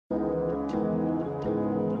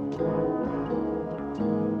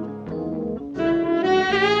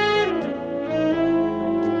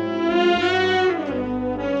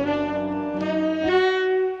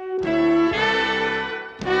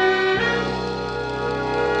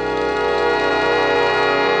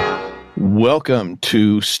Welcome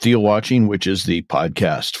to Steele Watching, which is the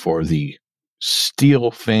podcast for the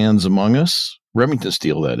Steele fans among us. Remington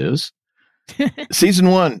Steele, that is. Season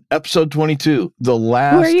 1, episode 22. The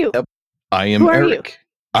last. Who are you? I am Eric.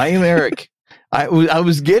 I am Eric. I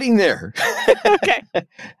was getting there. Okay.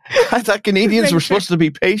 I thought Canadians were supposed to be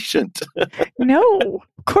patient. No,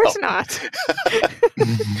 of course not.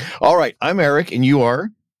 All right. I'm Eric, and you are?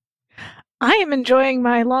 I am enjoying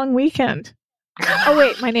my long weekend. Oh,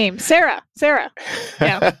 wait, my name. Sarah.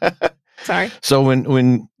 Yeah. Sorry. So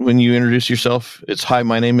when you introduce yourself, it's, hi,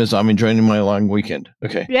 my name is, I'm enjoying my long weekend.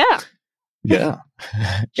 Okay. Yeah. Yeah.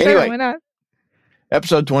 Sure, Anyway, why not?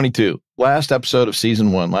 episode 22, last episode of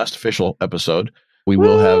season 1, last official episode. We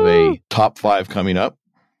will have a top 5 coming up,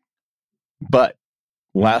 but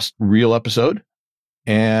last real episode,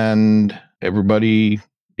 and everybody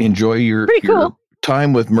enjoy your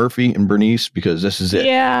time with Murphy and Bernice, because this is it.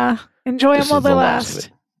 Yeah. Enjoy them while they last.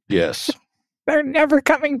 Yes. They're never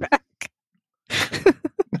coming back.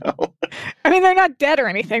 No. I mean, they're not dead or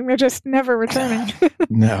anything. They're just never returning.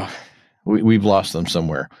 No. We've lost them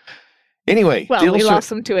somewhere. Anyway. Well, we lost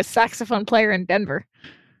them to a saxophone player in Denver.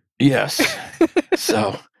 Yes.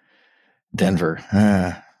 So, Denver.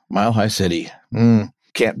 Mile High City.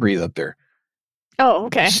 Can't breathe up there. Oh,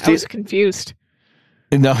 okay. I was confused.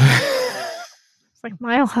 No. It's like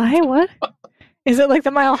Mile High? What? Is it like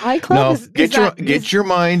the Mile High Club? No, get your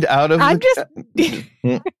mind out of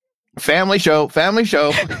family show.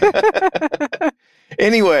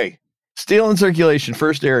 Anyway, Steele In Circulation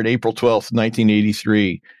first aired April 12th,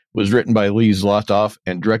 1983, was written by Lee Zlotoff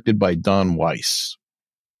and directed by Don Weiss.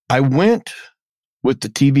 I went with the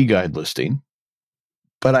TV Guide listing,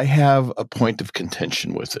 but I have a point of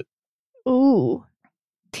contention with it. Ooh,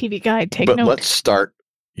 TV Guide, take note. But let's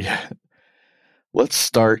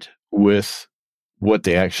start with what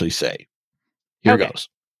they actually say. Here goes.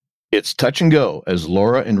 It's touch and go as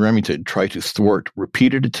Laura and Remington try to thwart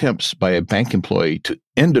repeated attempts by a bank employee to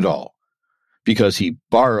end it all because he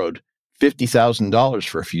borrowed $50,000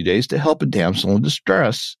 for a few days to help a damsel in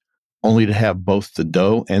distress, only to have both the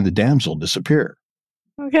doe and the damsel disappear.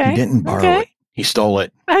 Okay. He didn't borrow it. He stole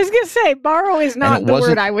it. I was going to say, borrow is not the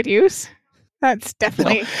word I would use. That's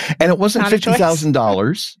definitely and it wasn't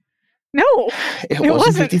 $50,000. No, it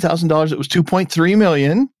wasn't $50,000. It was $2.3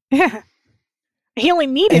 million. Yeah. He only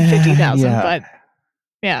needed $50,000, but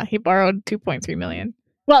yeah, he borrowed $2.3 million.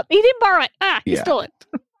 Well, he didn't borrow it. He stole it.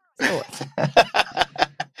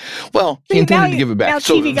 Well, he intended to give it back. Now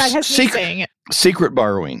So TV Guide has me saying it. Secret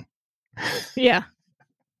borrowing. Yeah.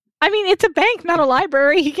 I mean, it's a bank, not a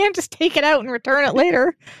library. He can't just take it out and return it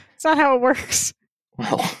later. It's not how it works.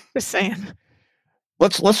 Well, just saying.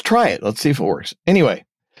 Let's try it. Let's see if it works. Anyway.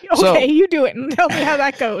 Okay, you do it and tell me how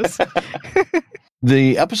that goes.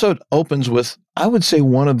 The episode opens with, I would say,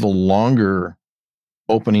 one of the longer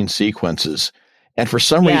opening sequences. And for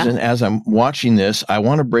some reason, as I'm watching this, I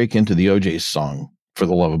want to break into the OJ's song, For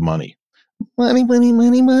the Love of Money. Money, money,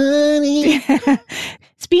 money, money.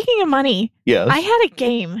 Speaking of money, yes. I had a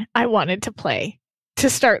game I wanted to play to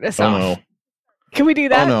start this off. No. Can we do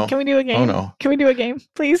that? Oh, no. Can we do a game? Oh, no. Can we do a game,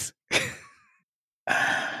 please?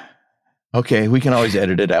 Okay, we can always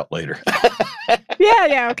edit it out later.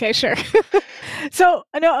 Yeah, okay, sure. So,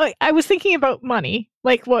 I was thinking about money,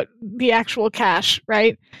 like what the actual cash,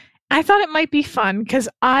 right? I thought it might be fun because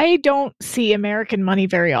I don't see American money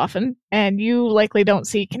very often, and you likely don't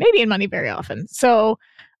see Canadian money very often. So,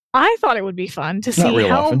 I thought it would be fun to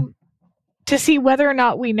see whether or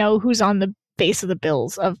not we know who's on the face of the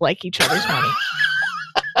bills of like each other's money.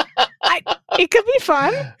 It could be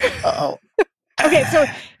fun. Uh-oh. Okay, so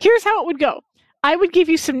here's how it would go. I would give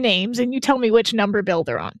you some names, and you tell me which number bill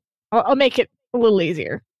they're on. I'll make it a little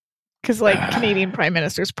easier, because Canadian prime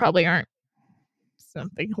ministers probably aren't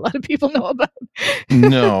something a lot of people know about.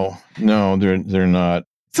 No, they're not.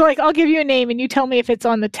 So, I'll give you a name, and you tell me if it's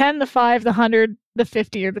on the 10, the 5, the 100, the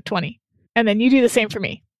 50, or the 20, and then you do the same for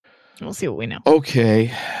me. And we'll see what we know.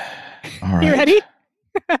 Okay. All right. You ready?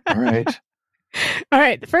 All right. All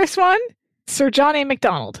right. The first one, Sir John A.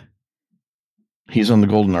 Macdonald. He's on the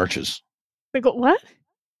Golden Arches. What?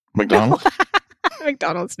 McDonald's? No.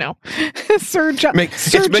 McDonald's, no. Sir John it's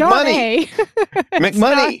McMoney.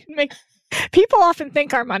 McMoney. People often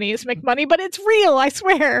think our money is McMoney, but it's real, I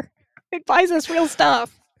swear. It buys us real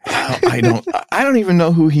stuff. I don't even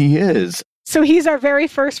know who he is. So he's our very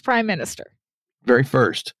first prime minister. Very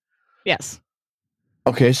first. Yes.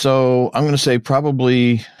 Okay, so I'm going to say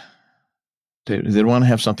probably they'd want to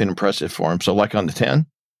have something impressive for him. So like on the 10?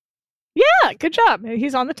 Yeah, good job.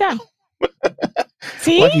 He's on the 10.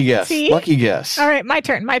 See? Lucky guess. See? Lucky guess. All right, my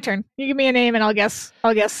turn. You give me a name and I'll guess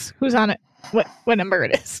who's on it. What number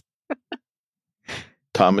it is.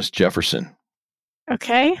 Thomas Jefferson.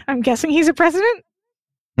 Okay. I'm guessing he's a president?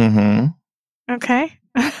 Mm-hmm. Okay.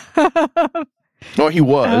 Well, he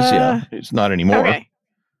was, yeah. He's not anymore. Okay.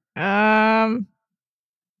 I'm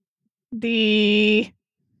going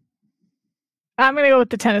to go with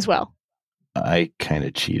the 10 as well. I kind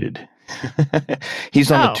of cheated.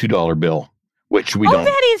 He's on the $2 bill, which we don't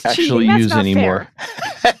actually use anymore.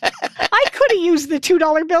 I could have used the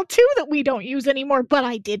 $2 bill too that we don't use anymore, but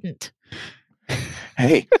I didn't.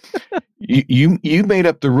 Hey, you made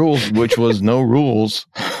up the rules, which was no rules.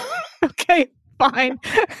 Okay, fine.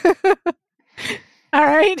 All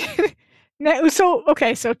right. So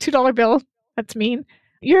 $2 bill. That's mean.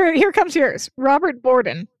 Here comes yours. Robert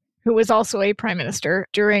Borden, who was also a prime minister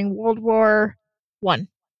during World War I.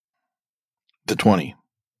 The 20.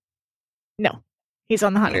 No, he's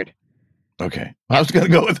on the 100. Okay. I was going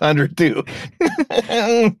to go with 100 too.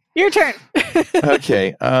 Your turn.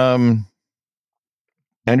 Okay.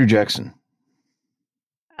 Andrew Jackson.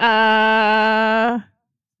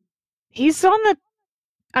 He's on the...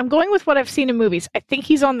 I'm going with what I've seen in movies. I think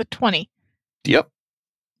he's on the 20. Yep.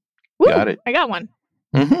 Woo, got it. I got one.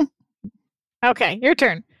 Mm-hmm. Okay, your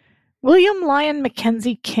turn. William Lyon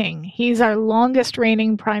Mackenzie King. He's our longest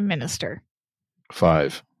reigning prime minister.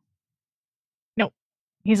 5. Nope.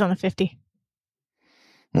 He's on the 50.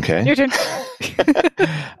 Okay. Your turn.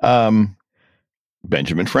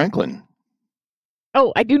 Benjamin Franklin.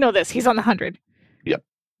 Oh, I do know this. He's on the 100. Yep.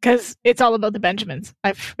 Because it's all about the Benjamins.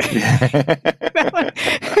 All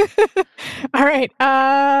right.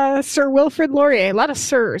 Sir Wilfrid Laurier. A lot of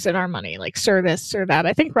sirs in our money, like sir this, sir that.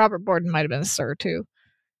 I think Robert Borden might have been a sir too.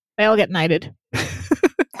 They all get knighted.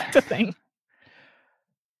 It's a thing.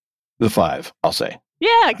 The 5, I'll say.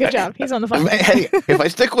 Yeah, good job. He's on the 5. Hey, if I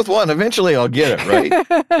stick with one, eventually I'll get it, right?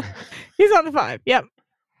 He's on the 5. Yep.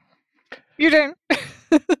 Your turn.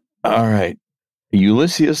 All right.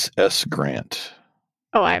 Ulysses S. Grant.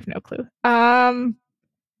 Oh, I have no clue.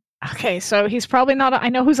 Okay, so he's probably not... I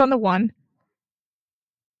know who's on the 1.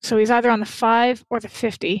 So he's either on the 5 or the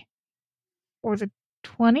 50. Or the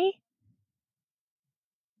 20?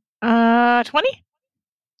 20?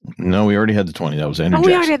 No, we already had the 20. That was Andrew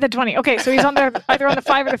Jackson. We already had the 20. Okay, so he's on there either on the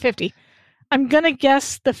 5 or the 50. I'm going to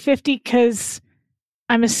guess the 50 because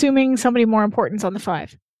I'm assuming somebody more important's on the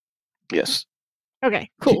 5. Yes. Okay,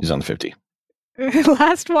 cool. He's on the 50.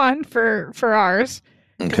 Last one for ours.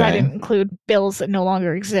 Because I didn't include bills that no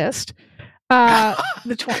longer exist. The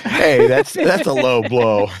 20. Hey, that's a low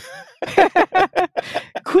blow.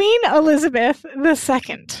 Queen Elizabeth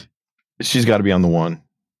II. She's got to be on the 1.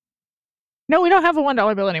 No, we don't have a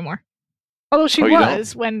 $1 bill anymore. Although she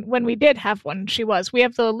was don't? when we did have one. She was. We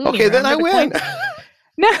have the loony. Okay, then I win.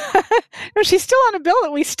 No, she's still on a bill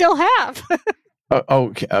that we still have.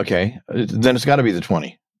 Okay. Then it's got to be the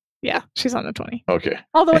 20. Yeah, she's on the 20. Okay.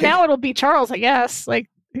 Although now it'll be Charles, I guess. Like,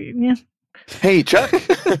 yeah. Hey, Chuck.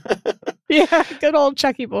 Yeah, good old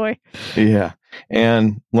Chucky boy. Yeah,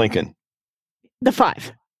 and Lincoln. The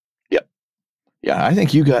 5. Yep. Yeah, I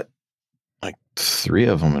think you got like 3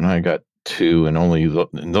 of them, and I got 2,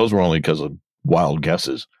 and those were only because of wild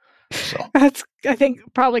guesses. So that's, I think,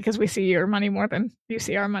 probably because we see your money more than you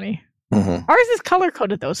see our money. Mm-hmm. Ours is color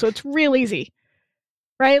coded though, so it's real easy,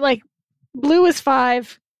 right? Like, blue is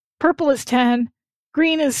 5, purple is 10,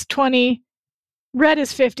 green is 20, red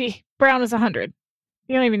is 50, brown is 100.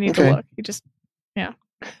 You don't even need to look. You just, yeah.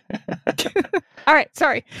 All right,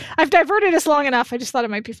 sorry. I've diverted us long enough. I just thought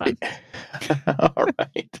it might be fun. All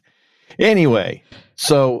right. Anyway,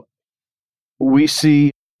 so we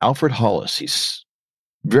see Alfred Hollis. He's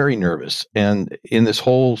very nervous. And in this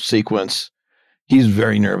whole sequence, he's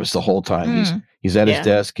very nervous the whole time. He's at his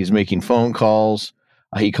desk. He's making phone calls.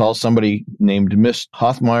 He calls somebody named Miss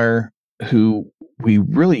Hothmeyer, who we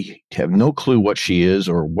really have no clue what she is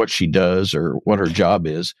or what she does or what her job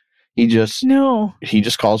is. He just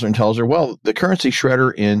calls her and tells her, well, the currency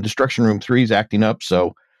shredder in Destruction Room 3 is acting up.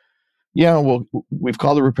 So, yeah, well, we've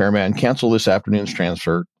called the repairman, cancel this afternoon's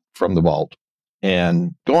transfer from the vault,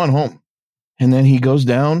 and go on home. And then he goes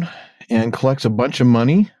down and collects a bunch of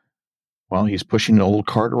money while he's pushing an old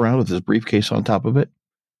cart around with his briefcase on top of it.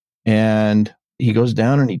 And he goes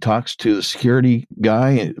down and he talks to the security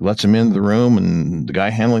guy and lets him into the room. And the guy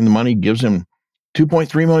handling the money gives him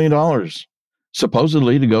 $2.3 million,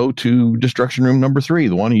 supposedly to go to Destruction Room number 3,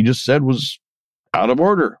 the one he just said was out of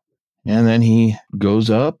order. And then he goes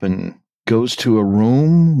up and goes to a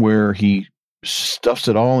room where he stuffs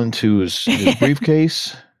it all into his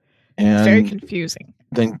briefcase. And it's very confusing.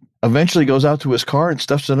 Then eventually goes out to his car and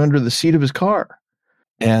stuffs it under the seat of his car.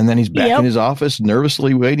 And then he's back in his office,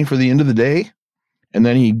 nervously waiting for the end of the day. And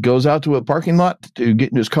then he goes out to a parking lot to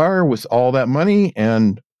get in his car with all that money,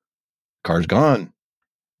 and the car's gone.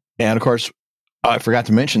 And of course, I forgot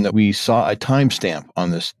to mention that we saw a timestamp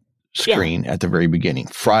on this screen at the very beginning,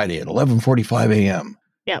 Friday at 11:45 a.m.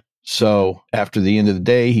 Yep. So after the end of the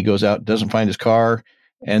day, he goes out, doesn't find his car.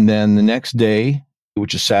 And then the next day,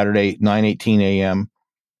 which is Saturday, 9:18 a.m.,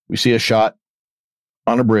 we see a shot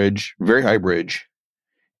on a bridge, very high bridge.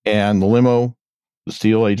 And the limo, the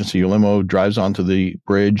Steele agency limo, drives onto the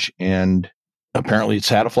bridge, and apparently it's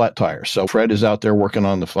had a flat tire. So Fred is out there working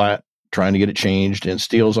on the flat, trying to get it changed, and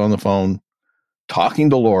Steele's on the phone talking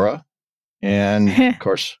to Laura. And of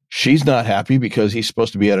course, she's not happy because he's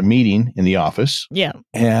supposed to be at a meeting in the office. Yeah.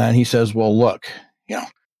 And he says, well, look,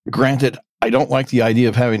 granted, I don't like the idea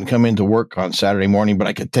of having to come into work on Saturday morning, but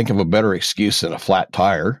I could think of a better excuse than a flat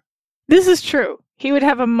tire. This is true. He would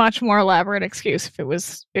have a much more elaborate excuse if it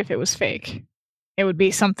was fake. It would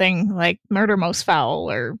be something like murder most foul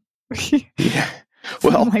or yeah.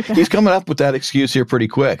 Well, like he's coming up with that excuse here pretty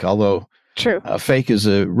quick, although true. Fake is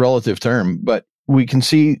a relative term. But we can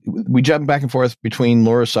see, we jump back and forth between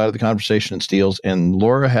Laura's side of the conversation and Steele's, and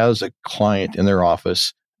Laura has a client in their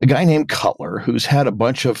office, a guy named Cutler, who's had a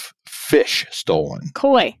bunch of fish stolen.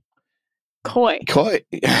 Koi.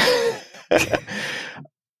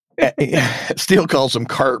 Steele calls them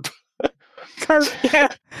carp. Carp, yeah.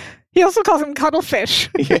 He also calls them cuttlefish.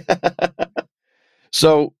 Yeah.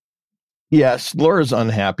 So, yes, Laura's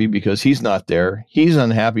unhappy because he's not there. He's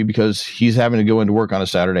unhappy because he's having to go into work on a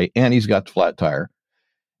Saturday, and he's got the flat tire.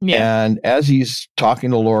 Yeah. And as he's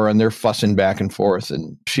talking to Laura, and they're fussing back and forth,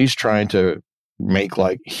 and she's trying to make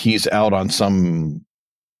like he's out on some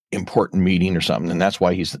important meeting or something, and that's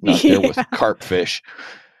why he's not there with carp fish.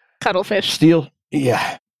 Cuttlefish. Steele,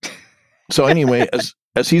 yeah. So anyway,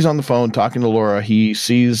 as he's on the phone talking to Laura, he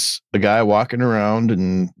sees a guy walking around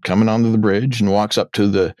and coming onto the bridge, and walks up to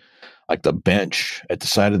the bench at the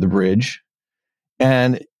side of the bridge,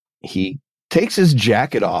 and he takes his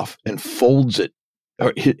jacket off and folds it,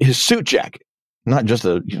 or his suit jacket, not just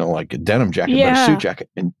like a denim jacket, but a suit jacket,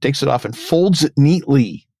 and takes it off and folds it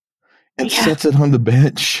neatly and sets it on the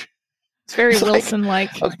bench. It's very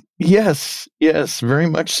Wilson-like. Yes, very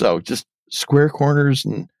much so. Just square corners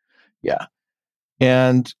and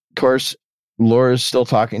And of course, Laura's still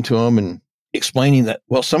talking to him and explaining that,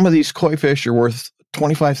 well, some of these koi fish are worth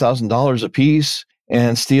 $25,000 a piece.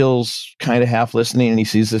 And Steele's kind of half listening, and he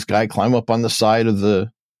sees this guy climb up on the side of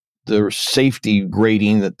the safety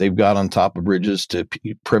grating that they've got on top of bridges to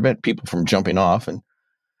prevent people from jumping off. And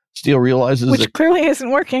Steele realizes which clearly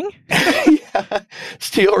isn't working.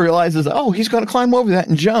 Steele realizes, he's going to climb over that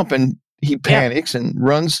and jump, and he panics and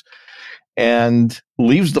runs and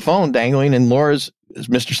leaves the phone dangling. And Laura's, is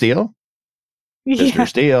Mr. Steele? Mr.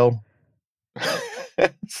 Steele.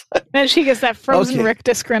 And she gets that frozen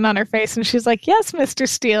rictus grin on her face, and she's like, yes, Mr.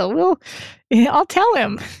 Steele, I'll tell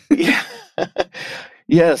him. Yeah.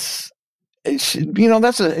 Yes. It's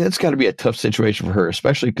got to be a tough situation for her,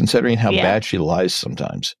 especially considering how bad she lies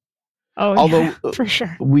sometimes. Although for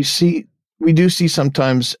sure. We do see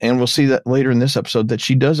sometimes, and we'll see that later in this episode, that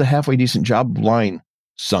she does a halfway decent job of lying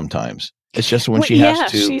sometimes. It's just when she has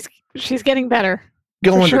to. She's getting better.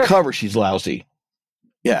 Go undercover, she's lousy.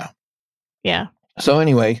 Yeah. Yeah. So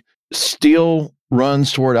anyway, Steele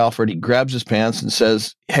runs toward Alfred. He grabs his pants and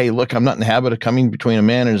says, hey, look, I'm not in the habit of coming between a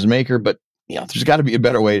man and his maker, but there's got to be a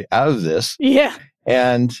better way out of this. Yeah.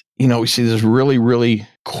 And, we see this really, really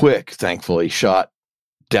quick, thankfully, shot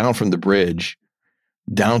down from the bridge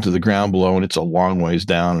down to the ground below, and it's a long ways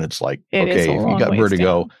down. And it's like, if you got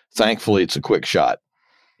vertigo, thankfully it's a quick shot.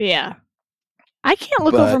 Yeah. I can't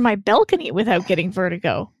look over my balcony without getting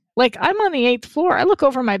vertigo. Like, I'm on the 8th floor. I look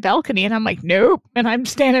over my balcony and I'm like, nope. And I'm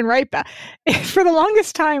standing right back. For the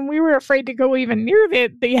longest time, we were afraid to go even near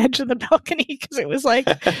the edge of the balcony because it was like,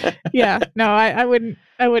 I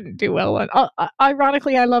wouldn't do well on.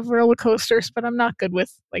 Ironically, I love roller coasters, but I'm not good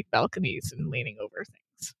with like balconies and leaning over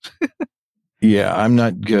things. Yeah, I'm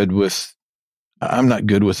not good with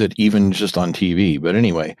it even just on TV. But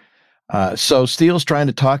anyway, so Steele's trying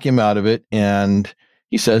to talk him out of it, and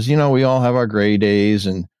he says, we all have our gray days.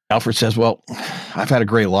 And Alfred says, well, I've had a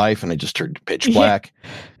gray life, and I just turned pitch black.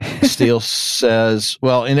 Steele says,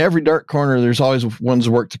 well, in every dark corner, there's always one's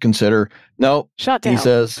work to consider. No, shot to he hell.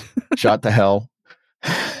 Says, shot to hell.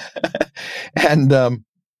 And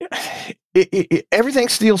everything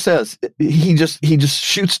Steele says, he just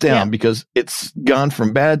shoots down because it's gone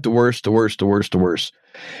from bad to worse to worse to worse to worse.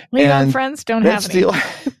 Lean on friends, don't have Steele,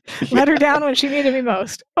 any. Let her down when she needed me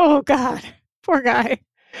most. Oh, God. Poor guy.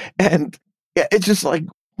 And it's just like,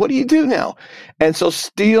 what do you do now? And so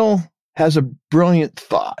Steele has a brilliant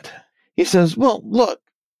thought. He says, well, look,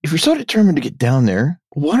 if you're so determined to get down there,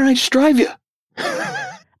 why don't I just drive you?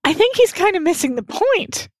 I think he's kind of missing the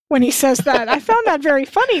point when he says that. I found that very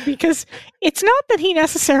funny because it's not that he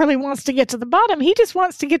necessarily wants to get to the bottom. He just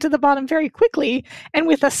wants to get to the bottom very quickly and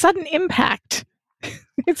with a sudden impact.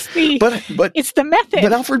 It's the it's the method,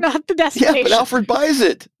 but Alfred, not the destination. Yeah, but Alfred buys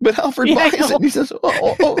it. But Alfred buys it. And he says,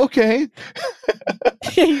 "Oh, okay."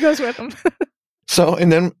 Yeah, he goes with him. So,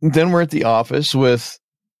 and then we're at the office with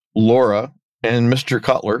Laura and Mr.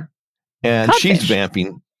 Cutler, and she's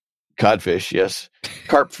vamping codfish. Yes,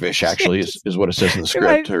 carpfish actually is what it says in the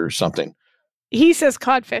script or something. He says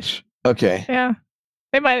codfish. Okay. Yeah,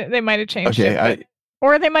 they might have changed it. Okay,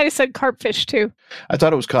 or they might have said carpfish too. I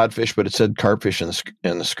thought it was codfish, but it said carpfish in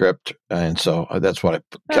the script, and so that's what I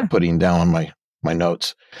kept putting down on my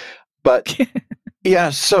notes. But yeah,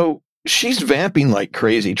 so she's vamping like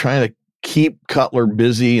crazy, trying to keep Cutler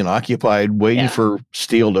busy and occupied, waiting for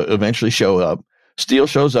Steele to eventually show up. Steele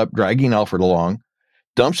shows up, dragging Alfred along,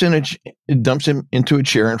 dumps him into a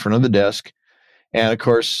chair in front of the desk, and of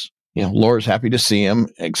course, Laura's happy to see him,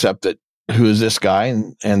 except that. Who is this guy?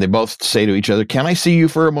 And they both say to each other, "Can I see you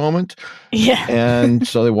for a moment?" Yeah. And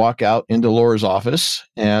so they walk out into Laura's office,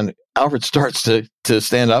 and Alfred starts to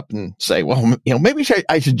stand up and say, "Well, maybe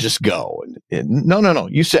I should just go." And no,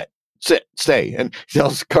 you sit, stay. And he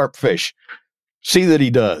tells Carpfish, see that he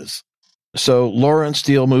does. So Laura and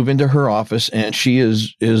Steele move into her office, and she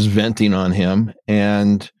is venting on him.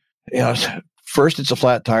 And first it's a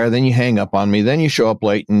flat tire, then you hang up on me, then you show up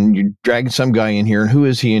late and you're dragging some guy in here. And who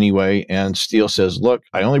is he anyway? And Steele says, look,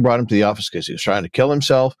 I only brought him to the office because he was trying to kill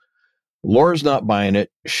himself. Laura's not buying it.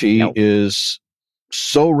 She is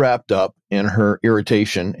so wrapped up in her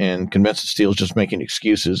irritation and convinced that Steele's just making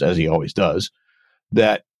excuses, as he always does,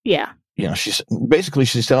 that, she's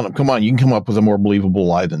telling him, come on, you can come up with a more believable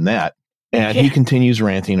lie than that. And he continues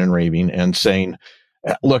ranting and raving and saying,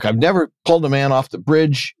 look, I've never pulled a man off the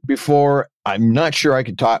bridge before. I'm not sure I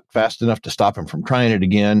could talk fast enough to stop him from trying it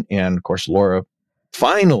again. And of course, Laura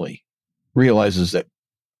finally realizes that,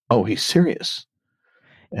 he's serious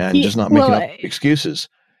and just not making up excuses.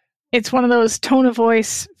 It's one of those tone of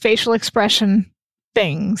voice, facial expression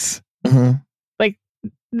things. Mm-hmm. Like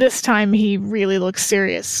this time he really looks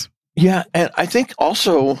serious. Yeah. And I think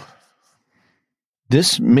also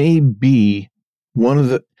this may be one of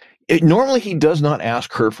the, normally he does not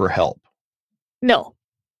ask her for help. No.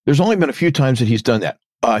 There's only been a few times that he's done that.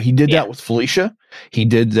 He did that with Felicia. He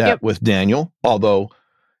did that with Daniel, although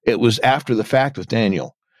it was after the fact with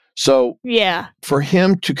Daniel. So for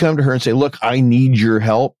him to come to her and say, look, I need your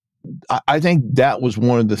help. I think that was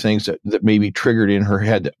one of the things that maybe triggered in her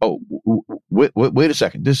head that, wait a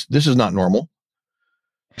second, this is not normal.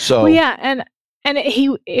 So and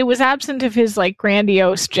it was absent of his like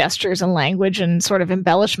grandiose gestures and language and sort of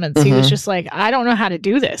embellishments. Mm-hmm. He was just like, I don't know how to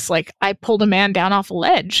do this. Like I pulled a man down off a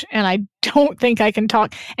ledge and I don't think I can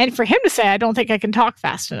talk. And for him to say, I don't think I can talk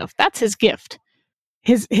fast enough. That's his gift,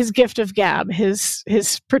 his gift of gab, his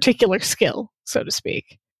particular skill, so to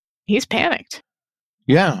speak. He's panicked.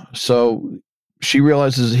 Yeah. So she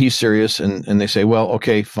realizes he's serious and they say, well,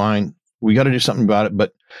 okay, fine. We got to do something about it.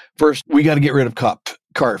 But first we got to get rid of Carpfish.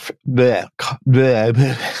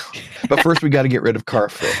 But first we got to get rid of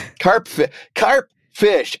Carpfish.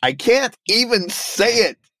 I can't even say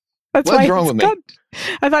it. What's wrong with me?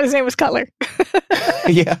 I thought his name was Cutler.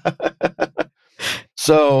 Yeah.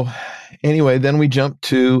 So anyway, then we jump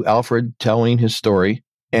to Alfred telling his story.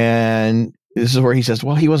 And this is where he says,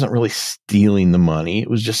 well, he wasn't really stealing the money. It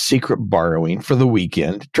was just secret borrowing for the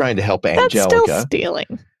weekend, trying to help Angelica. That's still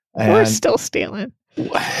stealing. We're still stealing.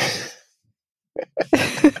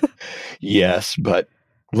 Yes, but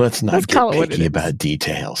let's not get picky about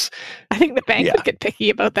details. I think the bank would get picky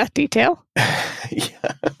about that detail.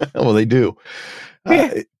 Yeah. Well, they do.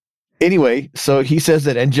 Anyway, so he says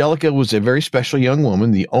that Angelica was a very special young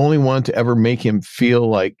woman, the only one to ever make him feel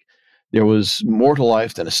like there was more to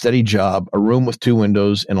life than a steady job, a room with 2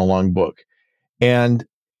 windows, and a long book. And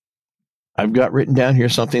I've got written down here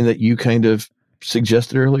something that you kind of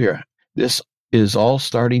suggested earlier. This is all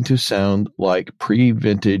starting to sound like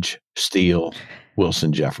pre-vintage Steele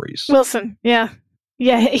Wilson Jeffries. Wilson, yeah.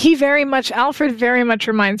 Yeah, Alfred very much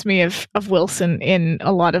reminds me of Wilson in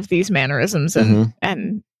a lot of these mannerisms,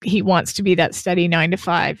 and he wants to be that steady 9 to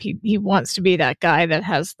 5. He wants to be that guy that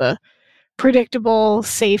has the predictable,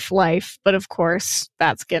 safe life. But of course,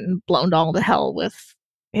 that's getting blown all to hell with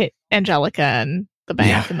Angelica and the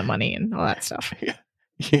bank and the money and all that stuff.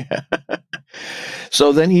 Yeah.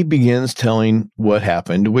 So then he begins telling what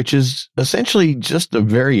happened, which is essentially just a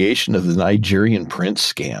variation of the Nigerian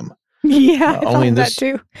prince scam. Yeah, I only in thought this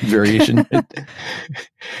that too. variation.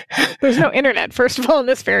 There's no internet, first of all, in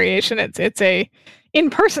this variation. It's a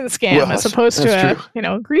in-person scam as opposed to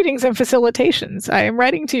greetings and facilitations. I am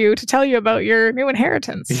writing to you to tell you about your new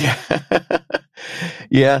inheritance.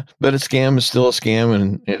 Yeah, but a scam is still a scam,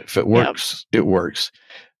 and if it works, it works.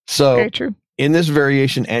 So very true. In this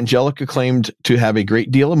variation, Angelica claimed to have a great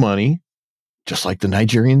deal of money, just like the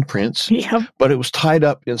Nigerian prince, but it was tied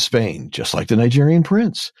up in Spain, just like the Nigerian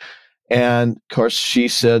prince. And of course, she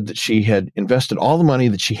said that she had invested all the money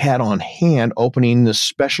that she had on hand opening this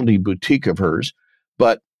specialty boutique of hers.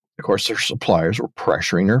 But of course, her suppliers were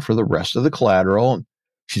pressuring her for the rest of the collateral. And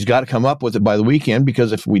she's got to come up with it by the weekend,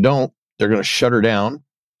 because if we don't, they're going to shut her down.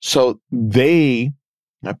 So they,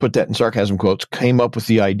 I put that in sarcasm quotes, came up with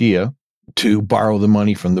the idea to borrow the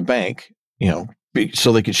money from the bank,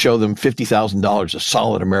 so they could show them $50,000 of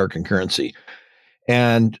solid American currency.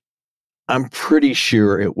 And I'm pretty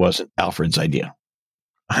sure it wasn't Alfred's idea.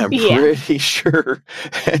 I'm pretty sure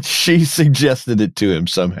that she suggested it to him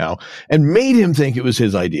somehow and made him think it was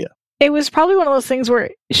his idea. It was probably one of those things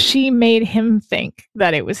where she made him think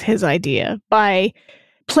that it was his idea by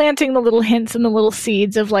planting the little hints and the little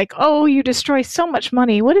seeds of like, oh, you destroy so much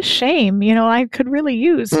money. What a shame. I could really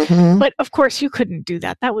use. Mm-hmm. But of course you couldn't do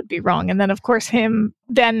that. That would be wrong. And then of course him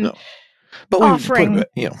then offering...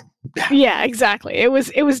 Yeah, exactly. It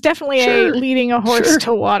was definitely a leading a horse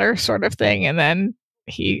to water sort of thing, and then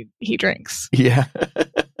he drinks. Yeah.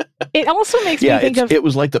 It also makes me think of... It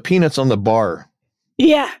was like the peanuts on the bar.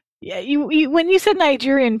 Yeah. You when you said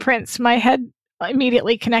Nigerian prince, my head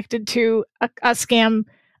immediately connected to a scam,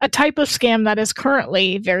 a type of scam that is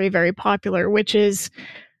currently very, very popular, which is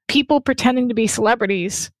people pretending to be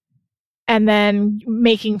celebrities and then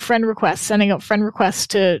making friend requests, sending out friend requests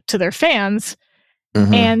to their fans.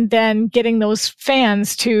 Mm-hmm. And then getting those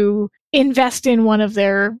fans to invest in one of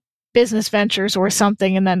their business ventures or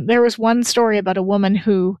something. And then there was one story about a woman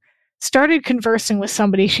who started conversing with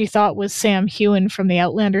somebody she thought was Sam Heughan from the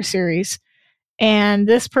Outlander series. And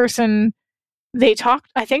this person, they talked,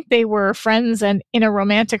 I think they were friends and in a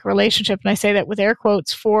romantic relationship. And I say that with air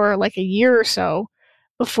quotes, for like a year or so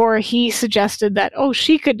before he suggested that,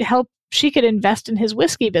 she could invest in his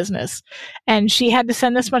whiskey business, and she had to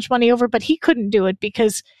send this much money over, but he couldn't do it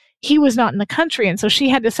because he was not in the country. And so she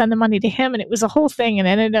had to send the money to him, and it was a whole thing, and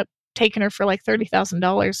it ended up taking her for like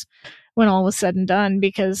 $30,000 when all was said and done,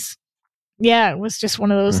 because it was just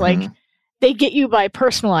one of those, like, they get you by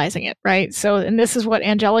personalizing it. Right. So, and this is what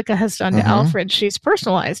Angelica has done to Alfred. She's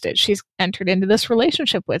personalized it. She's entered into this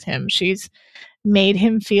relationship with him. She's made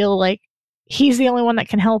him feel like he's the only one that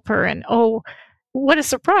can help her. And, what a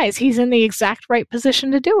surprise. He's in the exact right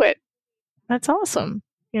position to do it. That's awesome.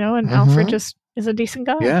 And Alfred just is a decent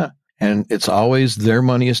guy. Yeah. And it's always their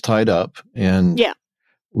money is tied up, and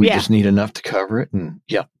we just need enough to cover it. And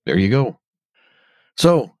there you go.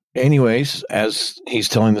 So anyways, as he's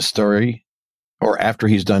telling the story, or after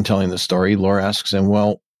he's done telling the story, Laura asks him,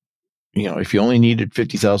 well, if you only needed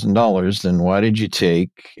 $50,000, then why did you take?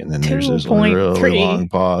 And then there's this really long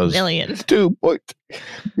pause. $2.3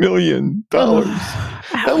 million.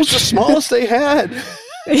 That was the smallest they had.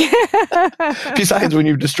 Besides, when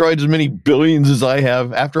you've destroyed as many billions as I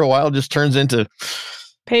have, after a while, it just turns into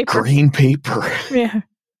green paper. Yeah.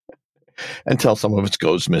 Until some of it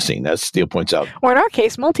goes missing, as Steele points out. Or in our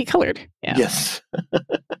case, multicolored. Yeah. Yes.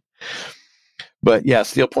 But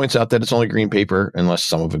Steele points out that it's only green paper unless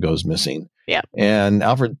some of it goes missing. Yeah. And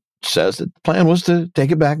Alfred says that the plan was to take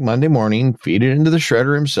it back Monday morning, feed it into the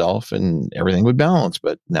shredder himself, and everything would balance.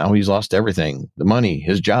 But now he's lost everything: the money,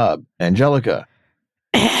 his job, Angelica.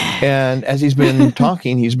 And as he's been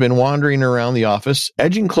talking, he's been wandering around the office,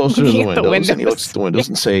 edging closer to the windows. And he looks at the windows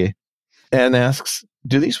and asks,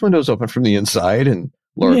 do these windows open from the inside? And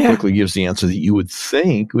Laura quickly gives the answer that you would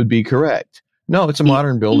think would be correct. No, it's a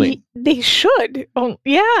modern building. They should. Oh,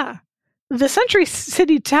 yeah. The Century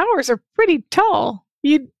City Towers are pretty tall.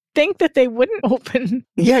 You'd think that they wouldn't open.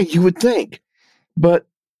 Yeah, you would think. But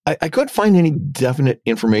I couldn't find any definite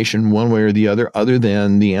information one way or the other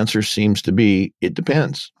than the answer seems to be, it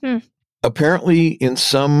depends. Apparently, in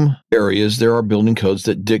some areas, there are building codes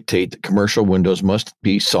that dictate that commercial windows must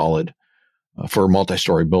be solid for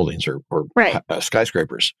multi-story buildings or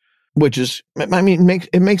skyscrapers. Which is, I mean,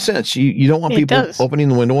 it makes sense. You don't want people opening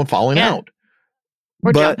the window and falling out.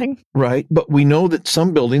 Or jumping. Right. But we know that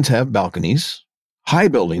some buildings have balconies, high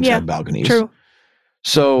buildings have balconies. True.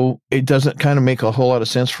 So it doesn't kind of make a whole lot of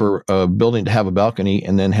sense for a building to have a balcony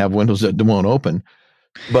and then have windows that won't open.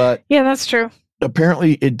 But yeah, that's true.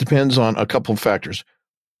 Apparently it depends on a couple of factors.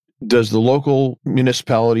 Does the local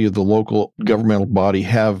municipality or the local governmental body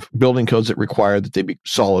have building codes that require that they be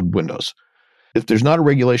solid windows? If there's not a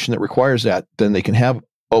regulation that requires that, then they can have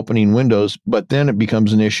opening windows, but then it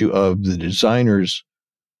becomes an issue of the designer's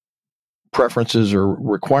preferences or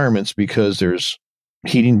requirements because there's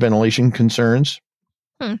heating ventilation concerns.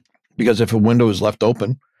 Because if a window is left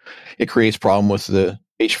open, it creates problem with the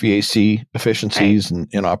HVAC efficiencies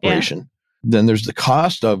in operation. Yeah. Then there's the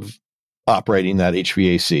cost of operating that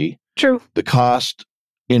HVAC. True. The cost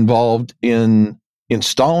involved in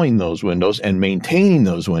installing those windows and maintaining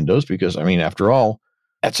those windows, because, I mean, after all,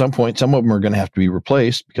 at some point, some of them are going to have to be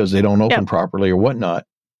replaced because they don't open properly or whatnot.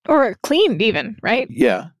 Or cleaned even, right?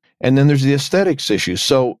 Yeah. And then there's the aesthetics issue.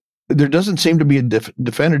 So there doesn't seem to be a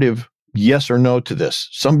definitive yes or no to this.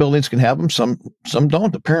 Some buildings can have them, some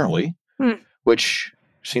don't, apparently, which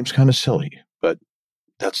seems kind of silly, but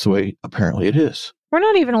that's the way apparently it is. We're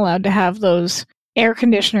not even allowed to have those air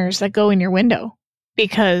conditioners that go in your window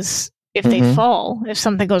because if they fall, if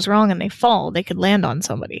something goes wrong and they fall, they could land on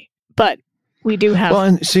somebody. But we do have... Well,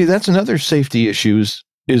 and see, that's another safety issue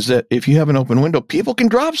is that if you have an open window, people can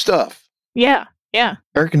drop stuff. Yeah, yeah.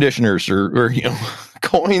 Air conditioners or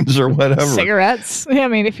coins or whatever. Cigarettes. I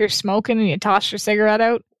mean, if you're smoking and you toss your cigarette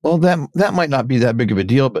out. Well, that might not be that big of a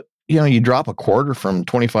deal, but you drop a quarter from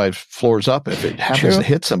 25 floors up. If it happens to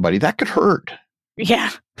hit somebody, that could hurt. Yeah.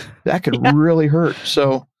 That could really hurt.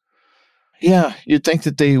 So, yeah, you'd think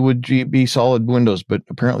that they would be solid windows, but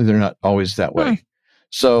apparently they're not always that way.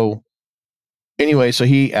 So, anyway, so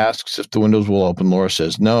he asks if the windows will open. Laura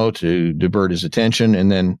says no to divert his attention,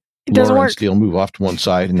 and then Laura and Steele move off to one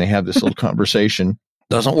side, and they have this little conversation.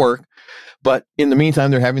 Doesn't work. But in the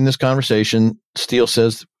meantime, they're having this conversation. Steele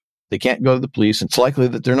says they can't go to the police. It's likely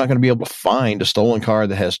that they're not going to be able to find a stolen car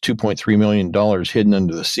that has $2.3 million hidden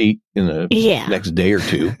under the seat in the next day or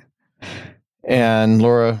two. And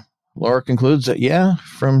Laura concludes that,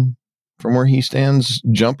 from where he stands,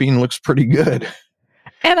 jumping looks pretty good.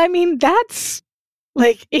 And I mean, that's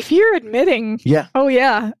like, if you're admitting,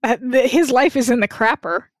 his life is in the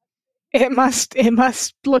crapper, it must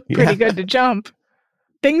look pretty good to jump.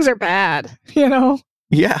 Things are bad,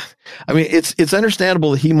 Yeah. I mean, it's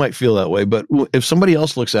understandable that he might feel that way, but if somebody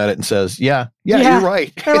else looks at it and says, you're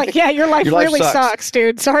right. They're like, your life really sucks,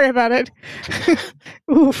 dude. Sorry about it.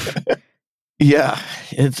 Oof. Yeah,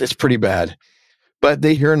 it's pretty bad. But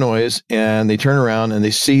they hear a noise and they turn around and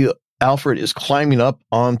they see Alfred is climbing up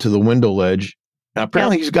onto the window ledge. Now,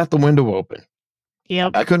 apparently he's got the window open.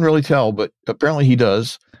 Yep. I couldn't really tell, but apparently he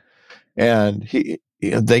does. And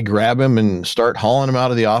they grab him and start hauling him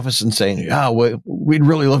out of the office and saying, we'd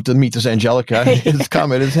really love to meet this Angelica. His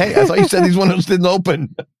comment is, hey, I thought you said these windows didn't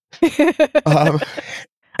open. And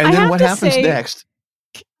then what happens next?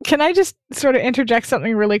 Can I just sort of interject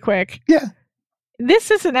something really quick? Yeah.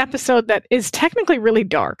 This is an episode that is technically really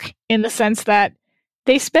dark in the sense that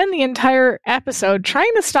they spend the entire episode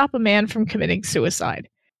trying to stop a man from committing suicide.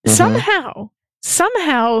 Somehow,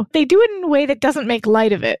 they do it in a way that doesn't make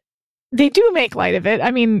light of it. They do make light of it.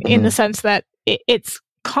 I mean, in the sense that it's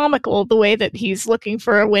comical the way that he's looking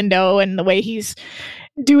for a window and the way he's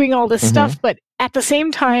doing all this stuff. But at the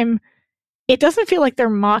same time, it doesn't feel like they're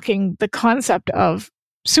mocking the concept of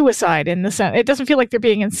suicide in the sense. It doesn't feel like they're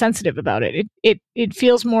being insensitive about it. It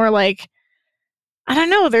feels more like, I don't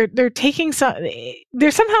know, they're taking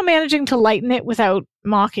they're somehow managing to lighten it without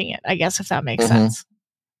mocking it, I guess, if that makes sense.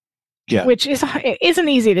 Yeah. Which isn't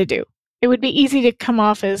easy to do. It would be easy to come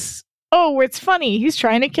off as, it's funny, he's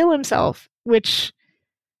trying to kill himself, which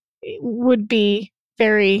would be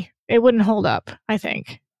it wouldn't hold up, I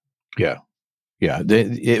think. Yeah. Yeah.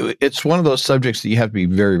 It's one of those subjects that you have to be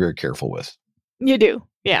very, very careful with. You do.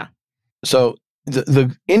 Yeah. So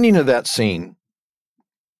the ending of that scene,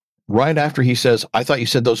 right after he says, I thought you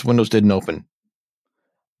said those windows didn't open.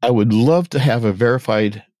 I would love to have a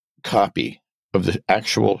verified copy of the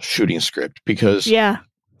actual shooting script because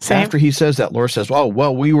after he says that, Laura says,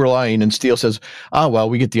 we were lying. And Steele says,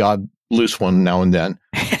 we get the odd loose one now and then.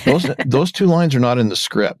 Those two lines are not in the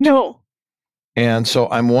script. No. And so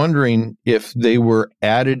I'm wondering if they were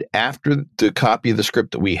added after the copy of the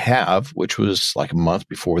script that we have, which was like a month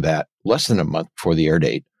before that, less than a month before the air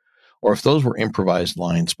date, or if those were improvised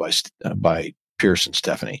lines by Pierce and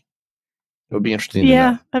Stephanie. It would be interesting to know.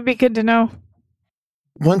 Yeah, that'd be good to know.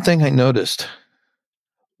 One thing I noticed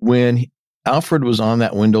when Alfred was on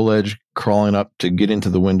that window ledge crawling up to get into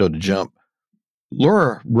the window to jump,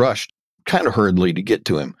 Laura rushed kind of hurriedly to get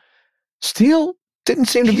to him. Steele didn't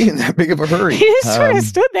seem to be in that big of a hurry. He just sort of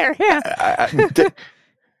stood there. Yeah.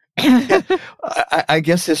 I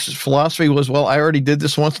guess his philosophy was, well, I already did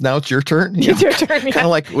this once. Now it's your turn. It's your turn. Yeah. Kind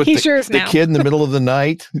of like with the kid in the middle of the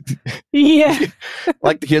night. Yeah.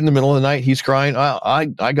 Like the kid in the middle of the night, he's crying. I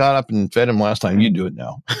got up and fed him last time. You do it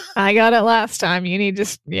now. I got it last time. You need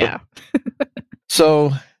to, yeah.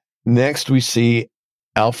 So next we see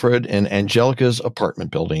Alfred and Angelica's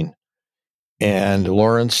apartment building. And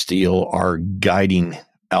Laura and Steele are guiding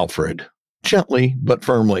Alfred gently but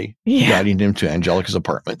firmly, guiding him to Angelica's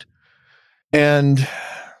apartment. And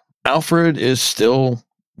Alfred is still,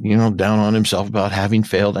 down on himself about having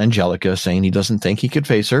failed Angelica, saying he doesn't think he could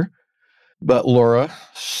face her. But Laura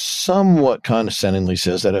somewhat condescendingly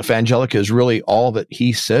says that if Angelica is really all that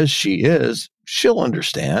he says she is, she'll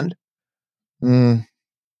understand. I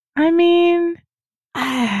mean,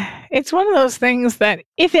 it's one of those things that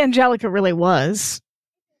if Angelica really was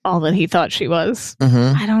all that he thought she was,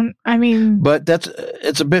 but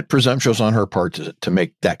it's a bit presumptuous on her part to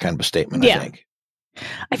make that kind of a statement, I think.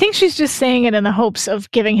 I think she's just saying it in the hopes of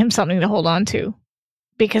giving him something to hold on to,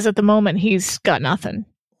 because at the moment he's got nothing.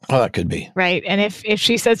 Oh, that could be. Right. And if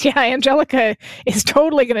she says, yeah, Angelica is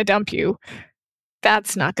totally going to dump you,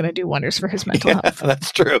 that's not going to do wonders for his mental health.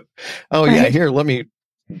 That's true. Oh, right? Yeah. Here, let me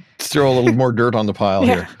throw a little more dirt on the pile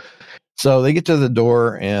here. So they get to the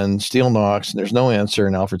door and Steele knocks and there's no answer.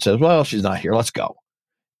 And Alfred says, well, she's not here. Let's go.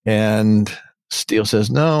 And Steele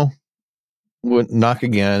says, no. Knock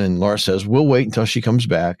again. And Laura says, we'll wait until she comes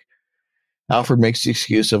back. Alfred makes the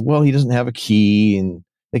excuse of, well, he doesn't have a key and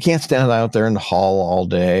they can't stand out there in the hall all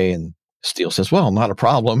day. And Steele says, well, not a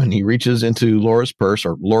problem. And he reaches into Laura's purse,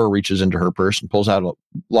 or Laura reaches into her purse and pulls out a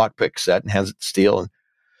lockpick set and hands it to Steele. And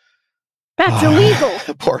that's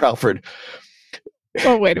illegal. Poor Alfred.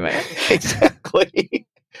 Oh, wait a minute. Exactly.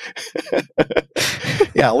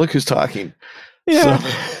 Yeah, look who's talking. Yeah. So.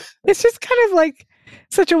 It's just kind of like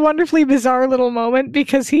such a wonderfully bizarre little moment,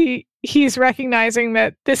 because he's recognizing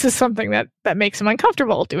that this is something that makes him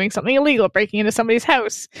uncomfortable, doing something illegal, breaking into somebody's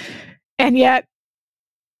house. And yet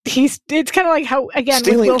it's kind of like how, again,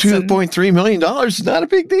 stealing Wilson, $2.3 million is not a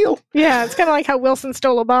big deal. Yeah, it's kind of like how Wilson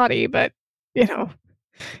stole a body, but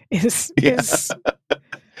is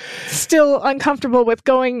still uncomfortable with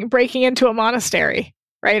breaking into a monastery,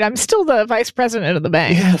 right? I'm still the vice president of the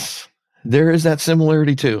bank. Yes, there is that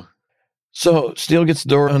similarity too. So Steele gets the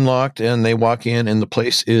door unlocked and they walk in and the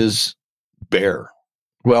place is bare.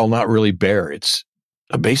 Well, not really bare. It's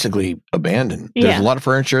basically abandoned. There's a lot of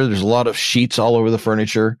furniture. There's a lot of sheets all over the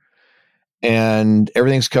furniture and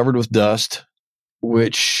everything's covered with dust,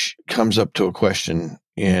 which comes up to a question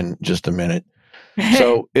in just a minute.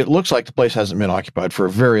 So it looks like the place hasn't been occupied for a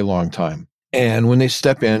very long time. And when they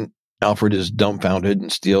step in, Alfred is dumbfounded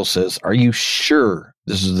and Steele says, are you sure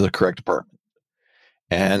this is the correct apartment?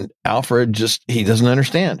 And Alfred he doesn't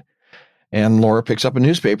understand. And Laura picks up a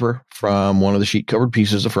newspaper from one of the sheet-covered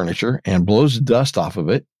pieces of furniture and blows dust off of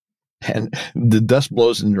it. And the dust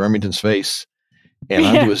blows into Remington's face and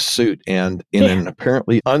onto his suit. And in an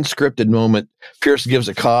apparently unscripted moment, Pierce gives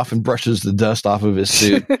a cough and brushes the dust off of his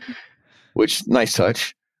suit, which, nice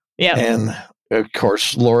touch. Yeah. And, of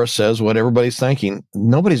course, Laura says what everybody's thinking.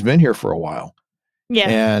 Nobody's been here for a while. Yeah.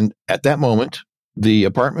 And at that moment, the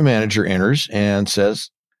apartment manager enters and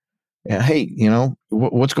says, hey,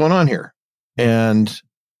 what's going on here? And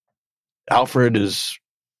Alfred is,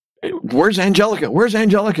 where's Angelica? Where's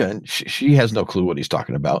Angelica? And she has no clue what he's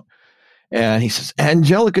talking about. And he says,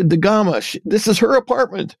 Angelica da Gama, this is her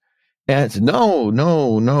apartment. And it's,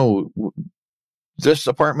 no. This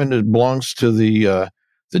apartment belongs to the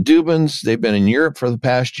Dubins. They've been in Europe for the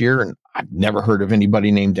past year, and I've never heard of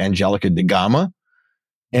anybody named Angelica da Gama.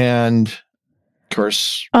 And of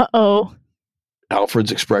course,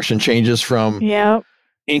 Alfred's expression changes from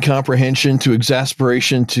incomprehension to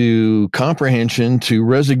exasperation to comprehension to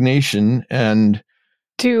resignation and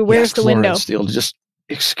to where's the window? Steele, just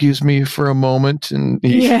excuse me for a moment, and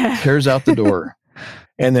he tears out the door.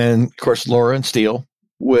 And then, of course, Laura and Steele,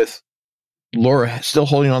 with Laura still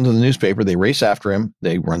holding onto the newspaper, they race after him.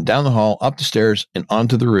 They run down the hall, up the stairs, and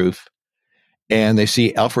onto the roof. And they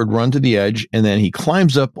see Alfred run to the edge, and then he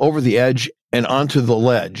climbs up over the edge and onto the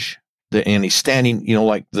ledge. And he's standing,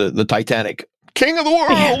 like the Titanic, king of the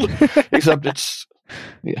world, except it's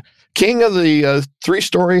king of the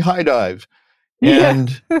 3-story high dive.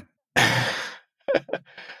 And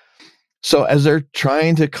so as they're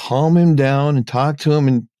trying to calm him down and talk to him,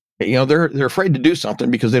 and they're afraid to do something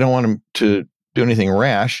because they don't want him to do anything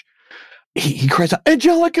rash, he cries out,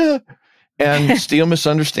 Angelica! And Steele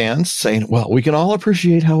misunderstands, saying, well, we can all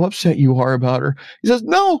appreciate how upset you are about her. He says,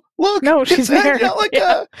 no, look, she's Angelica.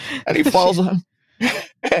 Yeah. And he falls on.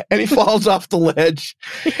 and he falls off the ledge.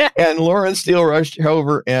 Yeah. And Laura and Steele rush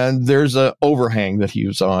over, and there's a overhang that he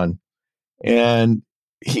was on. And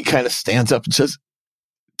he kind of stands up and says,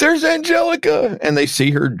 "There's Angelica." And they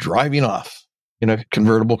see her driving off in a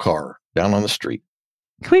convertible car down on the street.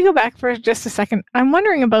 Can we go back for just a second? I'm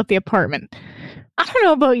wondering about the apartment. I don't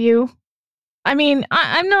know about you. I mean,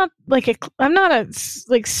 I'm not a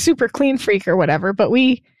like super clean freak or whatever, but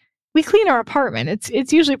we clean our apartment.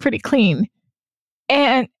 It's usually pretty clean.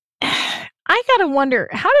 And I gotta wonder,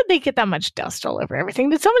 how did they get that much dust all over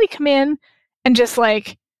everything? Did somebody come in and just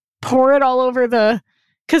like pour it all over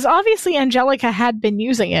because obviously Angelica had been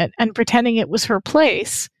using it and pretending it was her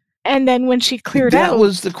place. And then when she cleared out. That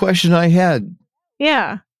was the question I had.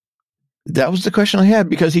 Yeah. That was the question I had,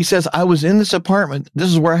 because he says, I was in this apartment. This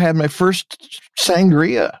is where I had my first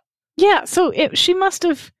sangria. Yeah. So she must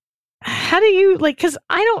have. How do you because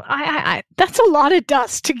I that's a lot of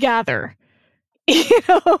dust to gather.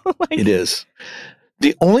 It is.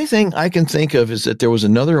 The only thing I can think of is that there was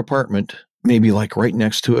another apartment, maybe like right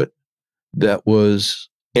next to it, that was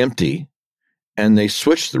empty, and they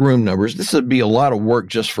switched the room numbers. This would be a lot of work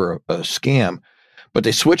just for a scam, but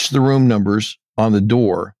they switched the room numbers on the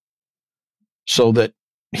door so that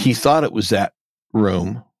he thought it was that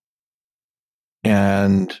room,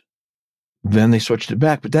 and then they switched it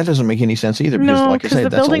back. But that doesn't make any sense either, because like I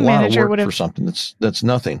said, that's a lot of work for something that's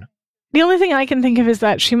nothing. The only thing I can think of is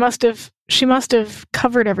that she must have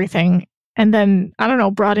covered everything and then, I don't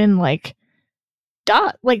know, brought in like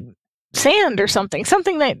sand or something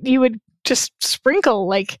that you would just sprinkle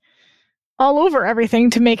like all over everything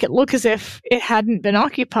to make it look as if it hadn't been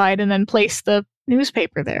occupied, and then place the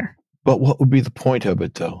newspaper there. But what would be the point of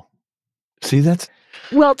it, though? See, that's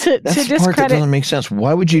to discredit. The part that doesn't make sense.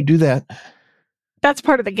 Why would you do that? That's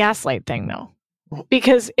part of the gaslight thing, though.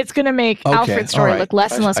 Because it's going to make Alfred's story look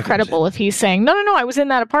less and less credible if he's saying, no, I was in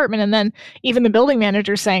that apartment. And then even the building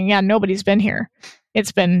manager saying, yeah, nobody's been here.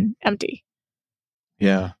 It's been empty.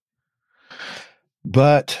 Yeah.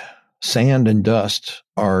 But sand and dust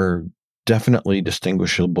are definitely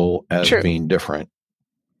distinguishable as being different.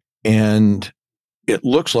 And it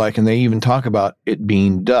looks like, and they even talk about it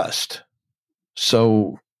being dust.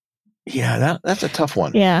 So, yeah, that's a tough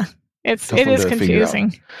one. Yeah, it is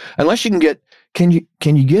confusing. Unless you can get, can you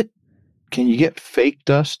get fake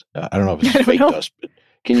dust? I don't know if it's fake dust, but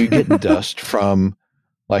can you get dust from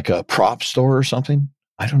like a prop store or something?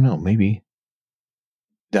 I don't know. Maybe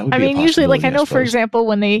that would be. I mean, usually, like I know, for example,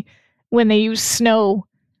 when they use snow,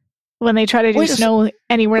 when they try to do snow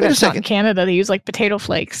anywhere that's not in Canada, they use like potato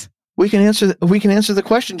flakes. We can answer the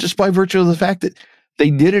question just by virtue of the fact that they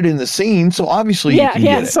did it in the scene, so obviously you can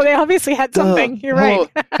get it. So they obviously had something. You're right.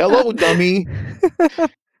 Hello, dummy.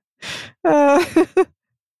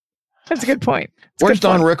 That's a good point. Where's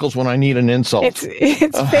Don Rickles when I need an insult?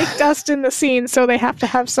 It's fake dust in the scene, so they have to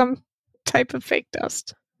have some type of fake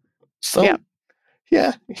dust. So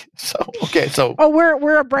yeah. So okay. So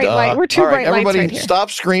we're a bright light. We're two bright lights right here. Everybody, stop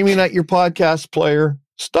screaming at your podcast player.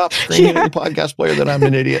 Stop screaming at your podcast player that I'm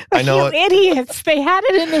an idiot. I know it. Idiots. They had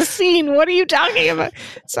it in the scene. What are you talking about?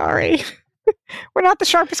 Sorry. We're not the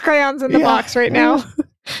sharpest crayons in the box right now.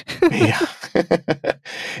 Yeah.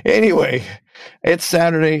 Anyway, it's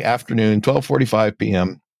Saturday afternoon, 12:45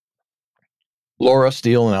 p.m. Laura,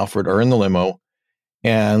 Steele, and Alfred are in the limo,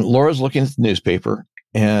 and Laura's looking at the newspaper,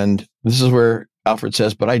 and this is where Alfred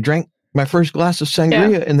says, "But I drank my first glass of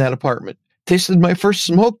sangria in that apartment. Tasted my first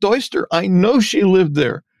smoked oyster. I know she lived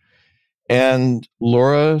there." And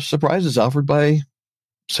Laura surprises Alfred by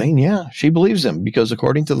saying, yeah, she believes him, because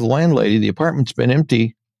according to the landlady, the apartment's been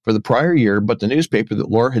empty for the prior year, but the newspaper that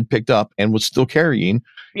Laura had picked up and was still carrying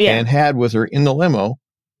and had with her in the limo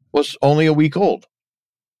was only a week old.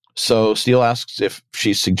 So Steele asks if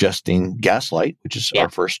she's suggesting Gaslight, which is our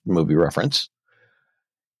first movie reference.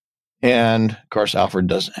 And of course, Alfred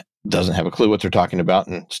doesn't have a clue what they're talking about.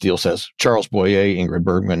 And Steele says, Charles Boyer, Ingrid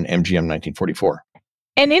Bergman, MGM 1944.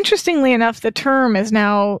 And interestingly enough, the term is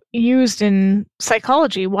now used in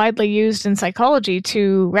psychology, widely used in psychology,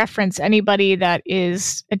 to reference anybody that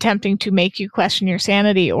is attempting to make you question your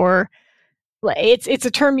sanity. Or it's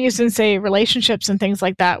a term used in, say, relationships and things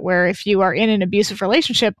like that, where if you are in an abusive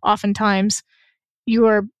relationship, oftentimes you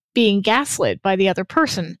are being gaslit by the other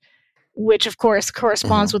person, which of course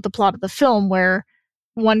corresponds with the plot of the film, where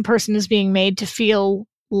one person is being made to feel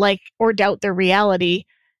like or doubt their reality,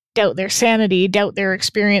 doubt their sanity, doubt their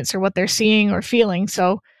experience or what they're seeing or feeling.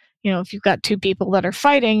 So, if you've got two people that are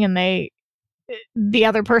fighting and the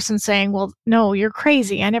other person saying, well, no, you're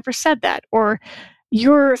crazy, I never said that, or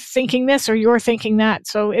you're thinking this or you're thinking that.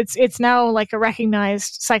 So it's now like a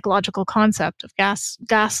recognized psychological concept of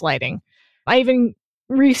gaslighting. I even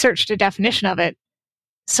researched a definition of it.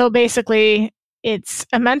 So basically, it's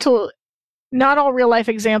a mental... Not all real-life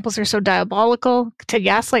examples are so diabolical. To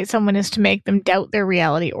gaslight someone is to make them doubt their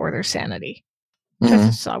reality or their sanity. Which I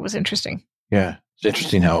just thought was interesting. Yeah. It's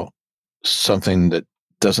interesting how something that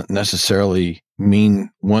doesn't necessarily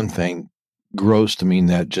mean one thing grows to mean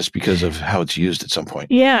that just because of how it's used at some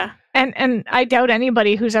point. Yeah. And I doubt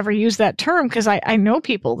anybody who's ever used that term, because I know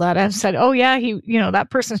people that have said, oh yeah, that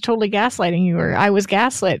person's totally gaslighting you, or I was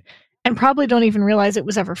gaslit, and probably don't even realize it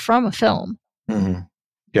was ever from a film. Mm-hmm.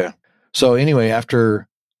 Yeah. So anyway, after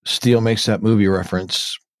Steele makes that movie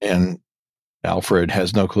reference and Alfred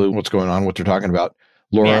has no clue what's going on, what they're talking about,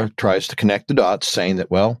 Laura tries to connect the dots, saying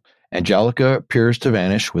that, well, Angelica appears to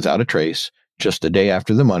vanish without a trace just a day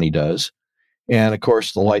after the money does. And of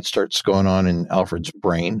course, the light starts going on in Alfred's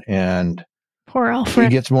brain, and poor Alfred.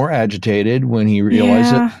 He gets more agitated when he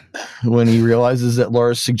realizes that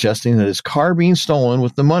Laura's suggesting that his car being stolen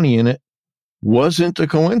with the money in it wasn't a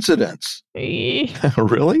coincidence.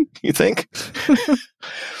 Really? You think?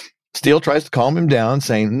 Steele tries to calm him down,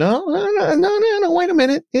 saying, No, wait a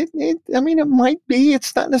minute. It might be.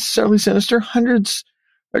 It's not necessarily sinister. Hundreds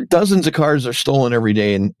or dozens of cars are stolen every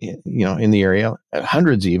day in the area,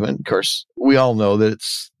 hundreds even. Of course, we all know that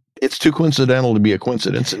it's too coincidental to be a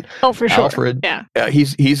coincidence. And for sure. Alfred,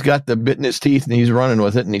 he's got the bit in his teeth and he's running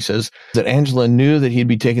with it. And he says that Angela knew that he'd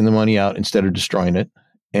be taking the money out instead of destroying it.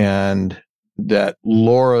 And that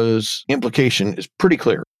Laura's implication is pretty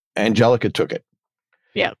clear. Angelica took it.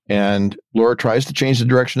 Yeah. And Laura tries to change the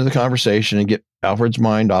direction of the conversation and get Alfred's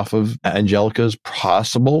mind off of Angelica's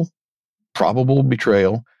probable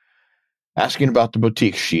betrayal, asking about the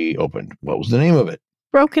boutique she opened. What was the name of it?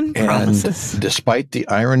 Broken Promises. And despite the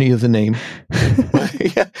irony of the name, It's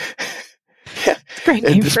a great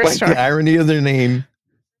name for a despite story. the irony of their name,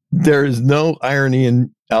 there is no irony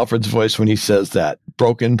in Alfred's voice when he says that.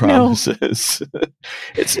 Broken Promises. No.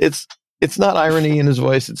 It's not irony in his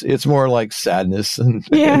voice. It's more like sadness and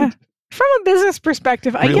From a business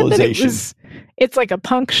perspective, I get that it's like a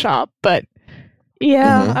punk shop, but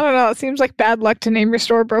I don't know. It seems like bad luck to name your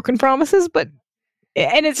store Broken Promises,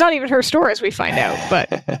 and it's not even her store, as we find out.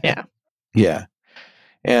 But yeah.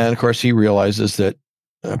 And of course, he realizes that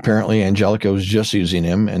apparently Angelica was just using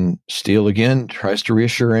him, and Steele again tries to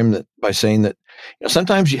reassure him that by saying that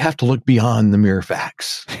sometimes you have to look beyond the mere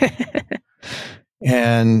facts.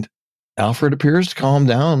 And Alfred appears to calm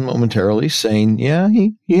down momentarily, saying,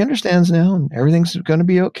 he understands now and everything's going to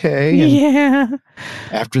be okay. And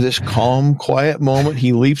after this calm, quiet moment,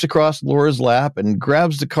 he leaps across Laura's lap and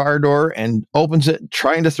grabs the car door and opens it,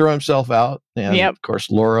 trying to throw himself out. And of course,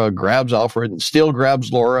 Laura grabs Alfred and Steele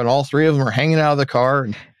grabs Laura, and all three of them are hanging out of the car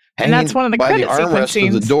and hanging that's one of the by the armrest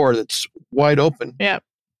scenes. of the door that's wide open. Yep.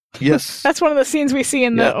 Yes. That's one of the scenes we see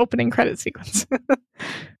in the opening credit sequence.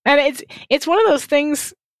 And it's one of those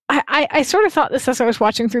things. I sort of thought this as I was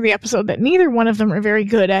watching through the episode, that neither one of them are very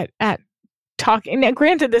good at talking. Now,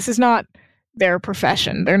 granted, this is not their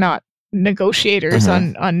profession. They're not negotiators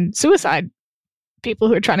on suicide, people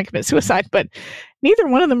who are trying to commit suicide, but neither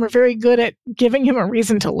one of them are very good at giving him a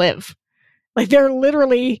reason to live. Like, they're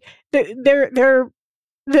literally, they're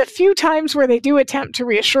the few times where they do attempt to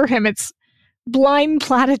reassure him, it's blind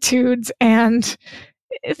platitudes and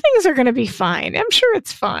things are going to be fine. I'm sure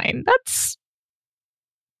it's fine.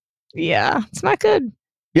 It's not good.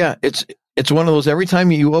 Yeah, it's one of those, every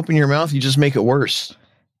time you open your mouth, you just make it worse.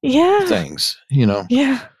 Yeah. Things,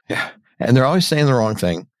 Yeah. And they're always saying the wrong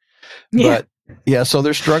thing. Yeah. But so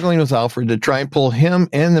they're struggling with Alfred to try and pull him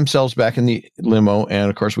and themselves back in the limo.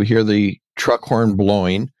 And of course, we hear the truck horn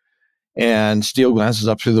blowing, and Steele glances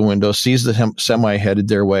up through the window, sees the semi headed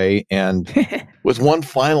their way. And with one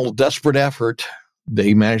final desperate effort,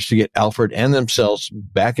 they manage to get Alfred and themselves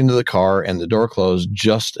back into the car, and the door closed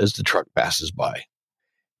just as the truck passes by.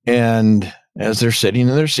 And as they're sitting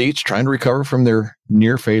in their seats trying to recover from their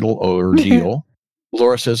near fatal ordeal,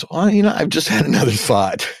 Laura says, "Well, I've just had another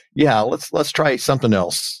thought. Yeah, let's try something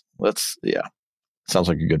else. Sounds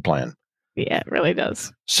like a good plan." Yeah, it really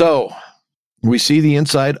does. So we see the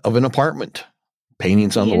inside of an apartment.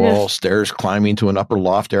 Paintings on the wall, stairs climbing to an upper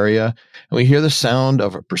loft area, and we hear the sound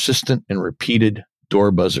of a persistent and repeated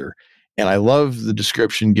door buzzer. And I love the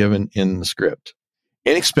description given in the script.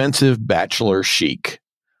 Inexpensive bachelor chic.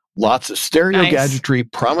 Lots of stereo gadgetry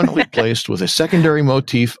prominently placed with a secondary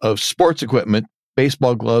motif of sports equipment,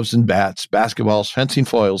 baseball gloves and bats, basketballs, fencing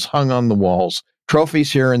foils hung on the walls,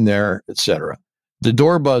 trophies here and there, etc. The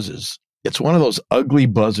door buzzes. It's one of those ugly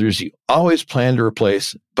buzzers you always plan to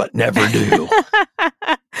replace, but never do.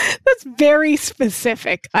 That's very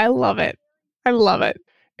specific. I love it.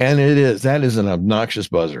 And that is an obnoxious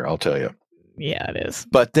buzzer, I'll tell you. Yeah, it is.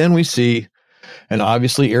 But then we see an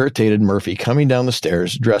obviously irritated Murphy coming down the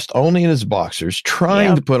stairs, dressed only in his boxers,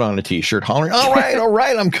 trying to put on a T-shirt, hollering, all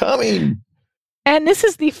right, I'm coming. And this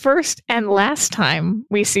is the first and last time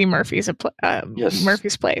we see Murphy's place.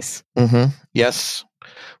 Mm-hmm. Yes.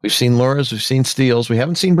 We've seen Laura's, we've seen Steele's, we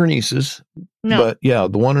haven't seen Bernice's. No. But yeah,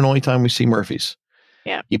 the one and only time we see Murphy's.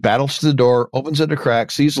 Yeah. He paddles to the door, opens it a crack,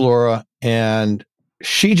 sees Laura, and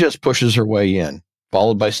she just pushes her way in,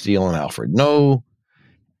 followed by Steele and Alfred. No.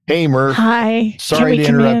 Hey, Murph. Hi. Sorry to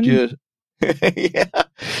interrupt you. Yeah.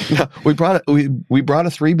 No, we brought a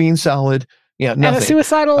 3-bean salad. Yeah, nothing. And a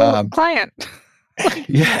suicidal client.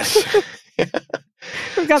 Yes.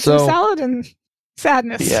 We've got some salad and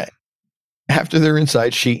sadness. Yeah. After they're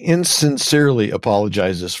inside, she insincerely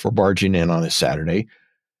apologizes for barging in on a Saturday,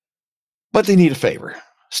 but they need a favor.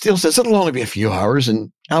 Steele says it'll only be a few hours,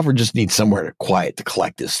 and Alfred just needs somewhere to quiet to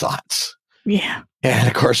collect his thoughts. Yeah. And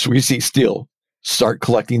of course, we see Steele start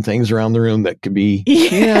collecting things around the room that could be,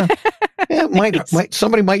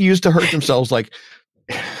 somebody might use to hurt themselves, like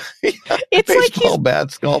it's baseball like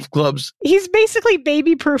bats, golf clubs. He's basically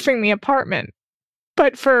baby-proofing the apartment,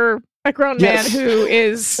 but for a grown man who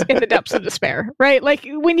is in the depths of despair, right? Like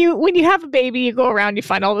when you have a baby, you go around, you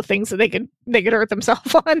find all the things that they could hurt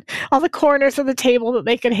themselves on, all the corners of the table that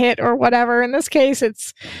they could hit or whatever. In this case,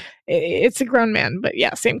 it's a grown man, but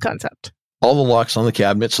yeah, same concept. All the locks on the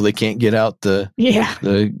cabinet so they can't get out the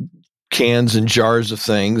cans and jars of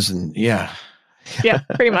things, and yeah,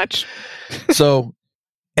 pretty much. So,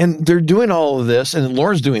 and they're doing all of this, and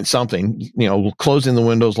Laura's doing something, closing the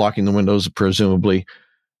windows, locking the windows, presumably.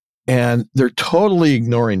 And they're totally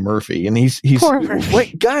ignoring Murphy. And he's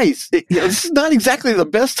wait, guys, this is not exactly the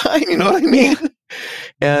best time. You know what I mean?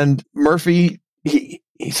 And Murphy, he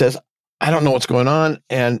says, I don't know what's going on.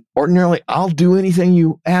 And ordinarily I'll do anything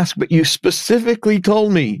you ask, but you specifically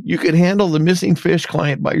told me you could handle the missing fish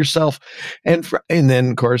client by yourself. And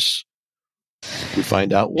then of course we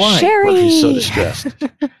find out why Sherry. Murphy's so distressed.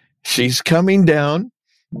 She's coming down,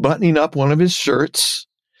 buttoning up one of his shirts,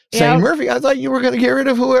 saying, Murphy, I thought you were going to get rid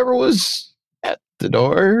of whoever was at the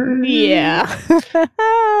door. Yeah.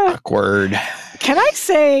 Awkward. Can I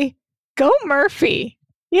say, go Murphy?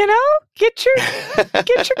 Get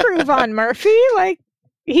your groove on, Murphy. Like,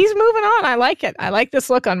 he's moving on. I like it. I like this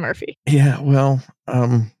look on Murphy. Yeah, well,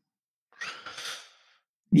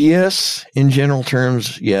 yes, in general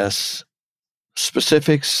terms, yes.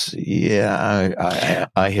 Specifics, yeah,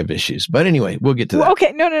 I have issues. But anyway, we'll get to that.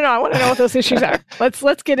 Okay, no. I want to know what those issues are.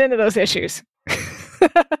 Let's get into those issues.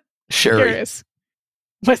 Sherry. Curious.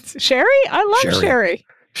 What's Sherry? I love Sherry.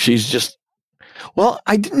 She's just,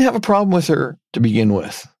 I didn't have a problem with her to begin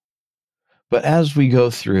with. But as we go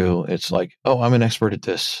through, it's like, oh, I'm an expert at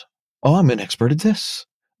this. Oh, I'm an expert at this.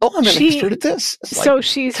 Oh, I'm an expert at this. So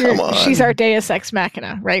she's our Deus Ex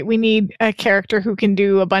Machina, right? We need a character who can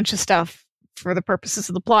do a bunch of stuff for the purposes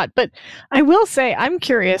of the plot. But I will say, I'm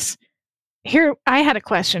curious. Here, I had a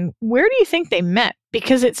question. Where do you think they met?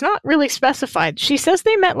 Because it's not really specified. She says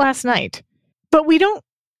they met last night, but we don't.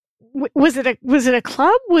 Was it a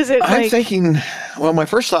club? Was it? I'm thinking. Well, my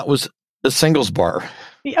first thought was a singles bar.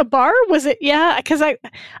 A bar? Was it? Yeah, because I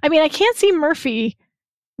mean, I can't see Murphy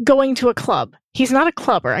going to a club. He's not a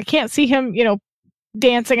clubber. I can't see him,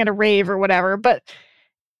 dancing at a rave or whatever. But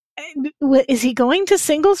is he going to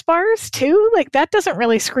singles bars too? Like, that doesn't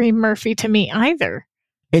really scream Murphy to me either.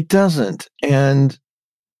 It doesn't, and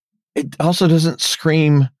it also doesn't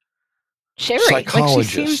scream Sherry.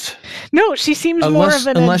 Psychologist. She seems more of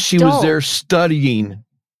an unless adult. she was there studying.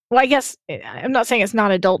 Well, I guess I'm not saying it's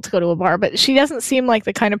not adult to go to a bar, but she doesn't seem like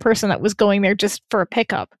the kind of person that was going there just for a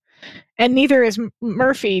pickup. And neither is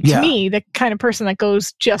Murphy, to me, the kind of person that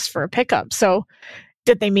goes just for a pickup. So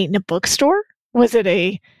did they meet in a bookstore? Was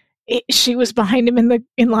it she was behind him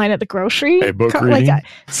in line at the grocery? A book reading?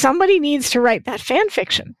 Somebody needs to write that fan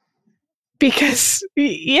fiction. Because,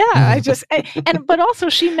 I just, but also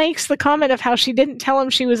she makes the comment of how she didn't tell him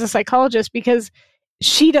she was a psychologist because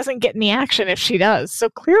she doesn't get any action if she does. So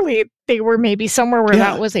clearly they were maybe somewhere where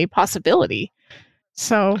that was a possibility.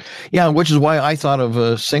 So. Yeah, which is why I thought of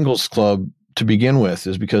a singles club to begin with,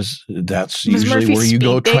 is because that's usually where you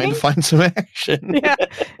go trying to find some action. Yeah,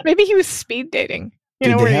 maybe he was speed dating.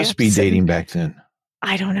 Did they have speed dating back then?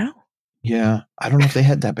 I don't know. Yeah, I don't know if they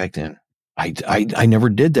had that back then. I never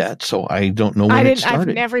did that, so I don't know when it started.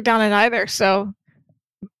 I've never done it either, so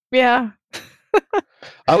yeah.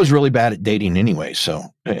 I was really bad at dating anyway, so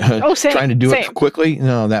same, trying to do it quickly,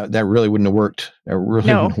 no, that really wouldn't have worked. That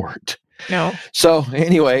really wouldn't have worked. No. So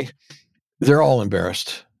anyway, they're all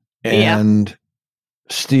embarrassed, and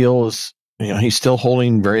Steele is he's still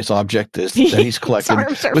holding various objects that he's collected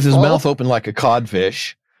with his mouth open like a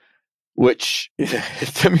codfish, which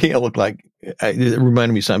to me it looked like it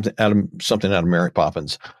reminded me something out of Mary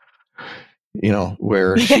Poppins.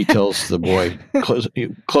 Where she tells the boy,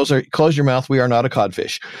 close your mouth. We are not a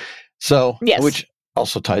codfish. So, yes. Which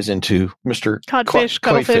also ties into Mr. Codfish,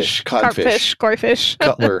 cuttlefish, codfish, koi-fish.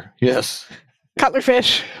 Cutler, yes.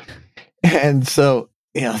 Cutlerfish. And so,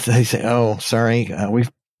 they say, oh, sorry,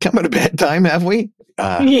 we've come at a bad time, have we?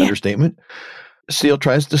 Understatement. Steele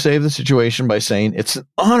tries to save the situation by saying, it's an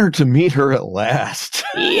honor to meet her at last.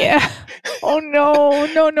 Yeah. Oh, no.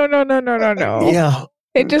 Yeah.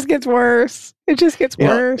 It just gets worse.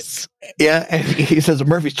 Worse. Yeah, and he says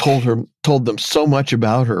Murphy's told them so much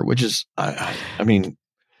about her, which is, I mean...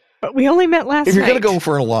 But we only met last night. If you're going to go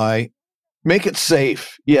for a lie, make it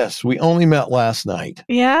safe. Yes, we only met last night.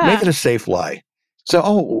 Yeah. Make it a safe lie.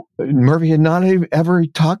 So, Murphy had not ever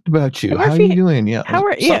talked about you. Murphy, how are you doing? Yeah,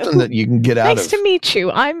 something that you can get out of. Nice to meet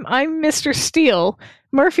you. I'm Mr. Steele.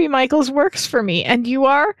 Murphy Michaels works for me, and you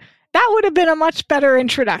are? That would have been a much better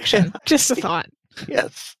introduction. Just a thought.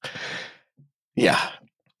 Yes. Yeah.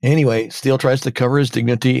 Anyway, Steele tries to cover his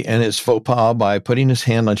dignity and his faux pas by putting his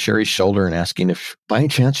hand on Sherry's shoulder and asking if, by any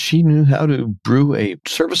chance, she knew how to brew a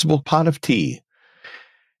serviceable pot of tea.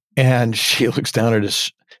 And she looks down at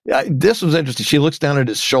his... this was interesting. She looks down at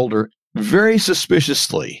his shoulder very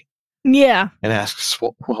suspiciously. Yeah. And asks,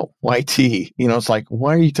 well, why tea? It's like,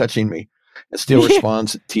 why are you touching me? And Steele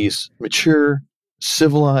responds that tea is mature,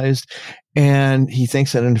 civilized, and he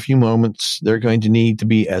thinks that in a few moments they're going to need to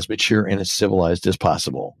be as mature and as civilized as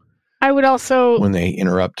possible. I would also... When they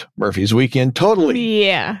interrupt Murphy's weekend, totally.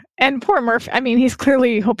 Yeah. And poor Murphy, he's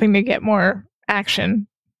clearly hoping to get more action,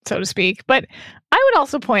 so to speak. But I would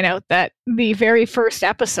also point out that the very first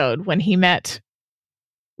episode when he met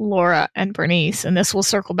Laura and Bernice, and this will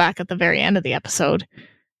circle back at the very end of the episode,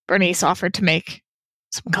 Bernice offered to make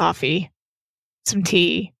some coffee, some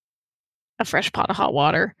tea, a fresh pot of hot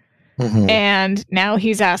water. Mm-hmm. And now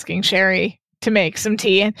he's asking Sherry to make some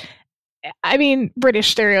tea. And British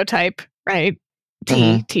stereotype, right?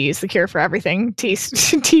 Tea is the cure for everything. Tea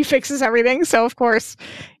fixes everything. So of course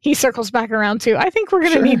he circles back around to, I think we're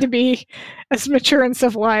going to need to be as mature and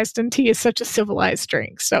civilized, and tea is such a civilized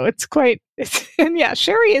drink. So and yeah,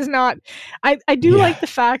 Sherry is not, I do like the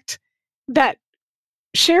fact that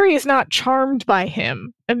Sherry is not charmed by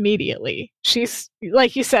him immediately. She's,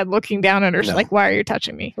 like you said, looking down at her. She's like, why are you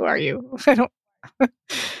touching me? Who are you? I don't.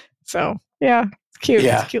 So, yeah, it's cute.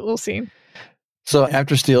 Yeah. It's a cute little scene. So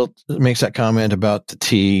after Steele makes that comment about the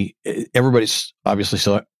tea, everybody's obviously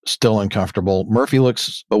still uncomfortable. Murphy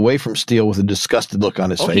looks away from Steele with a disgusted look on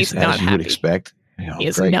his face, as you would expect. He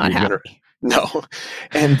is not happy. No.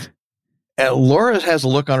 And Laura has a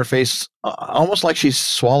look on her face almost like she's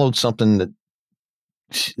swallowed something that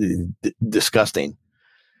disgusting,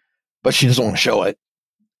 but she doesn't want to show it.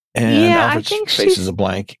 And Alfred's face is a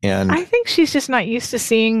blank. And I think she's just not used to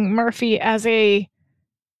seeing Murphy as I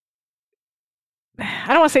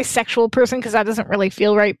don't want to say sexual person because that doesn't really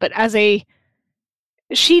feel right, but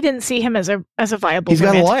she didn't see him as a viable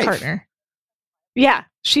romantic partner. Yeah,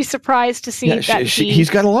 she's surprised to see that he's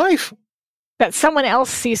got a life. That someone else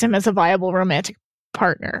sees him as a viable romantic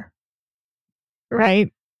partner,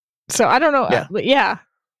 right? So I don't know. Yeah.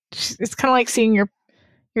 It's kind of like seeing your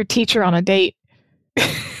teacher on a date.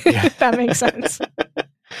 If that makes sense.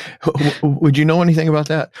 Would you know anything about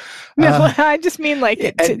that? No, I just mean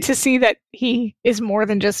to see that he is more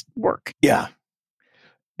than just work. Yeah.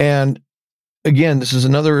 And again, this is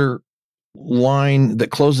another line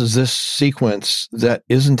that closes this sequence that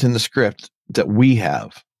isn't in the script that we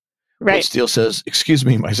have. Right. When Steele says, "Excuse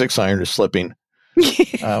me, my 6-iron is slipping,"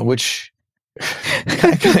 which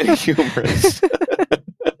kind of humorous.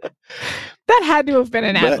 That had to have been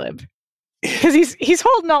an ad lib. Because he's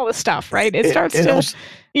holding all the stuff, right? It starts to... Almost,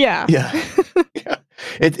 yeah.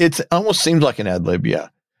 It almost seems like an ad lib, yeah.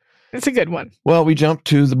 It's a good one. Well, we jump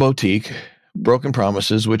to the boutique, Broken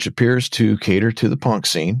Promises, which appears to cater to the punk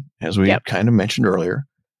scene, as we kind of mentioned earlier.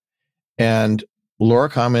 And Laura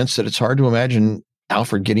comments that it's hard to imagine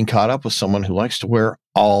Alfred getting caught up with someone who likes to wear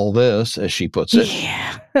all this, as she puts it.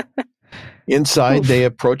 Yeah. Inside, they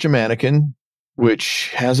approach a mannequin, which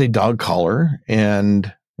has a dog collar,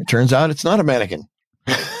 and it turns out it's not a mannequin.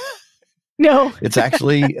 No. It's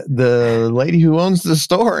actually the lady who owns the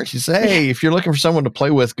store. She says, "Hey, if you're looking for someone to play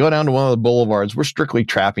with, go down to one of the boulevards. We're strictly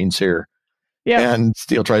trappings here." Yeah. And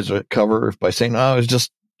Steele tries to cover by saying, "Oh, I was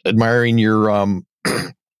just admiring your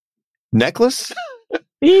necklace."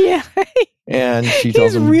 Yeah. And she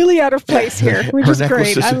tells him, really out of place here, which is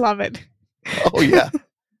great. I love it. Oh, yeah.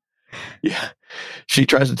 Yeah. She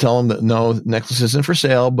tries to tell them that no, the necklace isn't for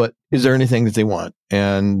sale, but is there anything that they want?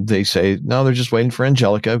 And they say, no, they're just waiting for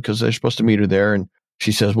Angelica because they're supposed to meet her there. And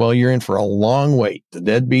she says, well, you're in for a long wait. The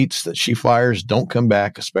deadbeats that she fires don't come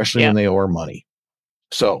back, especially when they owe her money.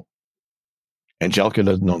 So Angelica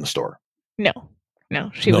doesn't own the store. No,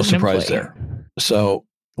 she was no surprise there. So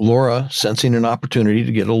Laura, sensing an opportunity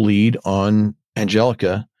to get a lead on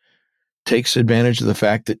Angelica, takes advantage of the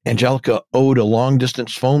fact that Angelica owed a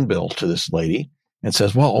long-distance phone bill to this lady and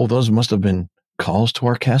says, well, those must have been calls to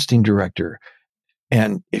our casting director.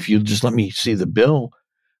 And if you just let me see the bill,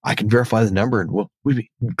 I can verify the number and we'd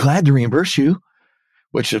be glad to reimburse you,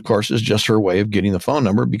 which, of course, is just her way of getting the phone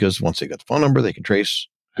number, because once they get the phone number, they can trace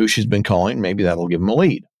who she's been calling. Maybe that'll give them a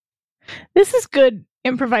lead. This is good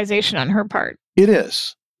improvisation on her part. It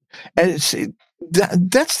is. And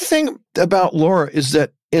that's the thing about Laura, is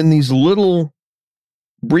that in these little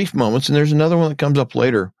brief moments, and there's another one that comes up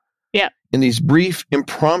later. Yeah. In these brief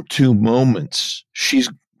impromptu moments, she's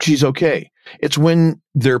okay. It's when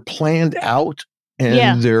they're planned out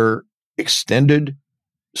and they're extended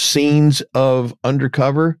scenes of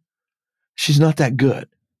undercover, she's not that good.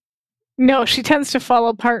 No, she tends to fall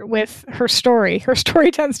apart with her story. Her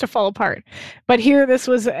story tends to fall apart. But here, this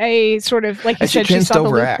was a sort of, like you said, she saw the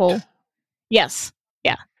loophole. Yes.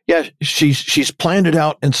 Yeah. Yeah, she's planned it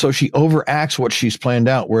out, and so she overacts what she's planned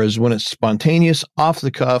out. Whereas when it's spontaneous, off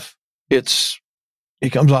the cuff, it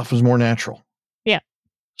comes off as more natural. Yeah.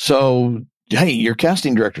 So, hey, you're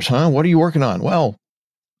casting directors, huh? What are you working on? Well,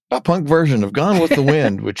 a punk version of Gone with the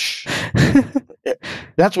Wind, which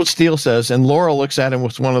that's what Steele says, and Laura looks at him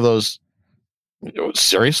with one of those,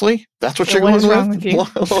 seriously? That's what you're going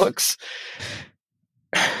with? Looks.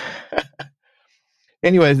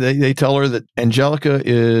 Anyway, they tell her that Angelica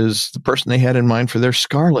is the person they had in mind for their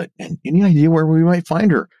Scarlet. And any idea where we might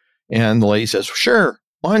find her? And the lady says, sure,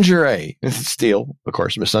 lingerie. Steele, of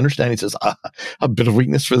course, misunderstanding, says, a bit of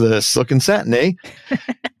weakness for the silk and satin, eh?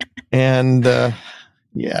 And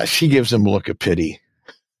she gives him a look of pity.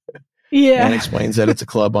 Yeah. And explains that it's a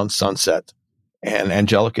club on Sunset. And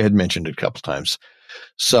Angelica had mentioned it a couple times.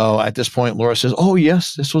 So at this point, Laura says, oh,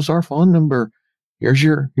 yes, this was our phone number. Here's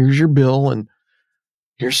your bill, and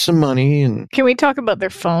here's some money. And can we talk about their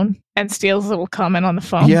phone and Steele's little comment on the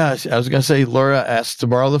phone? Yeah, I was going to say, Laura asks to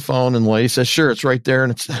borrow the phone, and the lady says, sure, it's right there.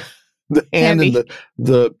 And it's the hand and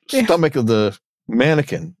the stomach of the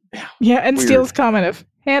mannequin. Yeah, and weird. Steele's comment of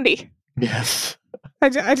handy. Yes. I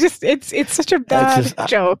just, it's such a bad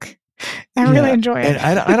joke. I really enjoy it.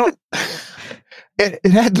 And I don't,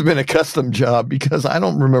 it had to have been a custom job, because I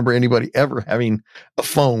don't remember anybody ever having a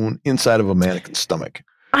phone inside of a mannequin's stomach.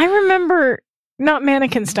 I remember, not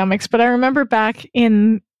mannequin stomachs, but I remember back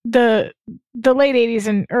in the late 80s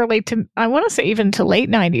and early to, I want to say even to late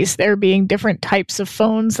 90s, there being different types of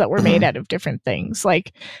phones that were made out of different things,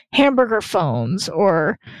 like hamburger phones,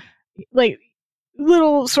 or like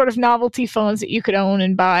little sort of novelty phones that you could own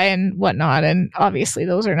and buy and whatnot. And obviously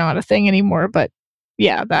those are not a thing anymore, but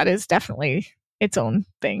yeah, that is definitely its own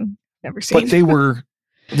thing. Never seen. But they were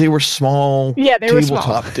small, they were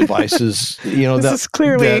tabletop small devices, this is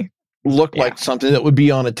clearly that looked like something that would be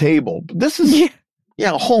on a table. But this is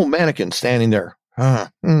a whole mannequin standing there.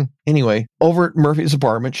 Anyway, over at Murphy's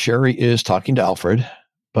apartment, Sherry is talking to Alfred,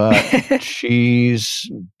 but she's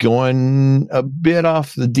going a bit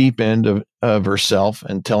off the deep end of herself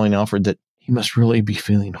and telling Alfred that he must really be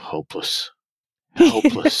feeling hopeless,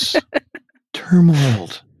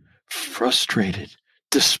 turmoiled, frustrated,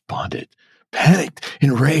 despondent, panicked,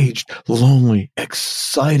 enraged, lonely,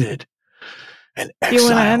 excited, and exiled. You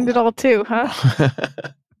want to end it all too, huh?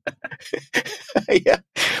 Yeah.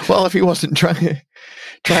 Well, if he wasn't trying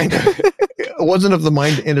to, wasn't of the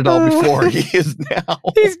mind to end it all before, he is now.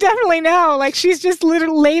 He's definitely now. Like, she's just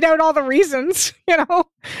literally laid out all the reasons,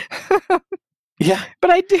 Yeah.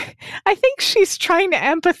 But I think she's trying to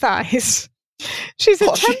empathize. She's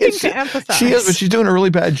attempting to empathize. She is, but she's doing a really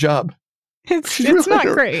bad job. It's not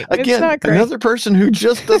great. Again, it's not great. Another person who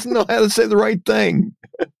just doesn't know how to say the right thing.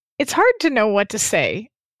 It's hard to know what to say.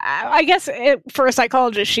 I guess for a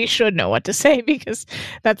psychologist, she should know what to say, because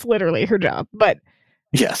that's literally her job. But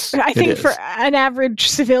yes, I think for an average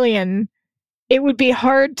civilian, it would be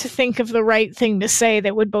hard to think of the right thing to say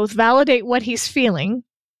that would both validate what he's feeling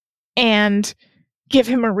and give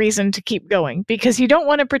him a reason to keep going. Because you don't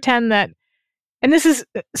want to pretend that, and this is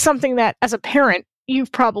something that as a parent,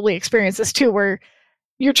 you've probably experienced this too, where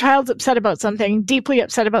your child's upset about something, deeply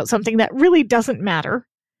upset about something that really doesn't matter.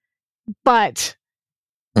 But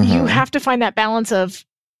you have to find that balance of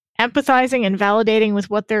empathizing and validating with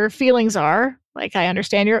what their feelings are. Like, I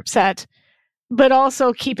understand you're upset, but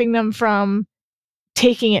also keeping them from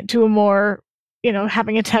taking it to a more,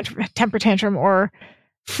 having a temper tantrum or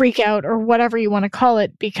freak out or whatever you want to call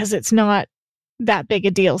it, because it's not that big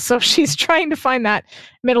a deal. So she's trying to find that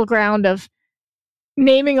middle ground of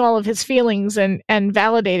naming all of his feelings and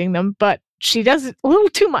validating them, but she does a little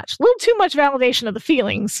too much validation of the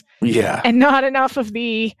feelings. Yeah. And not enough of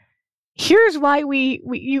the, here's why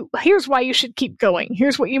here's why you should keep going.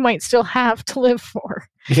 Here's what you might still have to live for.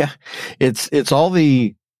 Yeah. It's all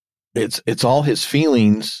his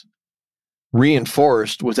feelings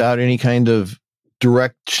reinforced without any kind of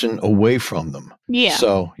direction away from them. Yeah.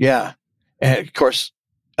 So, yeah. And of course,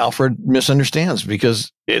 Alfred misunderstands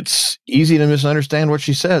because it's easy to misunderstand what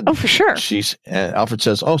she said. Oh, for sure. Alfred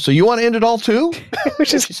says, "Oh, so you want to end it all too?"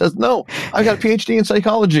 She says, "No, I got a PhD in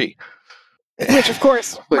psychology." Which, of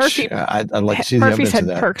course, Murphy. I'd like to see the Murphy's evidence of head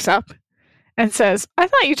that. perks up and says, "I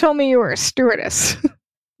thought you told me you were a stewardess."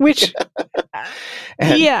 Which,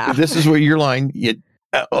 yeah, this is where your line.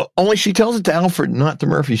 Only she tells it to Alfred, not to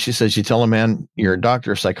Murphy. She says, "You tell a man you're a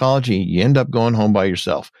doctor of psychology, you end up going home by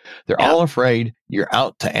yourself. They're all afraid you're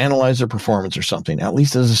out to analyze their performance or something. At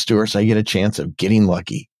least as a stewardess, I get a chance of getting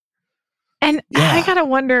lucky." And I gotta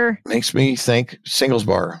wonder. Makes me think singles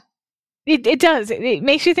bar. It does. It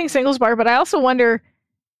makes you think singles bar, but I also wonder,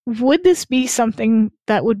 would this be something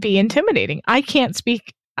that would be intimidating? I can't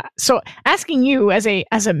speak. So asking you as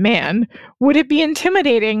a man, would it be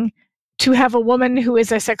intimidating to have a woman who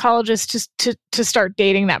is a psychologist to start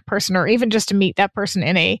dating that person, or even just to meet that person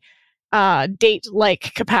in a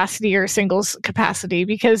date-like capacity or singles capacity?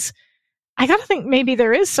 Because I gotta think maybe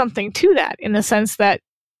there is something to that, in the sense that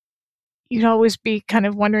you'd always be kind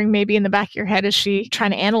of wondering, maybe in the back of your head, is she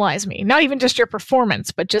trying to analyze me? Not even just your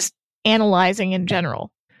performance, but just analyzing in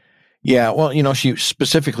general. Yeah, well, she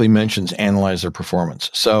specifically mentions analyze their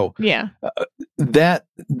performance. So yeah, that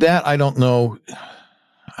I don't know.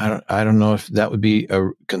 I don't know if that would be a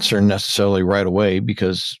concern necessarily right away,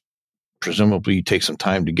 because presumably you take some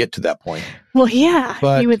time to get to that point. Well, yeah,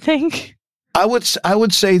 but you would think. I would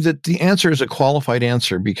say that the answer is a qualified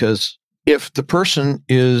answer, because if the person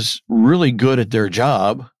is really good at their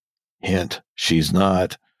job, hint, she's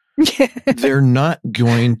not, they're not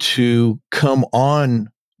going to come on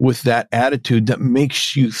with that attitude that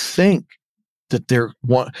makes you think that they're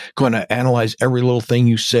going to analyze every little thing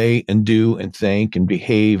you say and do and think and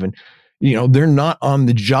behave. And, they're not on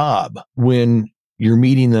the job when you're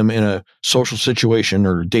meeting them in a social situation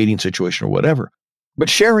or dating situation or whatever. But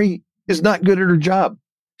Sherry is not good at her job.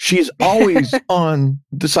 She's always on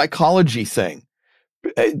the psychology thing.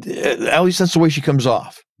 At least that's the way she comes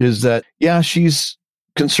off, is that, yeah, she's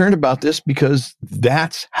concerned about this because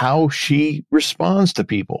that's how she responds to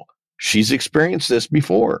people. She's experienced this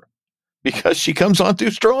before, because she comes on too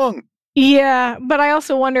strong. Yeah, but I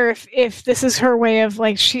also wonder if this is her way of,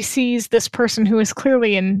 like, she sees this person who is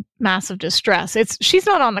clearly in massive distress. She's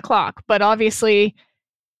not on the clock, but obviously,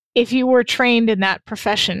 if you were trained in that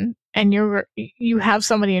profession and you have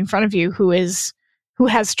somebody in front of you who has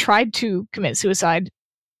tried to commit suicide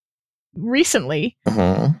recently,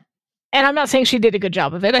 and I'm not saying she did a good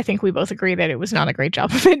job of it. I think we both agree that it was not a great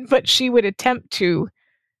job of it, but she would attempt to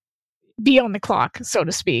be on the clock, so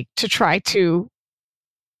to speak, to try to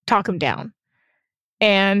talk him down.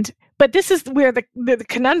 But this is where the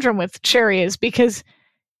conundrum with Sherry is, because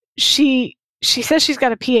she says she's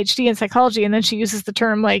got a PhD in psychology, and then she uses the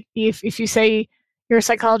term, like, if you say you're a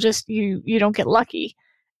psychologist, you don't get lucky.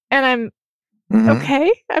 And I'm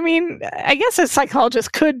okay. I mean, I guess a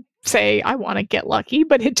psychologist could say, I want to get lucky,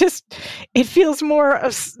 but it feels more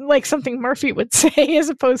of like something Murphy would say, as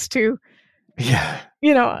opposed to, yeah,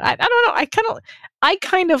 I don't know. I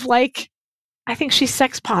kind of like, I think she's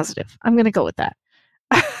sex positive. I'm going to go with that.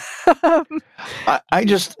 I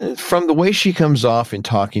just, from the way she comes off in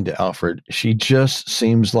talking to Alfred, she just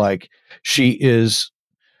seems like she's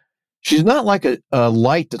not like a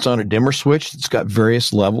light that's on a dimmer switch that's got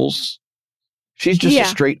various levels. She's just a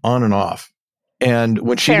straight on and off. And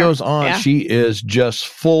when she goes on, she is just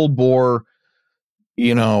full bore,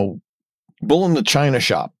 bull in the china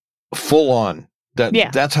shop, full on.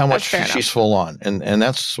 That's how much she's full on. And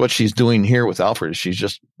that's what she's doing here with Alfred. She's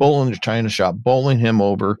just bull in the china shop, bowling him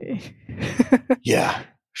over. Yeah,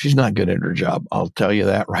 she's not good at her job. I'll tell you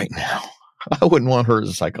that right now. I wouldn't want her as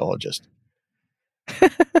a psychologist.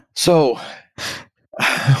 So,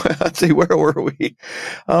 let's see, where were we?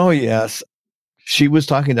 Oh, yes. She was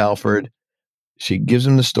talking to Alfred. She gives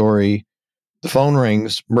him the story. The phone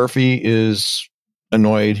rings. Murphy is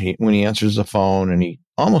annoyed when he answers the phone, and he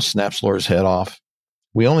almost snaps Laura's head off.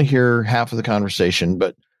 We only hear half of the conversation,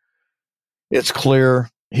 but it's clear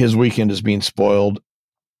his weekend is being spoiled.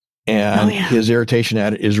 And his irritation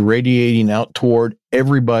at it is radiating out toward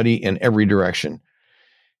everybody in every direction.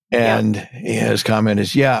 And his comment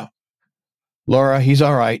is, yeah, Laura, he's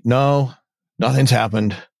all right. No, nothing's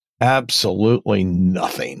happened. Absolutely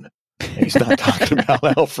nothing. And he's not talking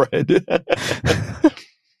about Alfred.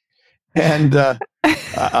 And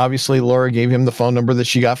obviously, Laura gave him the phone number that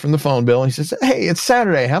she got from the phone bill. And he says, hey, it's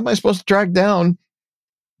Saturday. How am I supposed to track down?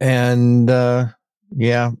 And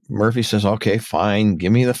Murphy says, okay, fine.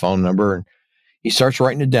 Give me the phone number. And he starts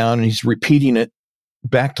writing it down, and he's repeating it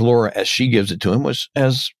back to Laura as she gives it to him, which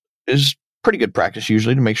is pretty good practice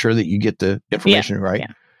usually to make sure that you get the information right.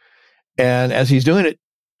 Yeah. And as he's doing it,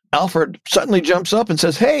 Alfred suddenly jumps up and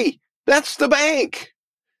says, hey, that's the bank.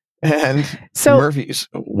 And so Murphy's,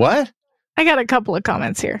 what? I got a couple of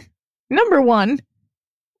comments here. Number one,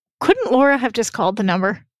 couldn't Laura have just called the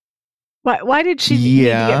number? Why did she need to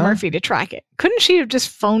get Murphy to track it? Couldn't she have just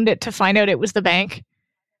phoned it to find out it was the bank?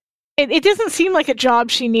 It doesn't seem like a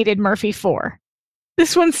job she needed Murphy for.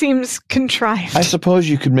 This one seems contrived. I suppose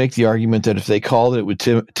you could make the argument that if they called it would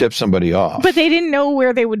tip somebody off. But they didn't know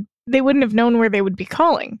where they wouldn't have known where they would be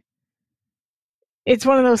calling. It's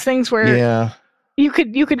one of those things where you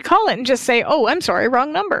could call it and just say, oh, I'm sorry,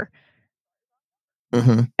 wrong number.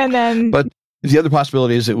 Mm-hmm. And then... But the other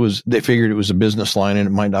possibility is they figured it was a business line and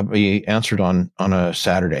it might not be answered on a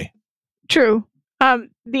Saturday. True.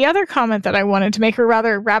 The other comment that I wanted to make, or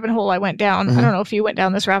rather rabbit hole I went down, I don't know if you went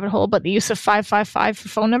down this rabbit hole, but the use of 555 for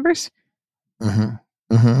phone numbers.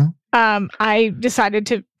 Mm-hmm. Mm-hmm. I decided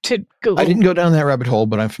to Google. I didn't go down that rabbit hole,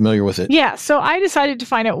 but I'm familiar with it. Yeah, so I decided to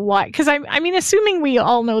find out why. Because I mean, assuming we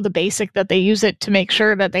all know the basic that they use it to make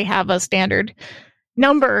sure that they have a standard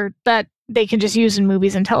number that they can just use in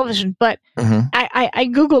movies and television. But I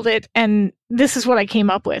Googled it, and this is what I came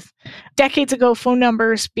up with. Decades ago, phone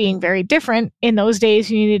numbers being very different. In those days,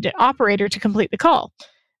 you needed an operator to complete the call.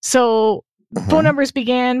 So phone numbers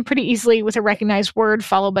began pretty easily with a recognized word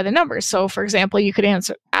followed by the numbers. So, for example, you could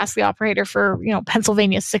ask the operator for,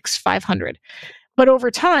 Pennsylvania 6500. But over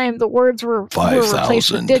time, the words were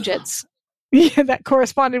replaced with digits that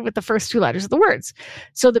corresponded with the first two letters of the words.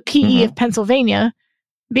 So the PE of Pennsylvania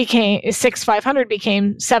became 6500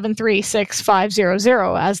 became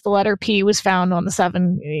 736,500 as the letter P was found on the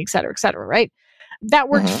 7, et cetera, right? That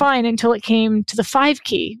worked fine until it came to the 5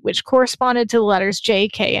 key, which corresponded to the letters J,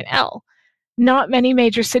 K, and L. Not many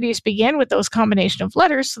major cities began with those combination of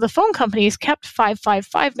letters, so the phone companies kept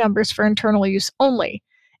 555 numbers for internal use only,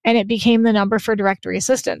 and it became the number for directory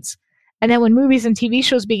assistance. And then when movies and TV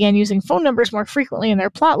shows began using phone numbers more frequently in their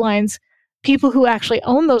plot lines, people who actually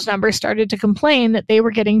owned those numbers started to complain that they were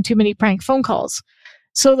getting too many prank phone calls.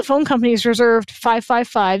 So the phone companies reserved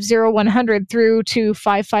 555-0100 through to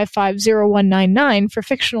 555-0199 for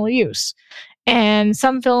fictional use. And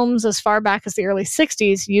some films as far back as the early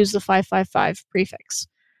 60s used the 555 prefix.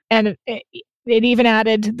 And it even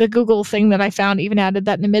added, the Google thing that I found even added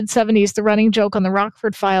that in the mid-70s, the running joke on the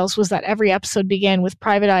Rockford Files was that every episode began with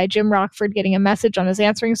Private Eye Jim Rockford getting a message on his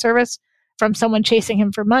answering service from someone chasing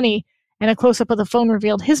him for money, and a close-up of the phone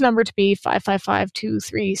revealed his number to be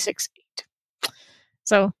 555-2368.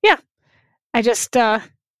 So, yeah, I just thought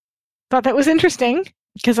that was interesting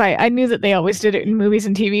because I knew that they always did it in movies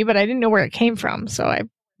and TV, but I didn't know where it came from. So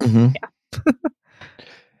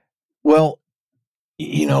Well,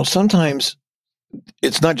 sometimes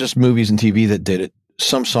it's not just movies and TV that did it.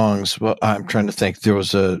 Some songs, well, I'm trying to think. There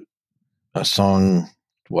was a song,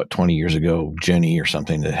 20 years ago, Jenny or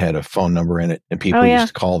something, that had a phone number in it, and people used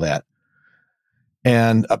to call that.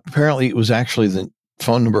 And apparently it was actually the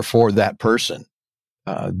phone number for that person.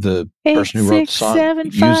 The person who wrote the song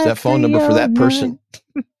used that phone number for that person.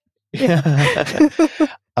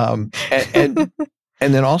 And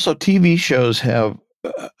then also TV shows have,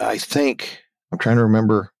 I think, I'm trying to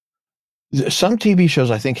remember, some TV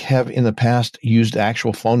shows I think have in the past used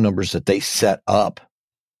actual phone numbers that they set up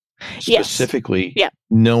specifically,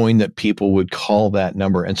 knowing that people would call that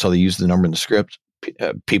number. And so they used the number in the script.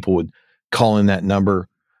 People would call in that number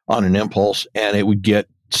on an impulse, and it would get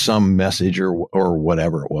some message or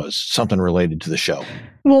whatever it was, something related to the show.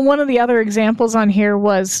 Well, one of the other examples on here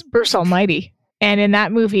was Bruce Almighty. And in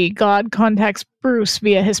that movie, God contacts Bruce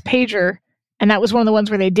via his pager. And that was one of the ones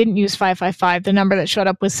where they didn't use 555. The number that showed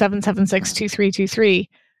up was 776-2323.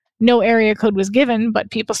 No area code was given, but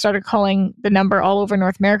people started calling the number all over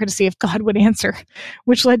North America to see if God would answer,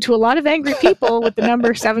 which led to a lot of angry people with the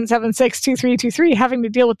number 776-2323 having to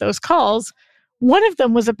deal with those calls. One of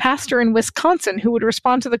them was a pastor in Wisconsin who would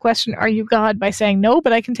respond to the question, "Are you God?" by saying, "No,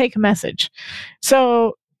 but I can take a message."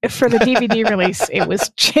 So for the DVD release, it was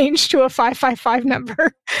changed to a 555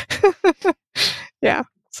 number. Yeah.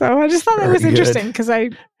 So I just thought that was interesting because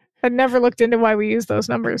I never looked into why we use those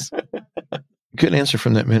numbers. Good answer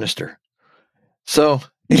from that minister. So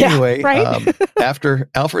anyway, right? after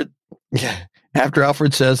Alfred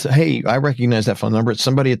says, "Hey, I recognize that phone number. It's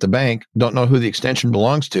somebody at the bank. Don't know who the extension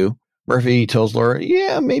belongs to." Murphy tells Laura,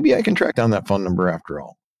 "Yeah, maybe I can track down that phone number after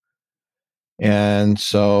all." And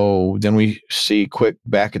so then we see quick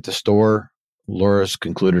back at the store. Laura's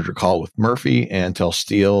concluded her call with Murphy and tells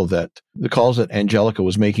Steele that the calls that Angelica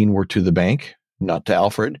was making were to the bank, not to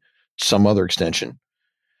Alfred, some other extension.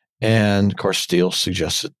 And of course, Steele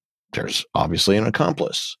suggests that there's obviously an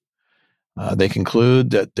accomplice. They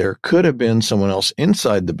conclude that there could have been someone else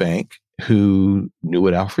inside the bank who knew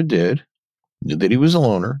what Alfred did, knew that he was a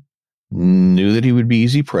loner, knew that he would be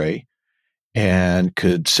easy prey, and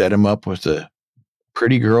could set him up with a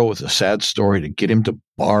pretty girl with a sad story to get him to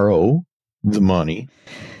borrow the money.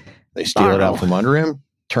 They steal it out from under him,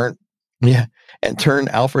 turn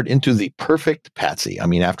Alfred into the perfect patsy. I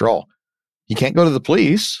mean, after all, you can't go to the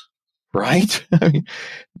police, right? I mean,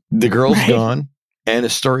 the girl's gone, and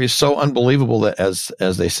his story is so unbelievable that,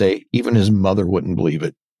 as they say, even his mother wouldn't believe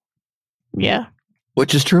it. Yeah.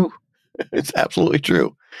 Which is true. It's absolutely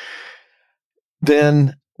true.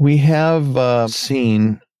 Then we have a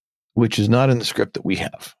scene which is not in the script that we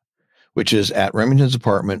have, which is at Remington's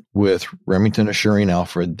apartment with Remington assuring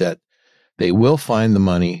Alfred that they will find the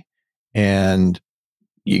money and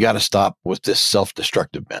you got to stop with this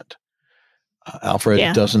self-destructive bent.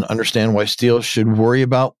 Alfred doesn't understand why Steele should worry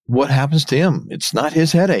about what happens to him. It's not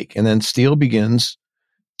his headache. And then Steele begins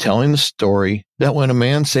telling the story that when a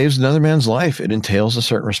man saves another man's life, it entails a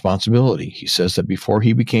certain responsibility. He says that before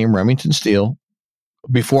he became Remington Steele,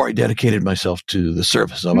 before I dedicated myself to the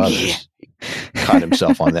service of others, he caught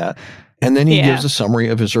himself on that. And then he gives a summary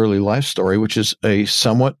of his early life story, which is a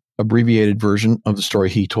somewhat abbreviated version of the story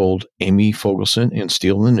he told Amy Fogelson in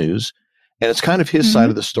Steele in the News. And it's kind of his side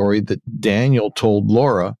of the story that Daniel told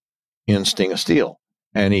Laura in Sting of Steel.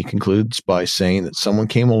 And he concludes by saying that someone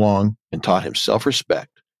came along and taught him self-respect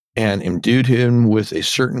and imbued him with a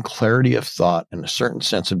certain clarity of thought and a certain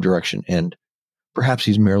sense of direction. And perhaps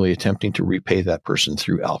he's merely attempting to repay that person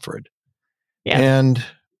through Alfred. Yeah. And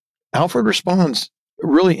Alfred responds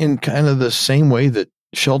really in kind of the same way that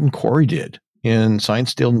Sheldon Corey did in Signed,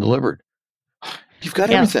 Sealed, and Delivered. You've got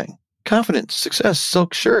everything. Confidence, success,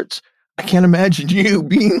 silk shirts. I can't imagine you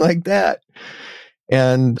being like that.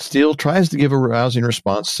 And Steele tries to give a rousing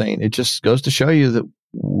response saying it just goes to show you that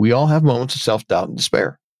we all have moments of self-doubt and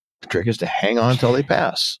despair. The trick is to hang on until they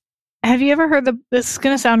pass. Have you ever heard this is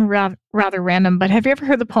going to sound rather random, but have you ever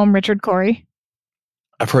heard the poem Richard Cory?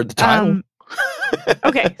 I've heard the title.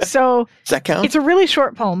 Okay, so does that count? It's a really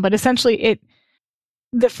short poem, but essentially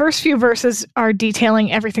the first few verses are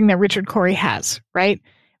detailing everything that Richard Cory has, right?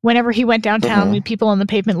 Whenever he went downtown, people on the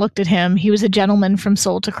pavement looked at him. He was a gentleman from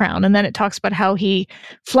soul to crown. And then it talks about how he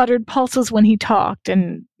fluttered pulses when he talked,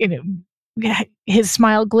 and his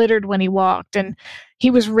smile glittered when he walked, and he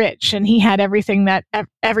was rich, and he had everything that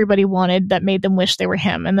everybody wanted that made them wish they were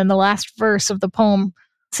him. And then the last verse of the poem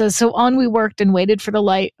says, "So on we worked and waited for the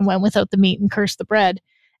light and went without the meat and cursed the bread.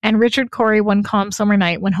 And Richard Cory one calm summer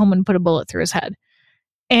night went home and put a bullet through his head."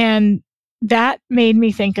 And that made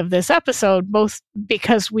me think of this episode, both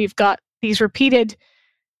because we've got these repeated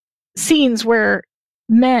scenes where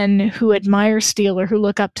men who admire Steele or who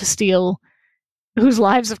look up to Steele, whose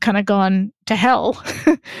lives have kind of gone to hell,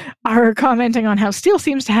 are commenting on how Steele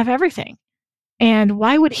seems to have everything. And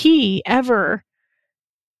why would he ever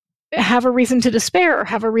have a reason to despair or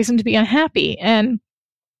have a reason to be unhappy? And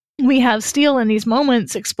we have Steele in these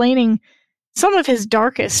moments explaining some of his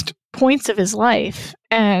darkest points of his life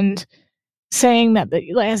and saying that,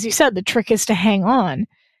 as you said, the trick is to hang on.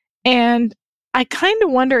 And I kind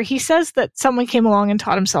of wonder, he says that someone came along and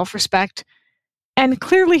taught him self-respect. And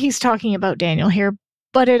clearly he's talking about Daniel here,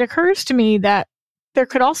 but it occurs to me that there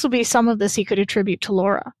could also be some of this he could attribute to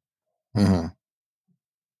Laura. Mm-hmm.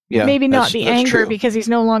 Yeah, maybe not the anger, true. because he's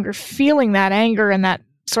no longer feeling that anger and that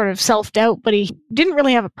sort of self-doubt, but he didn't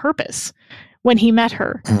really have a purpose when he met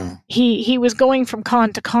her. He was going from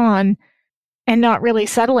con to con and not really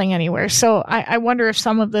settling anywhere. So I wonder if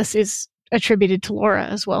some of this is attributed to Laura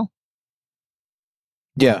as well.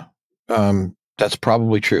 Yeah, that's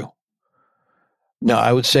probably true. Now,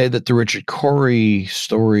 I would say that the Richard Cory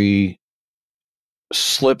story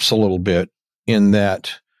slips a little bit in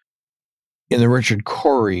that in the Richard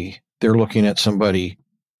Cory, they're looking at somebody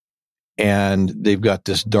and they've got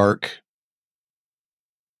this dark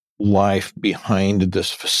life behind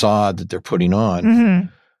this facade that they're putting on.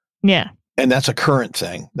 Mm-hmm. Yeah. And that's a current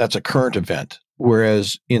thing. That's a current event.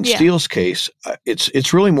 Whereas in Steele's case,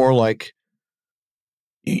 it's really more like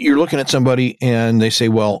you're looking at somebody and they say,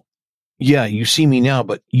 well, yeah, you see me now,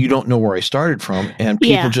 but you don't know where I started from. And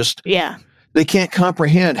people they can't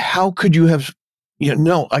comprehend. How could you have,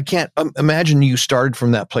 no, I can't imagine you started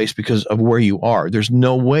from that place because of where you are. There's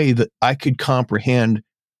no way that I could comprehend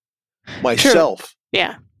myself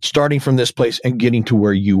starting from this place and getting to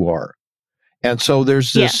where you are. And so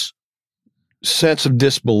there's this sense of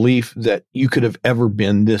disbelief that you could have ever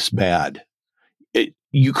been this bad.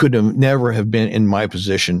 You could have never have been in my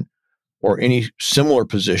position or any similar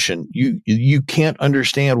position. You can't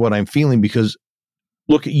understand what I'm feeling because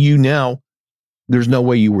look at you now. There's no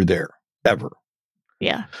way you were there ever.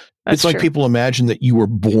 Yeah. It's like people imagine that you were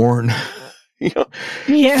born,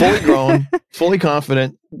 fully grown, fully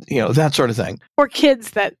confident, that sort of thing. Or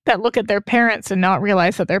kids that look at their parents and not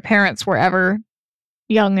realize that their parents were ever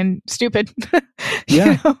young and stupid.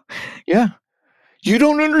 Yeah. You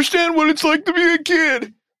don't understand what it's like to be a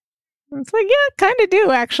kid. It's like, kind of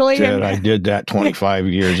do, actually. Dad, I did that 25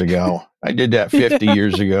 years ago. I did that 50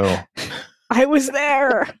 years ago. I was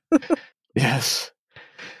there. Yes.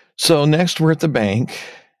 So next we're at the bank,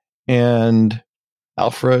 and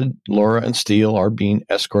Alfred, Laura, and Steele are being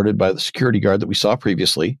escorted by the security guard that we saw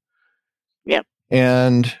previously. Yep.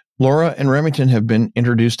 And Laura and Remington have been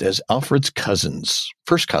introduced as Alfred's cousins,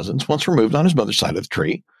 first cousins, once removed on his mother's side of the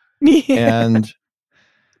tree. And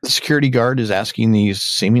the security guard is asking these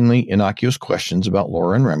seemingly innocuous questions about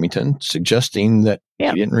Laura and Remington, suggesting that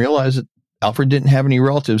he didn't realize that Alfred didn't have any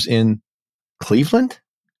relatives in Cleveland.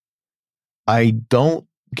 I don't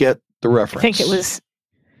get the reference. I think it was...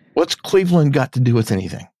 What's Cleveland got to do with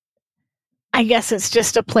anything? I guess it's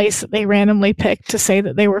just a place that they randomly picked to say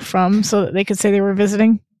that they were from so that they could say they were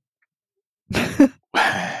visiting.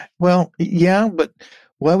 Well, yeah, but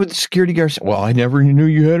why would the security guard say, well, I never knew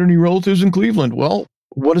you had any relatives in Cleveland? Well,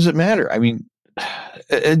 what does it matter? I mean,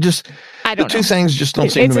 it just... I don't know. Two things just don't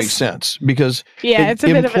seem to make sense because it's a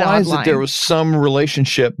bit of an odd line. Implies that there was some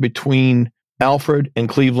relationship between Alfred and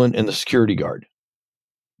Cleveland and the security guard.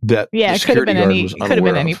 That it could have been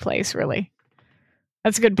any place, really.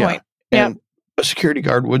 That's a good point. Yeah. And a security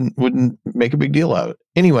guard wouldn't make a big deal out of it.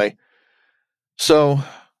 Anyway, so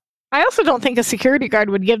I also don't think a security guard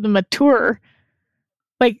would give them a tour.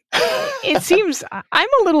 Like, it seems I'm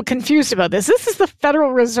a little confused about this. This is the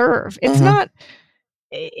Federal Reserve. It's not.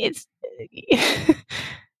 It's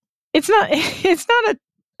not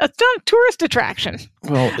a tourist attraction.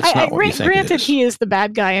 Well, it's not what you think granted, it is. he is the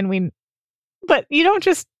bad guy, but you don't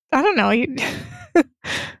just. I don't know.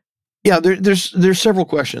 Yeah, there's several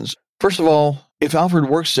questions. First of all, if Alfred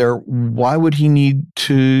works there, why would he need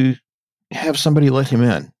to have somebody let him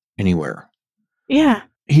in anywhere? Yeah.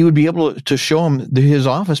 He would be able to show him his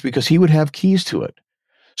office because he would have keys to it.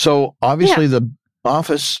 So obviously the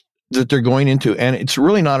office that they're going into, and it's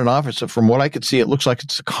really not an office. So from what I could see, it looks like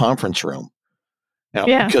it's a conference room. Now,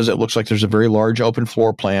 because it looks like there's a very large open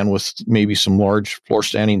floor plan with maybe some large floor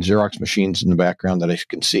standing Xerox machines in the background that I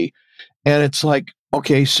can see. And it's like,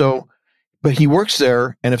 okay, so, but he works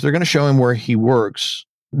there. And if they're going to show him where he works,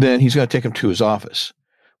 then he's going to take him to his office.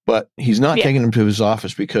 But he's not taking him to his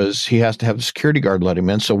office because he has to have the security guard let him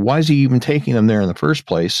in. So why is he even taking him there in the first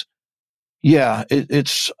place? Yeah,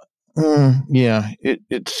 it's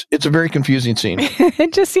a very confusing scene.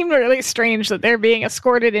 It just seemed really strange that they're being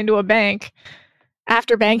escorted into a bank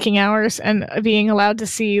after banking hours and being allowed to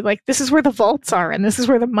see, like, this is where the vaults are and this is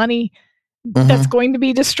where the money that's going to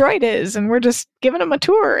be destroyed is, and we're just giving them a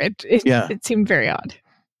tour. It seemed very odd,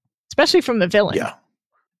 especially from the villain.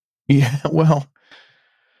 Well,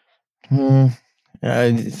 the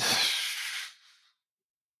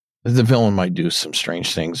villain might do some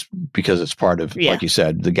strange things because it's part of, like you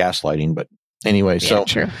said, the gaslighting. But anyway,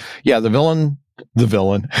 true. Yeah, the villain,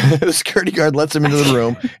 the security guard lets him into the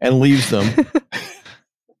room and leaves them.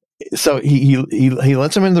 So he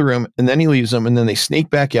lets them into the room and then he leaves them, and then they sneak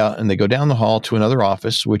back out and they go down the hall to another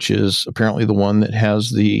office, which is apparently the one that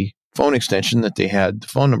has the phone extension that they had the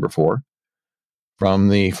phone number for from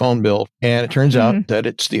the phone bill. And it turns out that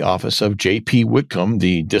it's the office of J.P. Whitcomb,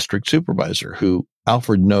 the district supervisor, who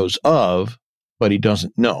Alfred knows of, but he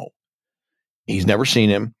doesn't know. He's never seen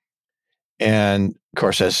him. And of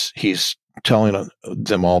course, as he's telling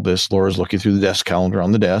them all this, Laura's looking through the desk calendar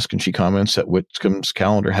on the desk, and she comments that Whitcomb's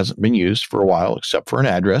calendar hasn't been used for a while, except for an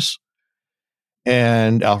address.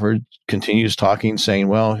 And Alfred continues talking, saying,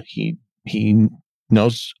 well, he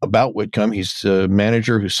knows about Whitcomb. He's the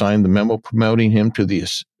manager who signed the memo promoting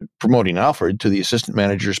Alfred to the assistant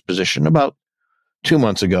manager's position about 2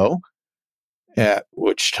 months ago. At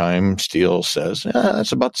which time Steele says,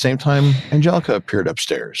 that's about the same time Angelica appeared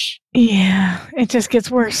upstairs. Yeah, it just gets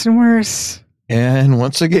worse and worse. And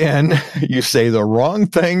once again, you say the wrong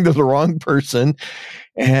thing to the wrong person,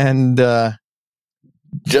 And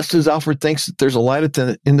just as Alfred thinks that there's a light at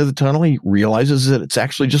the end of the tunnel, he realizes that it's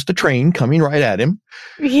actually just a train coming right at him.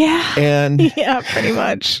 Yeah. And yeah, pretty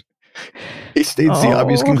much. He states the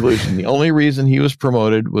obvious conclusion. The only reason he was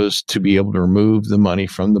promoted was to be able to remove the money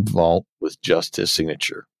from the vault with just his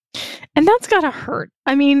signature. And that's got to hurt.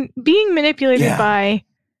 I mean, being manipulated by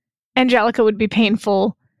Angelica would be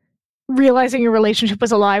painful. Realizing your relationship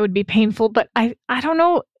was a lie would be painful. But I don't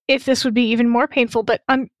know if this would be even more painful. But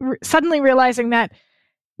suddenly realizing that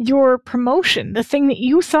your promotion, the thing that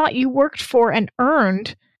you thought you worked for and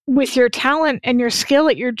earned with your talent and your skill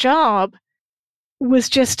at your job, was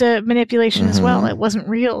just a manipulation as well. It wasn't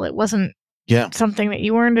real. It wasn't something that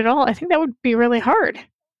you earned at all. I think that would be really hard.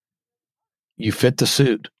 You fit the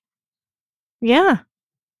suit. Yeah,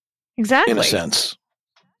 exactly. In a sense.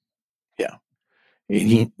 Yeah.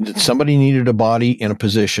 Somebody needed a body in a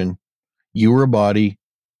position. You were a body.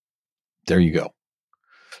 There you go.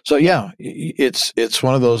 So yeah, it's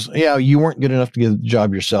one of those, you weren't good enough to get the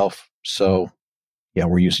job yourself. So yeah,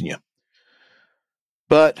 we're using you.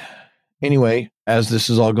 But anyway, as this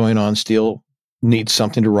is all going on, Steele needs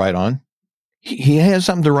something to write on. He has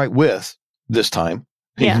something to write with this time.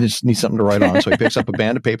 He just needs something to write on. So he picks up a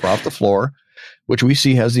band of paper off the floor, which we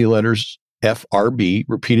see has the letters FRB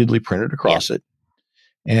repeatedly printed across it.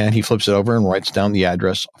 And he flips it over and writes down the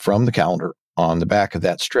address from the calendar on the back of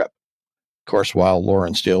that strip. Of course, while Laura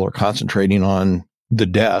and Steele are concentrating on the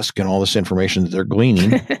desk and all this information that they're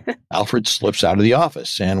gleaning, Alfred slips out of the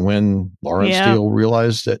office. And when Laura and Steele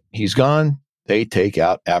realize that he's gone, they take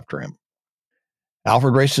out after him.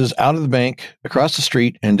 Alfred races out of the bank, across the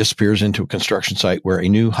street, and disappears into a construction site where a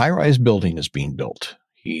new high-rise building is being built.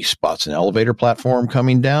 He spots an elevator platform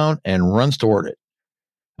coming down and runs toward it.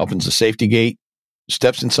 Opens the safety gate,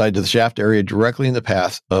 steps inside to the shaft area directly in the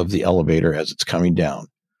path of the elevator as it's coming down,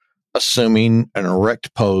 assuming an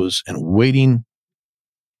erect pose and waiting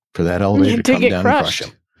for that elevator to come down crushed.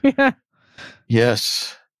 And crush him.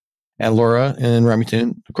 Yes. And Laura and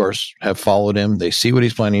Remington, of course, have followed him. They see what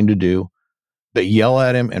he's planning to do. They yell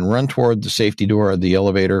at him and run toward the safety door of the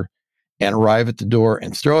elevator and arrive at the door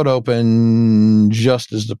and throw it open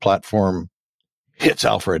just as the platform hits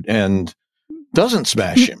Alfred and doesn't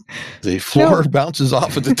smash him. The floor bounces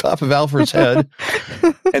off at the top of Alfred's head,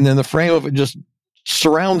 and then the frame of it just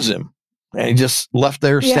surrounds him. And he just left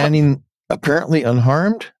there standing apparently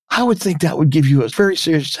unharmed. I would think that would give you a very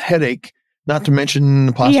serious headache, not to mention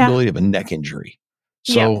the possibility of a neck injury.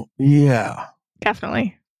 So,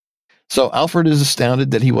 Definitely. So Alfred is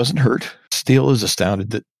astounded that he wasn't hurt. Steele is astounded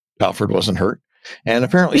that Alfred wasn't hurt. And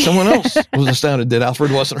apparently someone else was astounded that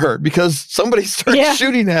Alfred wasn't hurt because somebody starts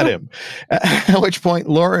shooting at him. At which point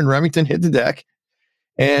Laura and Remington hit the deck,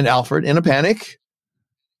 and Alfred, in a panic,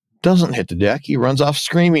 doesn't hit the deck. He runs off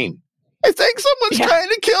screaming, "I think someone's trying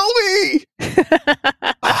to kill me."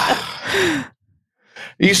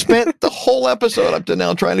 You spent the whole episode up to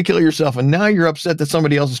now trying to kill yourself, and now you're upset that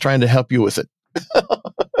somebody else is trying to help you with it.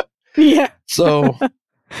 So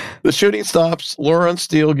the shooting stops. Laura and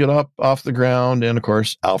Steele get up off the ground, and of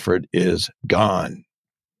course, Alfred is gone.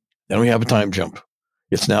 Then we have a time jump.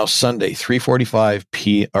 It's now Sunday,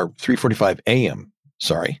 3:45 a.m.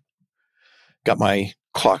 Sorry, got my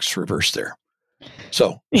clocks reversed there.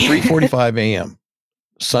 So 3:45 a.m.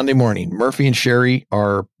 Sunday morning. Murphy and Sherry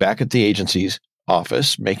are back at the agency's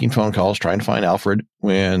office making phone calls, trying to find Alfred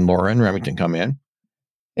when Laura and Remington come in.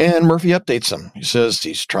 And Murphy updates them. He says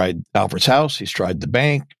he's tried Alfred's house, he's tried the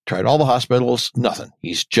bank, tried all the hospitals, nothing.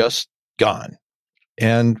 He's just gone.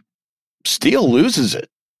 And Steele loses it.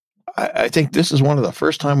 I think this is one of the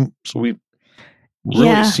first times we've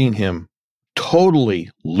really seen him totally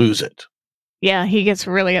lose it. Yeah, he gets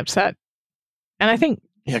really upset. And I think...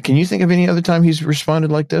 Yeah, can you think of any other time he's responded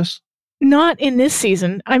like this? Not in this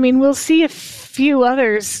season. I mean, we'll see a few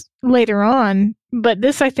others later on, but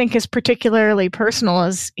this I think is particularly personal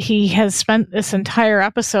as he has spent this entire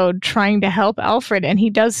episode trying to help Alfred, and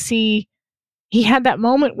he does see, he had that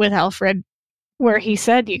moment with Alfred where he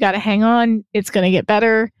said, "You got to hang on, it's going to get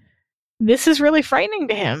better." This is really frightening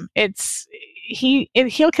to him.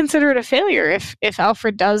 He'll consider it a failure if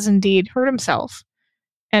Alfred does indeed hurt himself.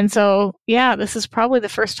 And so, this is probably the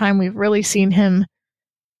first time we've really seen him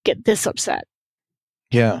get this upset.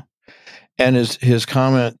 Yeah. And his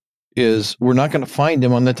comment is, "We're not going to find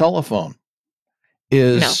him on the telephone."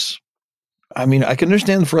 I mean, I can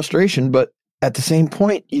understand the frustration, but at the same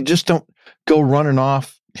point, you just don't go running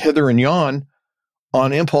off hither and yon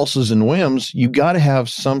on impulses and whims. You got to have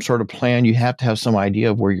some sort of plan. You have to have some idea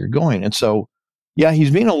of where you're going. And so,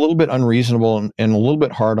 he's being a little bit unreasonable and a little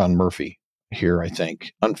bit hard on Murphy. here, I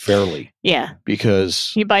think, unfairly. Yeah.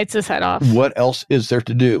 Because he bites his head off. What else is there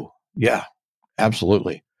to do? Yeah,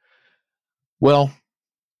 absolutely. Well,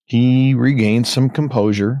 he regains some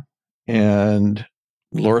composure, and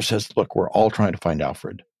Laura says, look, we're all trying to find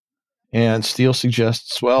Alfred. And Steele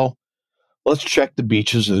suggests, well, let's check the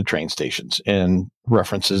beaches or the train stations, and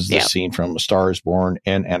references the scene from A Star is Born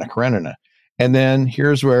and Anna Karenina. And then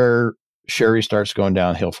here's where Sherry starts going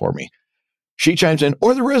downhill for me. She chimes in,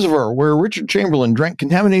 or the reservoir where Richard Chamberlain drank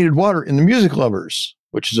contaminated water in The Music Lovers,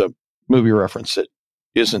 which is a movie reference that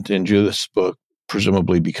isn't in Judith's book,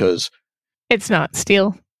 presumably because it's not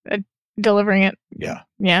Steele delivering it. Yeah.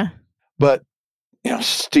 Yeah. But,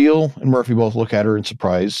 Steele and Murphy both look at her in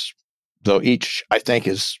surprise, though each, I think,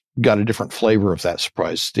 has got a different flavor of that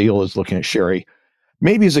surprise. Steele is looking at Sherry,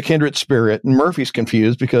 maybe as a kindred spirit, and Murphy's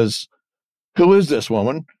confused because who is this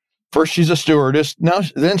woman? First she's a stewardess,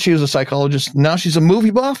 then she was a psychologist, now she's a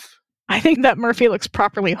movie buff? I think that Murphy looks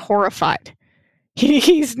properly horrified.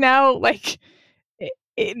 He's now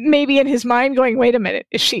maybe in his mind going, wait a minute,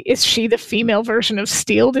 is she the female version of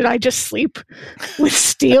Steele? Did I just sleep with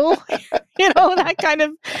Steele? That kind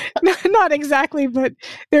of, not exactly, but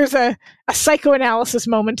there's a psychoanalysis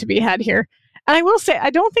moment to be had here. And I will say,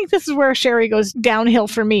 I don't think this is where Sherry goes downhill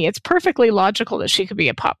for me. It's perfectly logical that she could be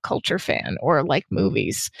a pop culture fan or like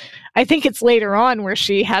movies. I think it's later on where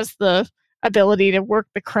she has the ability to work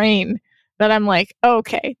the crane that I'm like,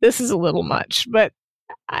 okay, this is a little much. But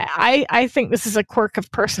I think this is a quirk of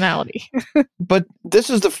personality. But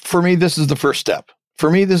for me, this is the first step.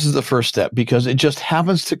 For me, this is the first step because it just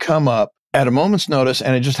happens to come up at a moment's notice,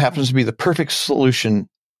 and it just happens to be the perfect solution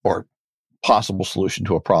or possible solution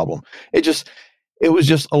to a problem. It was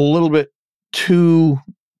just a little bit too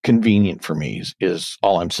convenient for me is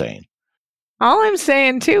all I'm saying. All I'm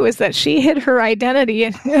saying too is that she hid her identity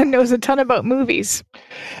and knows a ton about movies.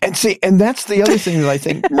 And that's the other thing that I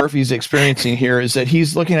think Murphy's experiencing here is that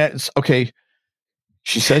he's looking at, okay,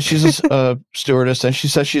 she says she's a stewardess, and she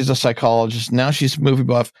says she's a psychologist. Now she's a movie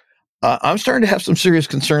buff. I'm starting to have some serious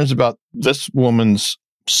concerns about this woman's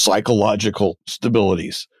psychological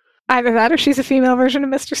stabilities. Either that or she's a female version of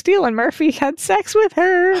Mr. Steele and Murphy had sex with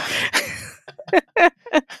her.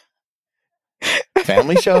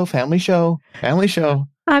 Family show.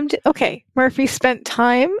 Okay. Murphy spent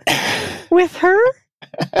time with her,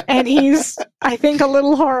 and he's, I think, a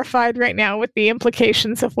little horrified right now with the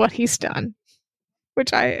implications of what he's done,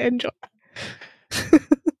 which I enjoy.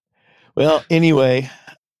 Well, anyway,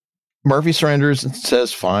 Murphy surrenders and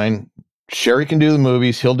says, fine, Sherry can do the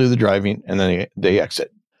movies, he'll do the driving, and then they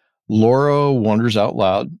exit. Laura wonders out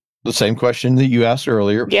loud the same question that you asked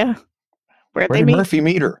earlier. Yeah. Where did Murphy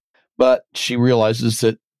meet her? But she realizes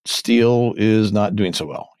that Steele is not doing so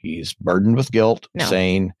well. He's burdened with guilt,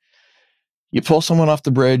 saying, you pull someone off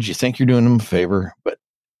the bridge, you think you're doing them a favor, but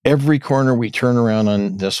every corner we turn around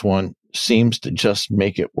on this one seems to just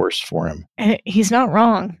make it worse for him. And he's not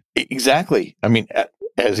wrong. Exactly. I mean,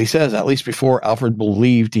 as he says, at least before Alfred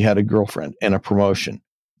believed he had a girlfriend and a promotion.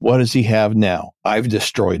 What does he have now? I've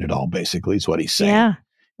destroyed it all, basically, is what he's saying. Yeah.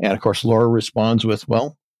 And of course, Laura responds with,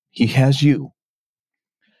 well, he has you.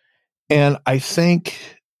 And I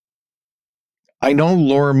know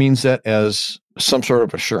Laura means that as some sort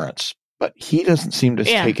of assurance, but he doesn't seem to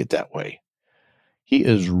take it that way. He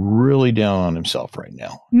is really down on himself right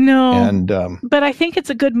now. No. And but I think it's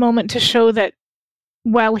a good moment to show that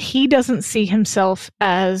while he doesn't see himself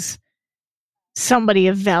as somebody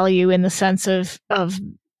of value in the sense of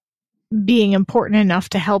being important enough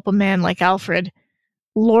to help a man like Alfred,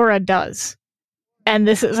 Laura does. And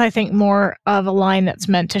this is, I think, more of a line that's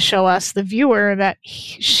meant to show us, the viewer, that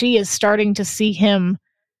she is starting to see him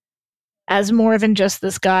as more than just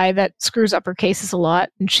this guy that screws up her cases a lot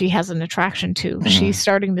and she has an attraction to. Mm-hmm. She's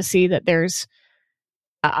starting to see that there's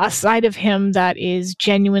a side of him that is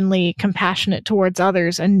genuinely compassionate towards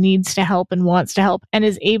others and needs to help and wants to help and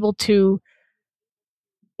is able to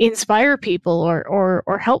inspire people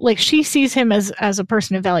or help. Like, she sees him as a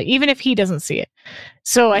person of value, even if he doesn't see it.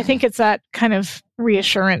 So I think it's that kind of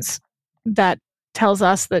reassurance that tells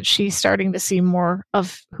us that she's starting to see more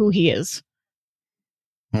of who he is.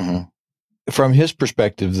 Mm-hmm. From his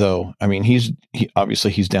perspective, though, I mean, he's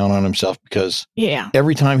obviously down on himself because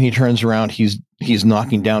every time he turns around, he's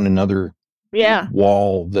knocking down another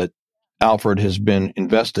wall that Alfred has been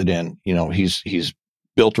invested in. You know, he's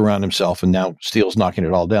built around himself, and now Steele's knocking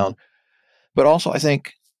it all down. But also, I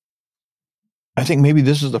think maybe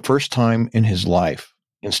this is the first time in his life,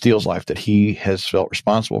 in Steele's life, that he has felt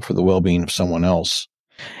responsible for the well-being of someone else.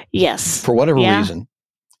 Yes, for whatever reason,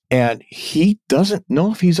 and he doesn't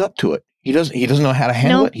know if he's up to it. He doesn't know how to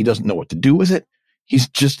handle it. He doesn't know what to do with it.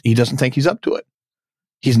 he doesn't think he's up to it.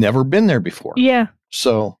 He's never been there before. Yeah.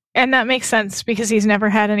 So. And that makes sense because he's never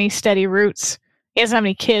had any steady roots. He doesn't have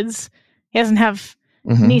any kids. He doesn't have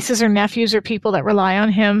nieces or nephews or people that rely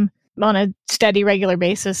on him on a steady, regular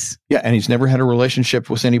basis. Yeah, and he's never had a relationship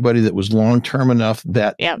with anybody that was long-term enough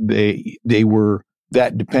that they were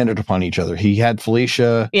that dependent upon each other. He had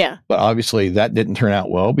Felicia, but obviously that didn't turn out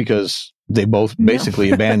well because they both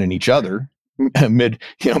basically abandoned each other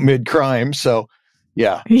mid-crime. So,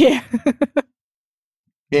 yeah. Yeah.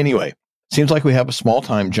 Anyway, seems like we have a small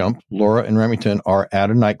time jump. Laura and Remington are at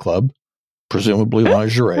a nightclub, presumably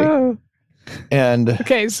lingerie. Oh. And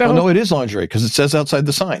no, it is lingerie because it says outside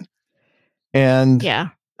the sign. And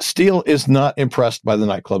Steele is not impressed by the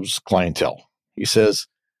nightclub's clientele. He says,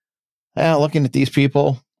 looking at these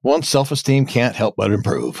people, one's self-esteem can't help but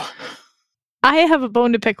improve. I have a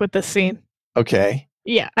bone to pick with this scene. Okay.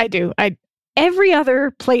 Yeah, I do. Every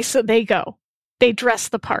other place that they go, they dress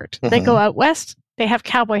the part. They go out west, they have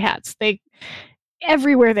cowboy hats.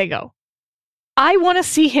 Everywhere they go. I want to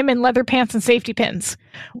see him in leather pants and safety pins.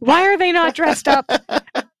 Why are they not dressed up?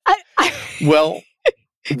 Well,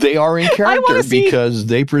 they are in character because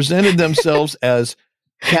they presented themselves as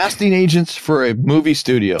casting agents for a movie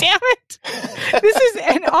studio. Damn it. This is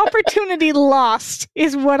an opportunity lost,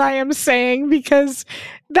 is what I am saying, because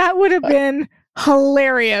that would have been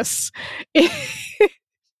hilarious. I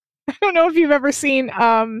don't know if you've ever seen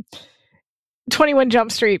 21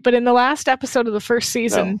 Jump Street, but in the last episode of the first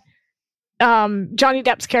season, Johnny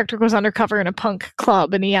Depp's character goes undercover in a punk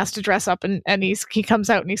club and he has to dress up and he comes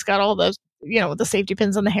out and he's got all those, the safety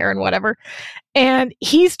pins on the hair and whatever. And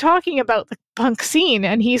he's talking about the punk scene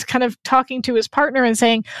and he's kind of talking to his partner and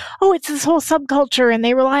saying, oh, it's this whole subculture and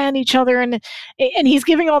they rely on each other. And he's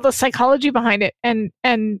giving all the psychology behind it. And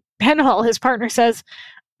Penhall, his partner, says,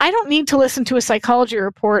 I don't need to listen to a psychology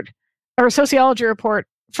report or a sociology report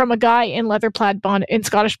from a guy in in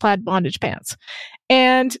Scottish plaid bondage pants.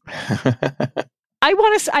 And I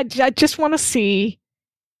just want to see,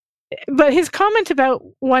 but his comment about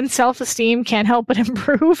one's self-esteem can't help but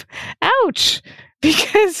improve. Ouch.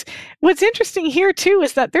 Because what's interesting here too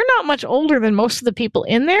is that they're not much older than most of the people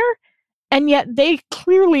in there, and yet they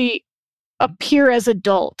clearly appear as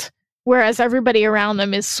adult, whereas everybody around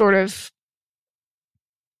them is sort of,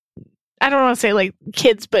 I don't want to say like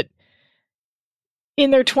kids, but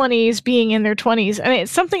in their 20s, being in their 20s. And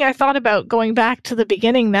it's something I thought about going back to the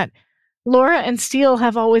beginning, that Laura and Steele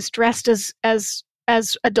have always dressed as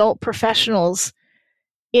adult professionals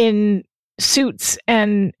in suits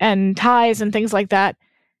and ties and things like that.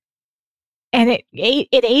 And it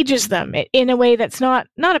ages them in a way that's not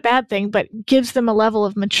a bad thing, but gives them a level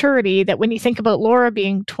of maturity that when you think about Laura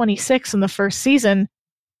being 26 in the first season,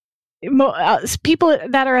 people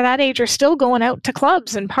that are that age are still going out to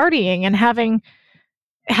clubs and partying and having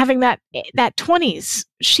that 20s.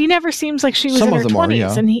 She never seems like she was in her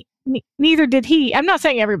 20s, and neither did he. I'm not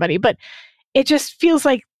saying everybody, but it just feels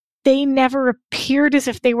like they never appeared as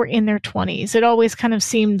if they were in their 20s. It always kind of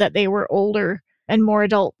seemed that they were older and more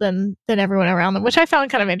adult than everyone around them, which I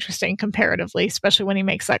found kind of interesting comparatively, especially when he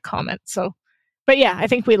makes that comment. So, but yeah, I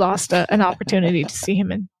think we lost an opportunity to see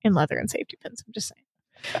him in leather and safety pins. I'm just saying.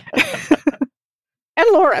 And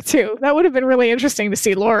Laura too. That would have been really interesting to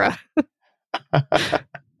see Laura.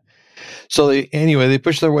 So they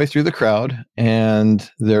push their way through the crowd and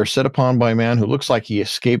they're set upon by a man who looks like he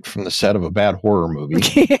escaped from the set of a bad horror movie.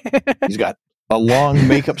 He's got a long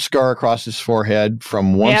makeup scar across his forehead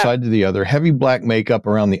from one side to the other, heavy black makeup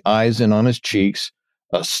around the eyes and on his cheeks,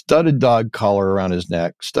 a studded dog collar around his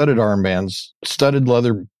neck, studded armbands, studded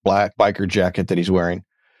leather black biker jacket that he's wearing.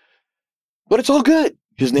 But it's all good.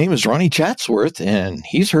 His name is Ronnie Chatsworth and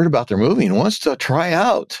he's heard about their movie and wants to try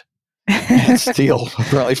out. And Steele,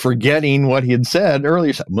 apparently forgetting what he had said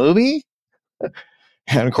earlier, said, movie?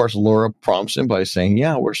 And of course, Laura prompts him by saying,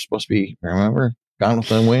 yeah, we're supposed to be, remember, Gone with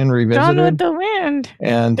the Wind Revisited? Gone with the Wind.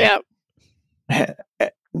 And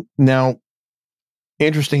now,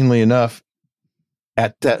 interestingly enough,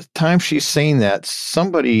 at that time she's saying that,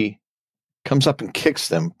 somebody comes up and kicks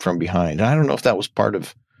them from behind. And I don't know if that was part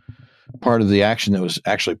of the action that was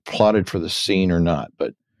actually plotted for the scene or not,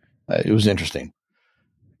 but it was interesting.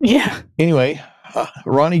 Yeah. Anyway,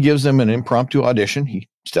 Ronnie gives them an impromptu audition. He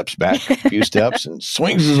steps back a few steps and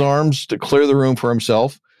swings his arms to clear the room for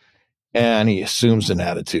himself. And he assumes an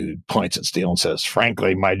attitude, points at Steele and says,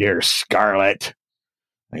 frankly, my dear Scarlett.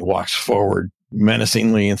 And he walks forward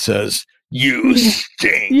menacingly and says, you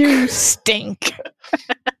stink. You stink.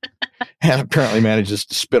 And apparently manages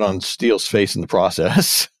to spit on Steele's face in the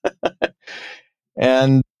process.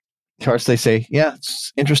 And of course, they say, yeah,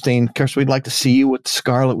 it's interesting. Of course, we'd like to see you with the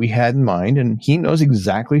Scarlet we had in mind. And he knows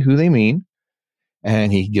exactly who they mean.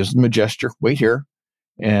 And he gives them a gesture, wait here,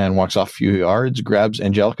 and walks off a few yards, grabs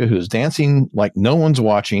Angelica, who's dancing like no one's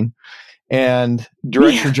watching, and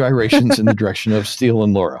directs her gyrations in the direction of Steele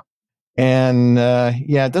and Laura. And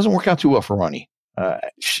it doesn't work out too well for Ronnie.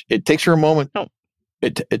 It takes her a moment. Oh.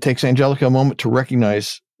 It takes Angelica a moment to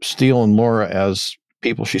recognize Steele and Laura as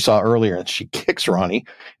people she saw earlier, and she kicks Ronnie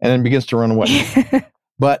and then begins to run away.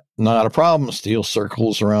 But not a problem. Steele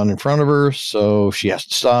circles around in front of her, so she has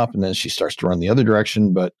to stop, and then she starts to run the other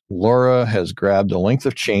direction. But Laura has grabbed a length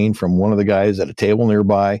of chain from one of the guys at a table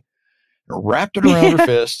nearby, wrapped it around her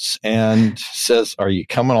fists, and says, "Are you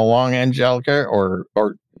coming along, Angelica?" Or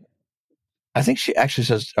I think she actually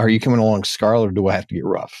says, "Are you coming along, Scarlet, or do I have to get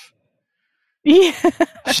rough?" Yeah.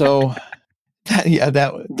 So,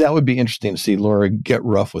 that would be interesting to see Laura get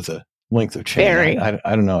rough with a length of chain.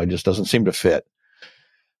 I don't know. It just doesn't seem to fit.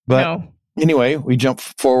 But anyway, we jump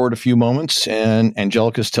forward a few moments, and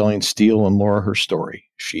Angelica's telling Steele and Laura her story.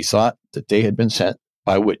 She thought that they had been sent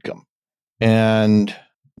by Whitcomb. And,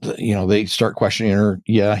 they start questioning her.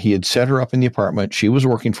 Yeah, he had set her up in the apartment. She was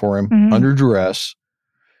working for him under duress.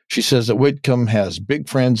 She says that Whitcomb has big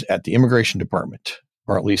friends at the immigration department,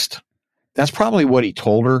 or at least that's probably what he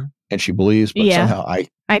told her, and she believes, but somehow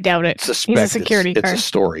I doubt it. Suspect he's a security guard. It's a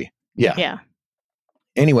story. Yeah. Yeah.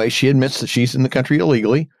 Anyway, she admits that she's in the country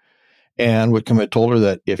illegally, and Whitcomb had told her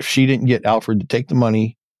that if she didn't get Alfred to take the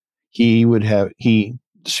money, the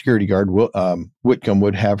security guard, Whitcomb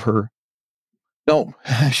would have her. No,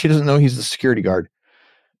 she doesn't know he's the security guard.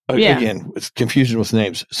 Again, it's confusion with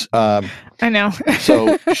names. I know.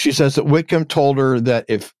 So she says that Whitcomb told her that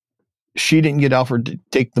if she didn't get Alfred to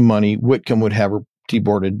take the money, Whitcomb would have her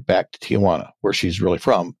deported back to Tijuana, where she's really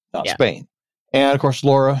from, not Spain. And of course,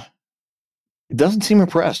 Laura doesn't seem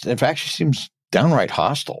impressed. In fact, she seems downright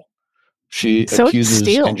hostile. She accuses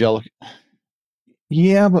Angelica.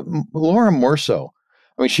 Yeah, but Laura more so.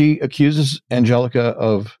 I mean, she accuses Angelica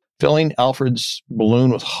of filling Alfred's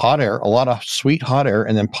balloon with hot air, a lot of sweet hot air,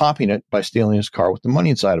 and then popping it by stealing his car with the money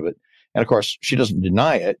inside of it. And of course, she doesn't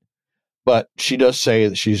deny it, but she does say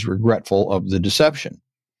that she's regretful of the deception.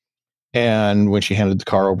 And when she handed the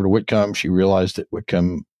car over to Whitcomb, she realized that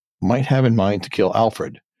Whitcomb might have in mind to kill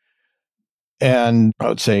Alfred. And I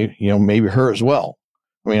would say, maybe her as well.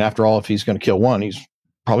 I mean, after all, if he's going to kill one, he's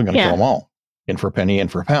probably going to kill them all, in for a penny, in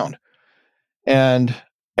for a pound. And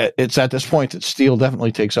it's at this point that Steele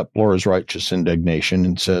definitely takes up Laura's righteous indignation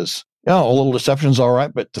and says, a little deception's all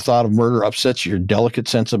right, but the thought of murder upsets your delicate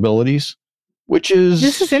sensibilities,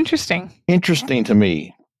 this is interesting. Interesting to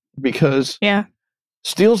me because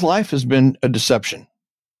Steele's life has been a deception.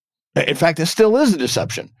 In fact, it still is a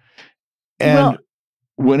deception. And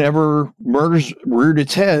whenever murders reared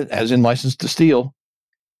its head, as in License to Steal,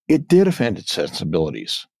 it did offend its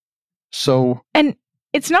sensibilities. So, and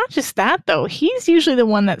it's not just that, though. He's usually the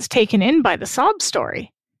one that's taken in by the sob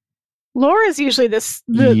story. Laura's usually the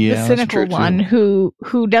cynical one who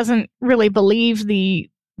doesn't really believe the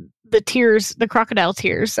tears, the crocodile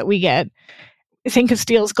tears that we get. Think of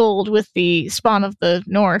Steele's Gold with the Spawn of the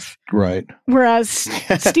North. Right. Whereas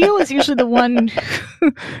Steele is usually the one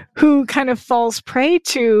who kind of falls prey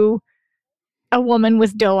to a woman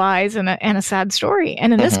with doe eyes and a sad story.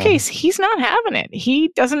 And in this case, he's not having it.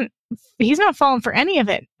 He's not falling for any of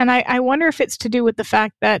it. And I wonder if it's to do with the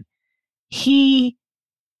fact that he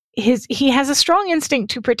has a strong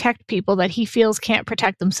instinct to protect people that he feels can't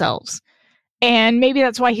protect themselves. And maybe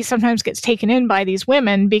that's why he sometimes gets taken in by these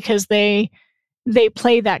women, because they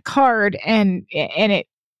play that card and it,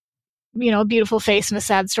 a beautiful face and a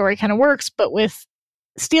sad story kind of works. But with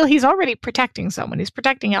Steele, he's already protecting someone. He's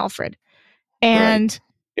protecting Alfred. And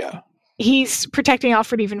he's protecting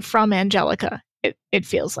Alfred even from Angelica, it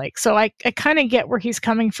feels like. So I kind of get where he's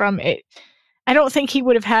coming from. I don't think he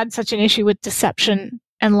would have had such an issue with deception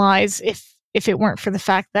and lies if it weren't for the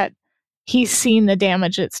fact that he's seen the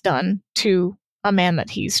damage it's done to a man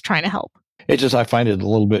that he's trying to help. I find it a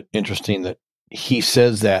little bit interesting that he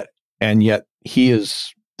says that, and yet he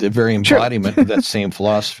is the very embodiment of that same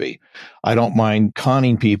philosophy. I don't mind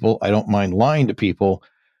conning people. I don't mind lying to people.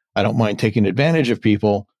 I don't mind taking advantage of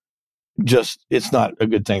people. Just, it's not a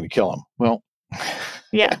good thing to kill them. Well,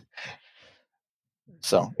 yeah.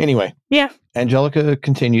 So anyway, yeah. Angelica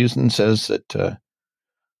continues and says that,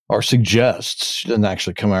 or suggests, she doesn't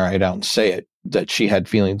actually come right out and say it, that she had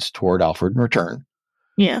feelings toward Alfred in return.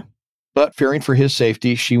 Yeah. But fearing for his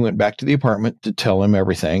safety, she went back to the apartment to tell him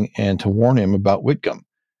everything and to warn him about Whitcomb.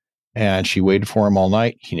 And she waited for him all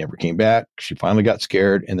night. He never came back. She finally got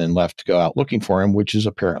scared and then left to go out looking for him, which is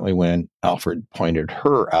apparently when Alfred pointed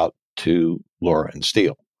her out to Laura and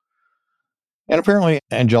Steele. And apparently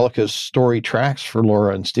Angelica's story tracks for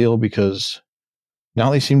Laura and Steele because now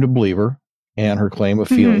they seem to believe her and her claim of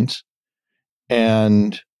feelings.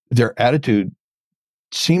 And their attitude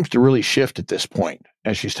seems to really shift at this point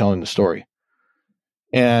as she's telling the story.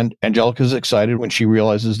 And Angelica's excited when she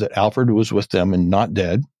realizes that Alfred was with them and not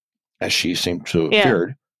dead, as she seemed to have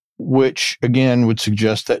feared, which again would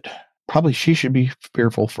suggest that probably she should be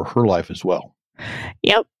fearful for her life as well.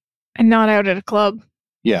 Yep. And not out at a club.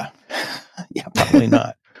 Yeah. Yeah, probably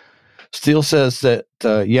not. Steele says that,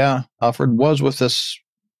 Alfred was with us,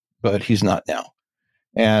 but he's not now.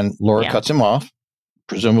 And Laura cuts him off.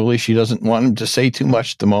 Presumably, she doesn't want him to say too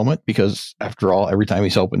much at the moment because, after all, every time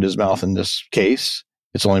he's opened his mouth in this case,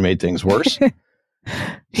 it's only made things worse.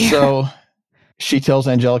 So she tells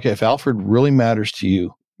Angelica, if Alfred really matters to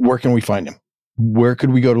you, where can we find him? Where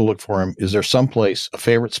could we go to look for him? Is there some place, a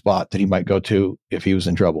favorite spot that he might go to if he was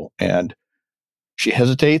in trouble? And she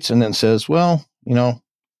hesitates and then says, well,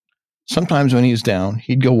 sometimes when he's down,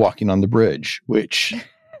 he'd go walking on the bridge, which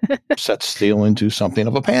sets Steele into something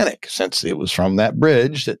of a panic, since it was from that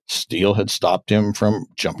bridge that Steele had stopped him from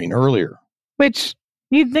jumping earlier. Which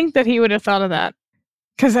you'd think that he would have thought of that.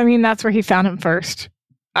 Because, that's where he found him first.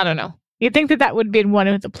 I don't know. You'd think that would be one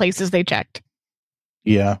of the places they checked.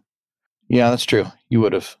 Yeah. Yeah, that's true. You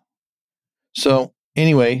would have. So,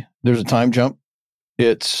 anyway, there's a time jump.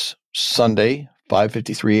 It's Sunday,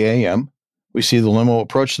 5:53 a.m. We see the limo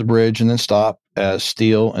approach the bridge and then stop as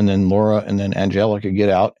Steele and then Laura and then Angelica get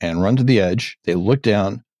out and run to the edge. They look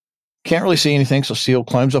down. Can't really see anything, so Steele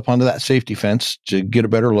climbs up onto that safety fence to get a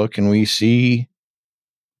better look, and we see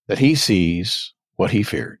that he sees what he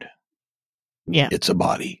feared. Yeah. It's a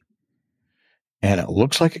body. And it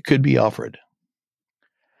looks like it could be Alfred.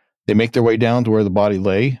 They make their way down to where the body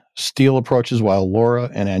lay. Steele approaches while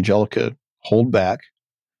Laura and Angelica hold back.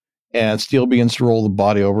 And Steele begins to roll the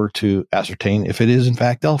body over to ascertain if it is, in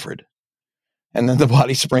fact, Alfred. And then the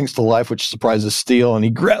body springs to life, which surprises Steele, and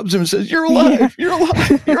he grabs him and says, "You're alive! You're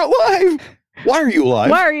alive! You're alive! Why are you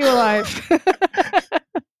alive? Why are you alive?"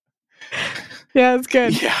 Yeah, it's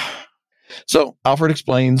good. Yeah. So Alfred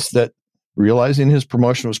explains that realizing his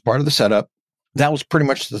promotion was part of the setup, that was pretty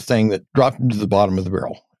much the thing that dropped him to the bottom of the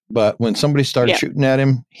barrel. But when somebody started shooting at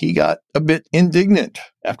him, he got a bit indignant.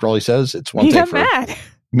 After all, he says it's one thing for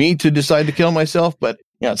me to decide to kill myself, but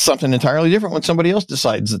it's something entirely different when somebody else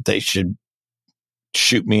decides that they should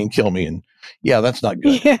shoot me and kill me. And that's not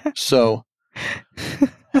good. Yeah. So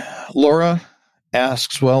Laura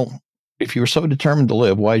asks, well, if you were so determined to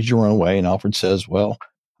live, why did you run away? And Alfred says, well,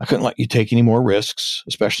 I couldn't let you take any more risks,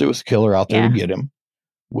 especially with the killer out there to get him,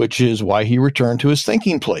 which is why he returned to his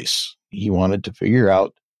thinking place. He wanted to figure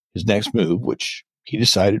out his next move, which he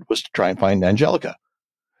decided was to try and find Angelica,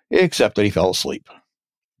 except that he fell asleep.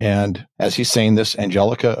 And as he's saying this,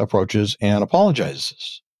 Angelica approaches and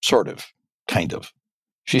apologizes, sort of, kind of.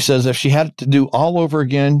 She says if she had it to do all over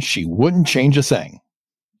again, she wouldn't change a thing.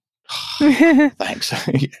 Thanks.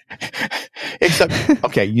 Except,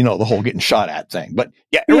 the whole getting shot at thing. But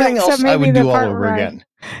everything else I would do all over again.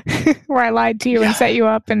 Where I lied to you and set you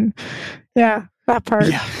up, and that part.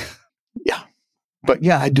 Yeah. But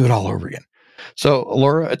I'd do it all over again. So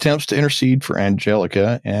Laura attempts to intercede for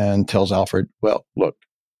Angelica and tells Alfred, well, look,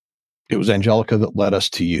 it was Angelica that led us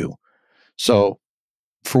to you. So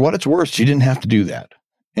for what it's worth, she didn't have to do that.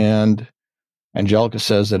 And Angelica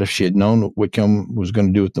says that if she had known what Whitcomb was going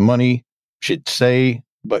to do with the money, she'd say,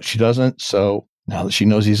 but she doesn't. So now that she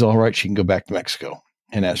knows he's all right, she can go back to Mexico.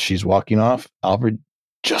 And as she's walking off, Alfred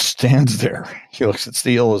just stands there. He looks at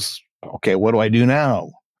Steele as, okay, what do I do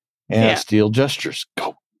now? And Steele gestures,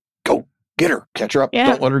 go, get her, catch her up. Yeah.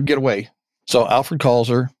 Don't let her get away. So Alfred calls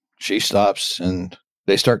her. She stops and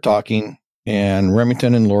they start talking. And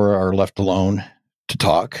Remington and Laura are left alone to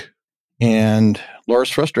talk. And Laura's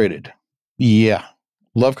frustrated. Yeah.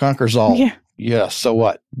 Love conquers all. Yeah. So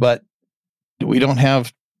what? But we don't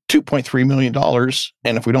have $2.3 million.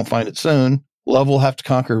 And if we don't find it soon, love will have to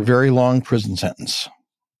conquer a very long prison sentence.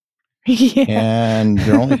 Yeah. And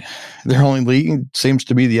their only lead seems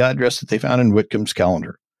to be the address that they found in Whitcomb's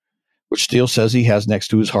calendar, which Steele says he has next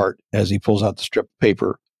to his heart as he pulls out the strip of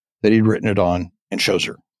paper that he'd written it on and shows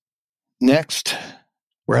her. Next,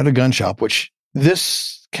 we're at a gun shop, which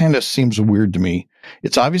this kind of seems weird to me.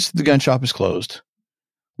 It's obvious that the gun shop is closed.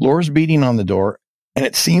 Laura's beating on the door, and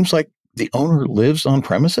it seems like the owner lives on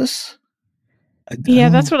premises.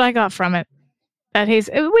 That's what I got from it.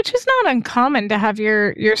 Which is not uncommon to have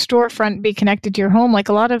your storefront be connected to your home. Like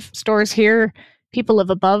a lot of stores here, people live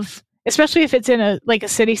above, especially if it's in a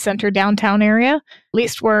city center downtown area. At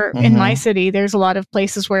least where in my city, there's a lot of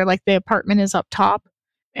places where like the apartment is up top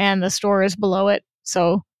and the store is below it.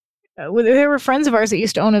 So there were friends of ours that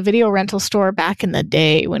used to own a video rental store back in the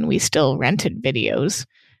day when we still rented videos.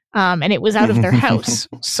 And it was out of their house.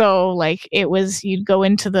 So like you'd go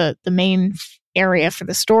into the main area for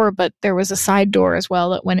the store, but there was a side door as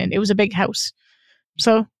well that went in. It was a big house.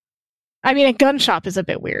 So, I mean, a gun shop is a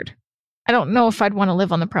bit weird. I don't know if I'd want to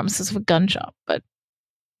live on the premises of a gun shop, but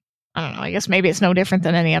I don't know. I guess maybe it's no different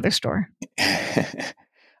than any other store.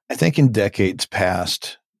 I think in decades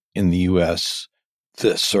past in the U.S.,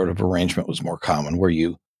 this sort of arrangement was more common where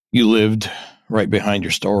you lived right behind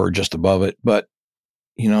your store or just above it. But,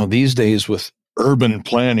 these days with urban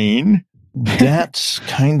planning, that's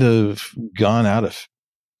kind of gone out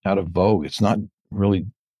of vogue. It's not really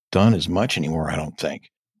done as much anymore, I don't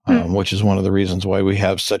think, which is one of the reasons why we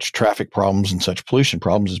have such traffic problems and such pollution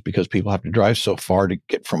problems is because people have to drive so far to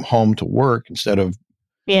get from home to work instead of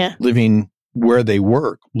living where they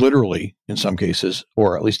work, literally in some cases,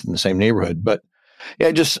 or at least in the same neighborhood. But yeah,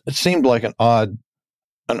 it seemed like an odd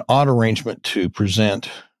arrangement to present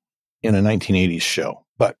in a 1980s show,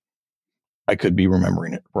 but I could be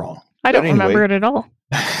remembering it wrong. I don't remember it at all.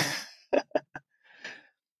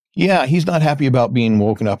 Yeah, he's not happy about being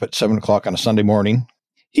woken up at 7:00 on a Sunday morning.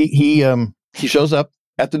 He shows up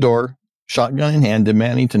at the door, shotgun in hand,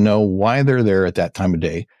 demanding to know why they're there at that time of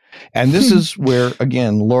day. And this is where,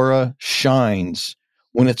 again, Laura shines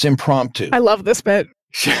when it's impromptu. I love this bit.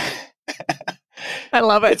 I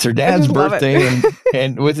love it. It's her dad's birthday,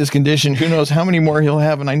 and with his condition, who knows how many more he'll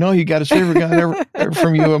have. And I know he got his favorite gun ever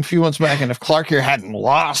from you a few months back. And if Clark here hadn't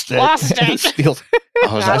lost it.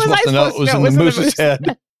 How was I supposed to know it was in the moose's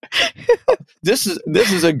head? This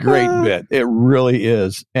is a great bit. It really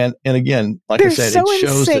is. And again, like I said, so it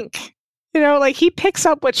shows in sync. Like he picks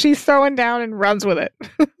up what she's throwing down and runs with it.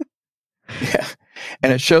 Yeah.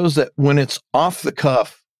 And it shows that when it's off the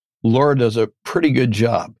cuff, Laura does a pretty good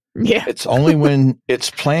job. Yeah. It's only when it's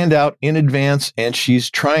planned out in advance and she's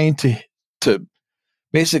trying to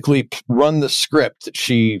basically run the script that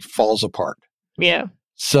she falls apart. Yeah.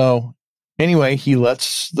 So anyway, he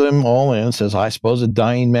lets them all in, says, I suppose a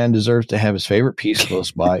dying man deserves to have his favorite piece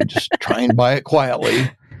close by. Just try and buy it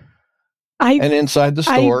quietly. And inside the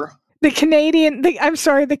store. The Canadian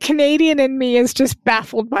in me is just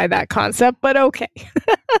baffled by that concept, but okay.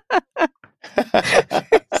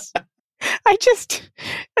 I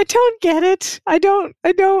don't get it. I don't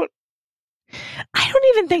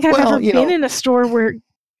even think I've ever been in a store where,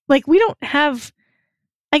 like, we don't have,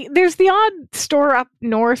 like, there's the odd store up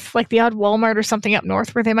north, like the odd Walmart or something up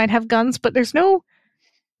north where they might have guns, but there's no,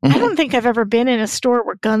 I don't think I've ever been in a store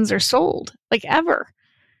where guns are sold, like, ever.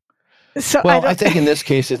 So I think in this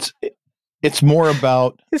case, it's more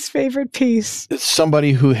about his favorite piece. It's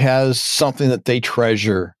somebody who has something that they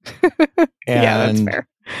treasure, and yeah, that's fair.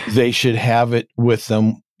 They should have it with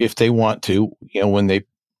them if they want to, when they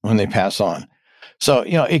pass on. So,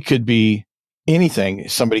 it could be anything.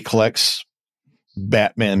 Somebody collects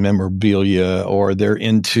Batman memorabilia, or they're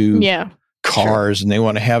into cars, and they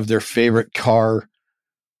want to have their favorite car.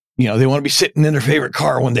 They want to be sitting in their favorite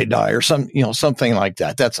car when they die, or something like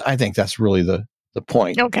that. I think that's really the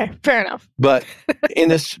point. Okay, fair enough. But in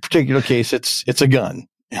this particular case, it's a gun.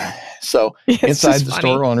 So inside the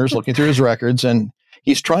store owner's looking through his records, and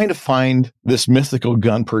he's trying to find this mythical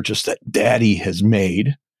gun purchase that Daddy has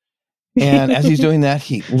made. And as he's doing that,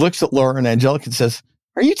 he looks at Laura and Angelica and says,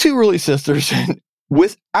 "Are you two really sisters?" And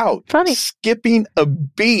without skipping a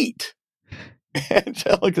beat,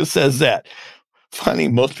 Angelica says that. Funny,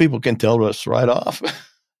 most people can tell us right off.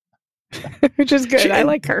 Which is good. I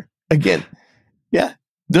like her. Again,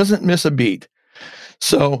 doesn't miss a beat.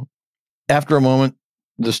 So after a moment,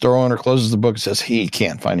 the store owner closes the book and says he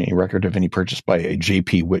can't find any record of any purchase by a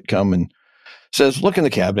J.P. Whitcomb, and says, look in the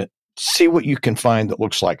cabinet, see what you can find that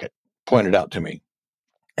looks like it. Point it out to me.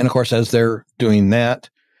 And of course, as they're doing that,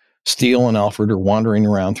 Steele and Alfred are wandering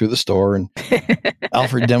around through the store, and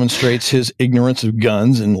Alfred demonstrates his ignorance of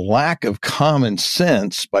guns and lack of common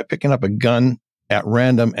sense by picking up a gun at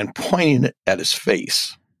random and pointing it at his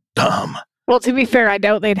face. Dumb. Well, to be fair, I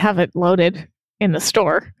doubt they'd have it loaded in the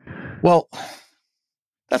store. Well,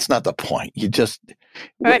 that's not the point.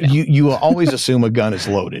 You always assume a gun is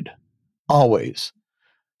loaded. Always.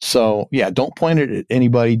 So, don't point it at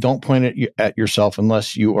anybody. Don't point it at yourself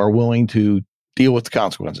unless you are willing to deal with the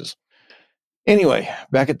consequences. Anyway,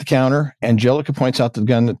 back at the counter, Angelica points out the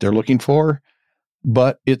gun that they're looking for,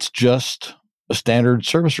 but it's just a standard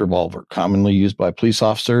service revolver, commonly used by police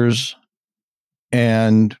officers,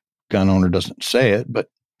 and gun owner doesn't say it, but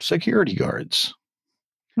security guards.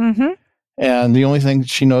 Mm-hmm. And the only thing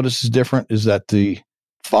she notices different is that the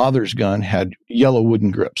father's gun had yellow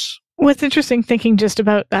wooden grips. What's interesting thinking just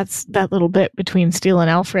about that little bit between Steele and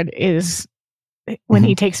Alfred is when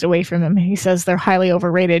he takes it away from him, he says they're highly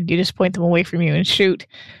overrated. You just point them away from you and shoot.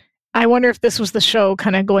 I wonder if this was the show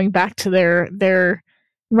kind of going back to their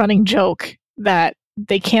running joke that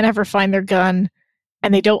they can't ever find their gun,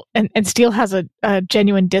 and they don't. And Steele has a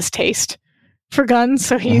genuine distaste for guns,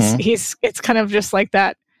 so he's it's kind of just like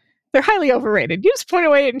that. They're highly overrated. You just point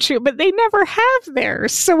away and shoot, but they never have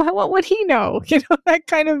theirs. So what would he know? That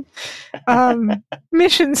kind of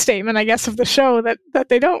mission statement, I guess, of the show that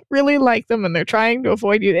they don't really like them and they're trying to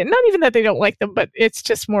avoid you. And not even that they don't like them, but it's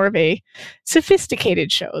just more of a sophisticated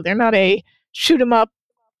show. They're not a shoot 'em up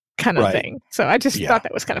kind of thing. So I just thought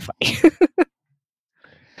that was kind of funny.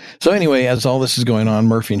 So anyway, as all this is going on,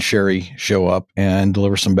 Murphy and Sherry show up and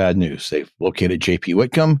deliver some bad news. They've located J.P.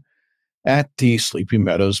 Whitcomb at the Sleepy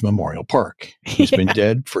Meadows Memorial Park. He's been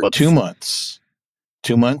dead for 2 months.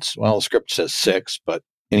 2 months? Well, the script says 6, but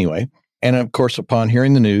anyway. And of course, upon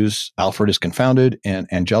hearing the news, Alfred is confounded and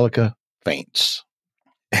Angelica faints.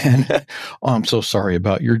 And, oh, I'm so sorry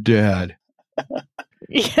about your dad.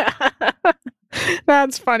 Yeah.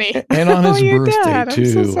 That's funny. And on his birthday, dad. too. I'm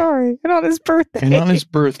so sorry. And on his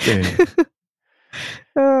birthday.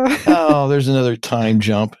 Oh, there's another time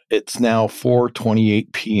jump. It's now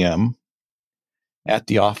 4:28 p.m. At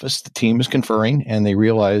the office, the team is conferring, and they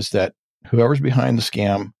realize that whoever's behind the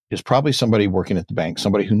scam is probably somebody working at the bank,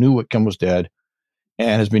 somebody who knew Whitcomb was dead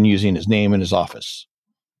and has been using his name in his office.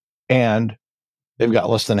 And they've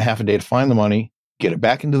got less than a half a day to find the money, get it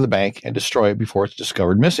back into the bank, and destroy it before it's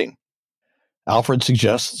discovered missing. Alfred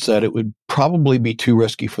suggests that it would probably be too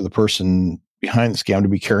risky for the person behind the scam to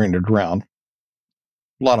be carrying it around.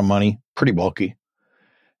 A lot of money, pretty bulky,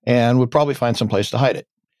 and would probably find some place to hide it.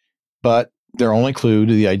 But their only clue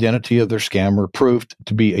to the identity of their scammer proved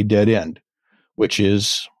to be a dead end, which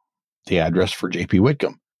is the address for J.P.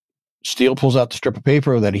 Whitcomb. Steele pulls out the strip of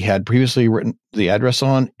paper that he had previously written the address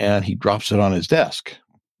on, and he drops it on his desk.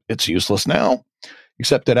 It's useless now,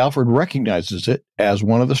 except that Alfred recognizes it as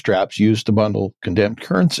one of the straps used to bundle condemned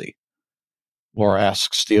currency. Laura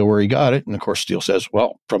asks Steele where he got it, and of course Steele says,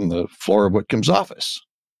 well, from the floor of Whitcomb's office.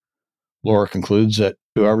 Laura concludes that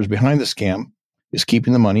whoever's behind the scam is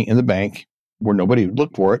keeping the money in the bank where nobody would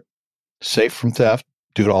look for it, safe from theft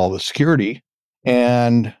due to all the security.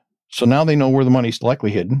 And so now they know where the money's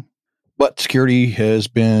likely hidden, but security has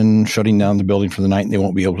been shutting down the building for the night and they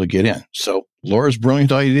won't be able to get in. So Laura's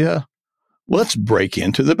brilliant idea, let's break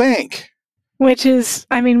into the bank. Which is,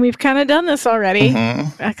 I mean, we've kind of done this already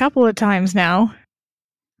a couple of times now.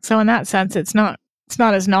 So in that sense, it's not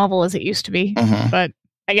as novel as it used to be, but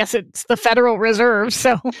I guess it's the Federal Reserve,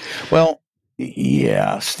 so. Well,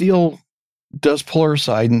 yeah, Steele does pull her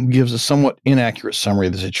aside and gives a somewhat inaccurate summary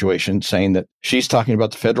of the situation, saying that she's talking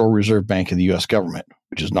about the Federal Reserve Bank of the U.S. government,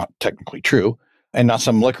 which is not technically true, and not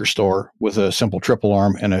some liquor store with a simple triple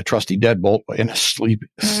arm and a trusty deadbolt and a sleepy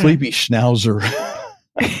schnauzer.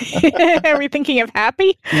 Are we thinking of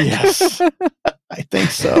Happy? Yes, I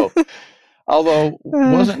think so. Although,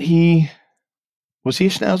 was he a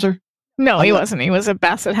schnauzer? No, he wasn't. He was a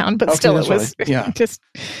basset hound, but still it was just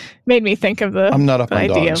made me think of I'm not up the on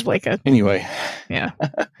idea dogs, of like a... Anyway. Yeah.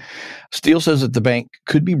 Steele says that the bank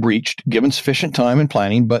could be breached given sufficient time and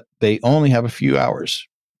planning, but they only have a few hours.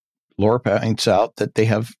 Laura points out that they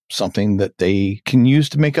have something that they can use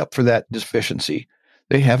to make up for that deficiency.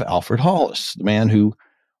 They have Alfred Hollis, the man who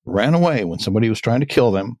ran away when somebody was trying to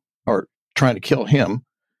kill them, or trying to kill him,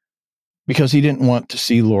 because he didn't want to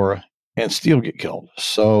see Laura and Steele get killed.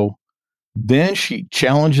 So then she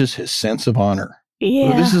challenges his sense of honor.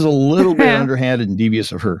 Yeah. This is a little bit underhanded and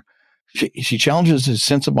devious of her. She challenges his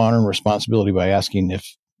sense of honor and responsibility by asking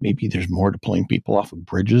if maybe there's more to pulling people off of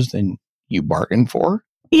bridges than you bargained for.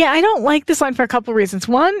 Yeah, I don't like this line for a couple of reasons.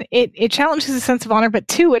 One, it challenges his sense of honor, but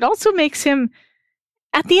two, it also makes him,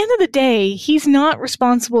 at the end of the day, he's not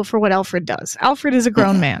responsible for what Alfred does. Alfred is a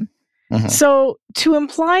grown man. So to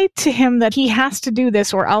imply to him that he has to do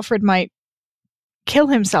this or Alfred might kill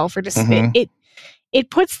himself or just it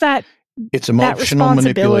puts that it's emotional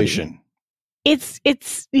manipulation. It's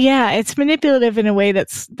manipulative in a way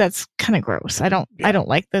that's kind of gross. I don't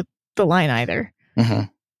like the line either.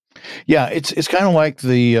 Yeah, it's kind of like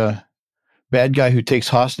the bad guy who takes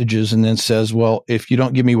hostages and then says, well, if you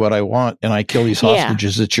don't give me what I want and I kill these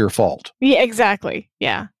hostages, it's your fault. Yeah, exactly.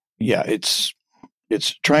 Yeah. Yeah, it's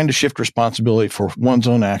trying to shift responsibility for one's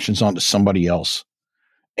own actions onto somebody else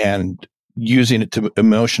and using it to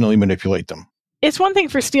emotionally manipulate them. It's one thing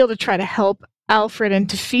for Steele to try to help Alfred and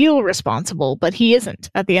to feel responsible, but he isn't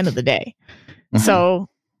at the end of the day. So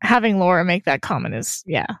having Laura make that comment is,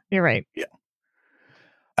 you're right. Yeah.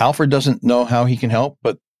 Alfred doesn't know how he can help,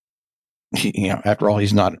 but after all,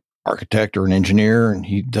 he's not an architect or an engineer, and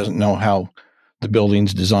he doesn't know how the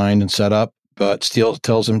building's designed and set up. But Steele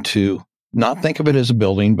tells him to not think of it as a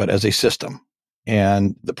building, but as a system,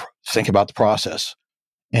 and think about the process.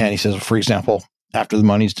 And he says, for example, after the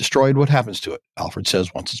money's destroyed, what happens to it? Alfred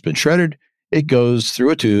says, once it's been shredded, it goes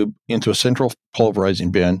through a tube into a central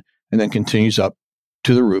pulverizing bin and then continues up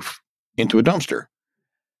to the roof into a dumpster,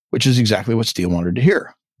 which is exactly what Steele wanted to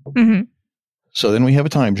hear. Mm-hmm. So then we have a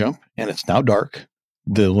time jump, and it's now dark.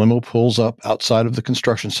 The limo pulls up outside of the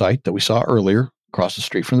construction site that we saw earlier, across the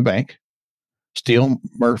street from the bank. Steele,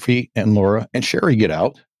 Murphy, and Laura and Sherry get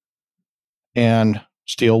out. And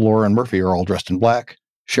Steele, Laura, and Murphy are all dressed in black.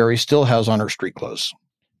 Sherry still has on her street clothes.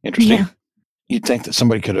 Interesting. Yeah. You'd think that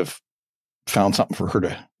somebody could have found something for her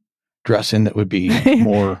to dress in that would be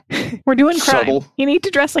more We're doing crime. Subtle. You need to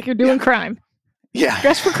dress like you're doing crime. Yeah.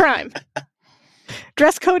 Dress for crime.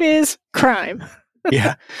 Dress code is crime.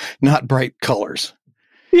 Yeah. Not bright colors.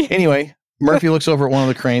 Anyway, Murphy looks over at one of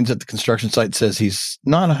the cranes at the construction site and says he's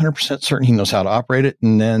not 100% certain he knows how to operate it.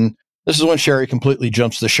 And then this is when Sherry completely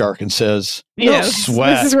jumps the shark and says, no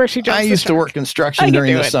sweat. This is where she jumps I used to work construction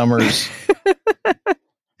during the summers.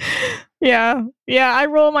 Yeah. I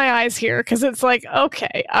roll my eyes here because it's like,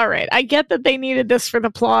 okay, all right. I get that they needed this for the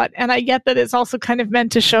plot. And I get that it's also kind of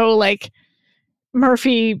meant to show like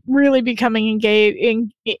Murphy really becoming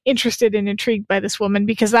interested and intrigued by this woman,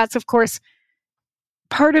 because that's, of course,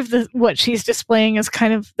 part of what she's displaying is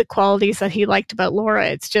kind of the qualities that he liked about Laura.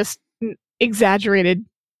 It's just exaggerated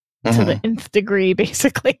to the nth degree,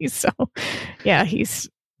 basically. So, yeah,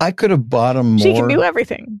 I could have bought him more. She can do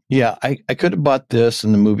everything. Yeah, I could have bought this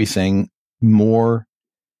and the movie thing more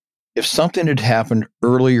if something had happened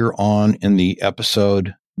earlier on in the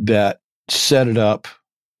episode that set it up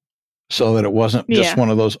so that it wasn't just one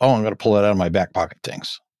of those, I'm going to pull it out of my back pocket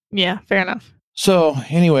things. Yeah, fair enough. So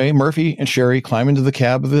anyway, Murphy and Sherry climb into the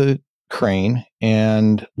cab of the crane,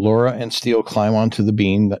 and Laura and Steele climb onto the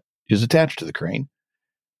beam that is attached to the crane.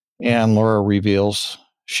 And Laura reveals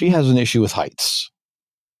she has an issue with heights.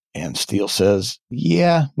 And Steele says,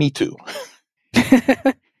 yeah, me too.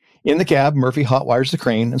 In the cab, Murphy hotwires the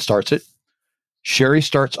crane and starts it. Sherry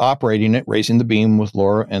starts operating it, raising the beam with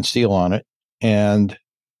Laura and Steele on it. And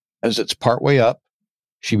as it's partway up,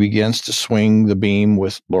 she begins to swing the beam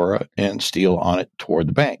with Laura and Steele on it toward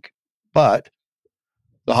the bank. But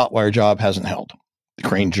the hotwire job hasn't held. The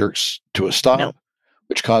crane jerks to a stop,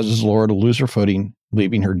 which causes Laura to lose her footing,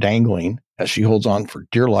 leaving her dangling as she holds on for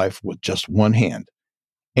dear life with just one hand.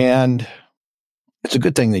 And it's a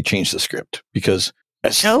good thing they changed the script, because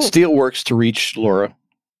as Steele works to reach Laura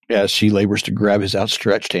as she labors to grab his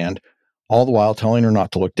outstretched hand, all the while telling her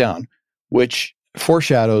not to look down, which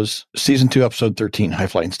foreshadows season 2, episode 13, High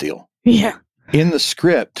Flying Steele. Yeah. In the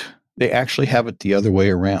script, they actually have it the other way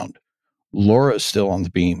around. Laura is still on the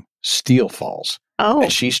beam. Steele falls. Oh.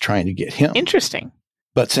 And she's trying to get him. Interesting.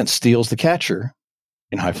 But since Steele's the catcher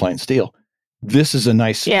in High Flying Steele, this is a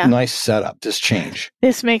nice setup, this change.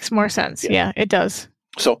 This makes more sense. Yeah, it does.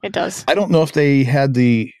 So it does. I don't know if they had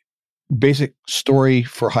the basic story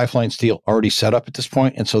for High Flying Steele already set up at this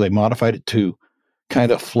point, and so they modified it to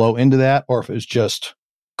kind of flow into that, or if it was just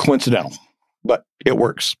coincidental, but it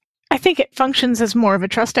works. I think it functions as more of a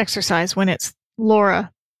trust exercise when it's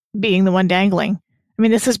Laura being the one dangling. I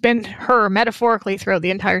mean, this has been her metaphorically throughout the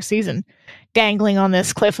entire season, dangling on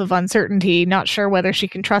this cliff of uncertainty, not sure whether she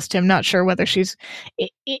can trust him, not sure whether she's...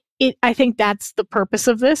 I think that's the purpose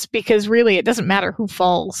of this, because really it doesn't matter who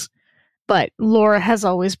falls, but Laura has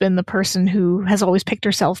always been the person who has always picked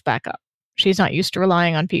herself back up. She's not used to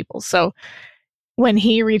relying on people. So when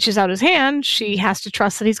he reaches out his hand, she has to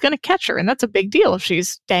trust that he's going to catch her. And that's a big deal if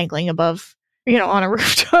she's dangling above, on a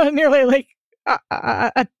rooftop, nearly like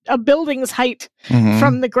a building's height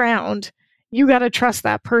from the ground. You got to trust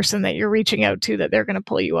that person that you're reaching out to, that they're going to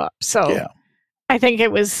pull you up. So I think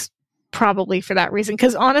it was probably for that reason,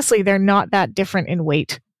 because honestly, they're not that different in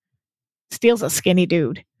weight. Steele's a skinny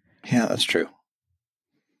dude. Yeah, that's true.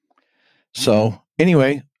 So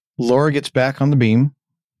anyway, Laura gets back on the beam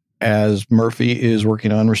as Murphy is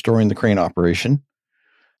working on restoring the crane operation.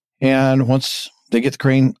 And once they get the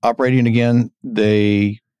crane operating again,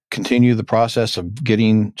 they continue the process of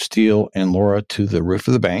getting Steele and Laura to the roof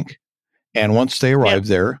of the bank. And once they arrive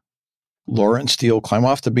there, Laura and Steele climb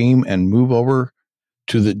off the beam and move over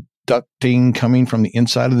to the ducting coming from the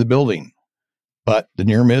inside of the building. But the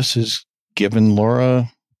near miss has given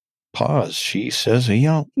Laura pause. She says,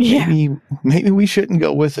 maybe we shouldn't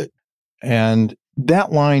go with it. And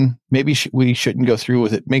that line, maybe we shouldn't go through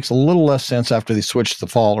with it, makes a little less sense after they switch the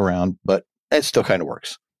fall around, but it still kind of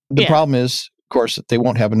works. The problem is course, they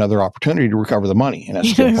won't have another opportunity to recover the money. And as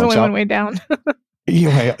Steele There's points only out, one way down.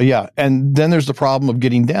 yeah. And then there's the problem of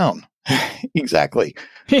getting down. Exactly.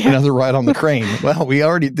 Yeah. Another ride on the crane. Well, we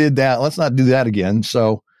already did that. Let's not do that again.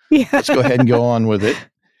 So let's go ahead and go on with it.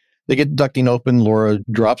 They get the ducting open. Laura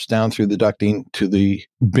drops down through the ducting to the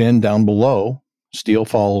bin down below. Steele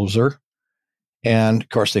follows her. And, of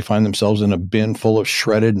course, they find themselves in a bin full of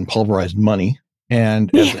shredded and pulverized money. And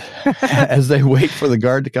as they wait for the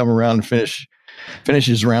guard to come around and finish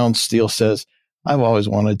his round, Steele says, I've always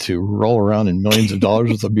wanted to roll around in millions of dollars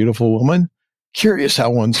with a beautiful woman. Curious how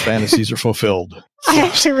one's fantasies are fulfilled. So, I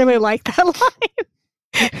actually really like that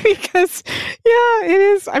line. Because, it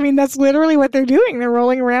is. I mean, that's literally what they're doing. They're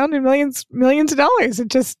rolling around in millions of dollars.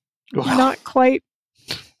 It's just not quite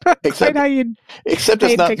how you'd Except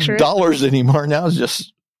it's not dollars anymore. Now it's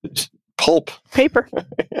just pulp. Paper.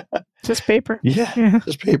 Just paper. Yeah,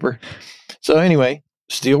 just paper. So anyway,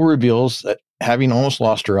 Steele reveals that having almost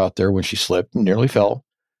lost her out there when she slipped and nearly fell,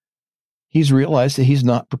 he's realized that he's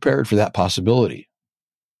not prepared for that possibility.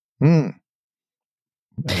 Is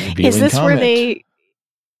this where they...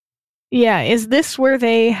 Yeah, is this where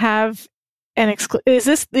they have an is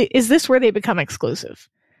this where they become exclusive?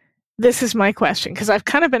 This is my question, because I've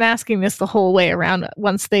kind of been asking this the whole way around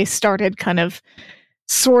once they started kind of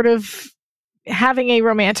sort of having a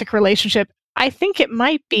romantic relationship. I think it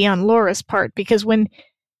might be on Laura's part, because when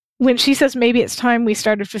she says maybe it's time we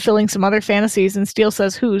started fulfilling some other fantasies, and Steele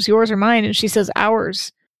says whose, yours or mine, and she says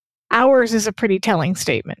ours. Ours is a pretty telling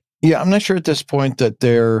statement. Yeah, I'm not sure at this point that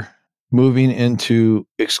they're moving into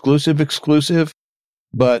exclusive,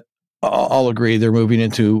 but I'll agree they're moving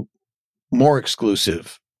into more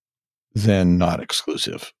exclusive than not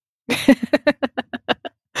exclusive.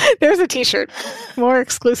 There's a t-shirt. More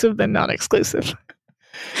exclusive than not exclusive.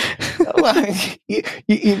 Well,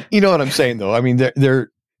 you know what I'm saying, though. I mean,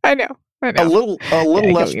 they're I know. a little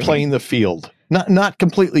less playing the field. Not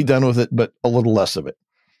completely done with it, but a little less of it.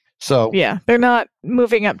 So yeah, they're not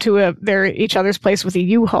moving up to their each other's place with a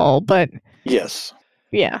U-Haul, but yes,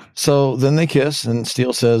 yeah. So then they kiss, and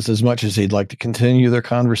Steele says, as much as he'd like to continue their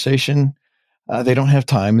conversation, they don't have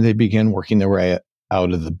time, and they begin working their way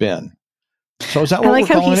out of the bin. So is that what I like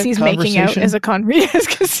we're how he sees making out as a conversation?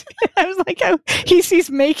 Yes, I was like, how he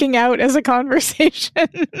sees making out as a conversation.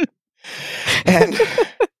 And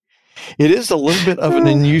it is a little bit of an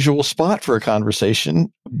unusual spot for a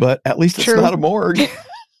conversation, but at least it's not a morgue.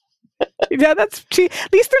 Yeah, at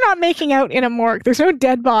least they're not making out in a morgue. There's no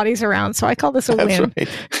dead bodies around, so I call this a win. Right.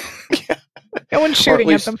 Yeah. No one's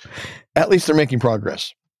shooting at them. At least they're making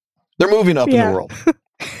progress. They're moving up in the world.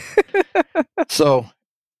 So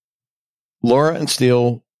Laura and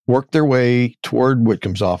Steele work their way toward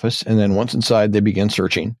Whitcomb's office, and then once inside, they begin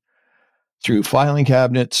searching through filing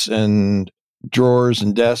cabinets and drawers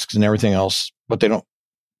and desks and everything else, but they don't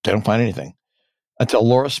find anything until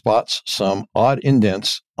Laura spots some odd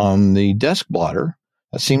indents on the desk blotter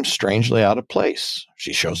that seems strangely out of place.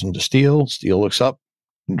 She shows them to Steele. Steele looks up,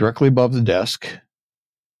 and directly above the desk,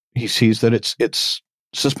 he sees that it's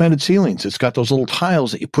suspended ceilings. It's got those little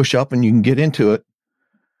tiles that you push up and you can get into it.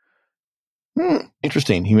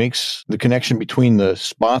 Interesting. He makes the connection between the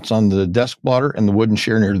spots on the desk blotter and the wooden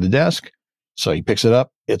chair near the desk. So he picks it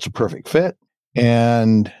up. It's a perfect fit.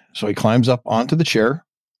 And so he climbs up onto the chair,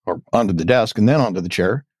 or onto the desk, and then onto the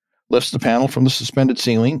chair, lifts the panel from the suspended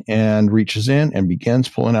ceiling, and reaches in and begins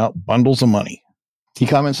pulling out bundles of money. He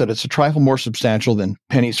comments that it's a trifle more substantial than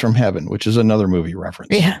Pennies from Heaven, which is another movie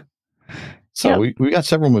reference. Yeah. So we got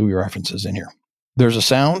several movie references in here. There's a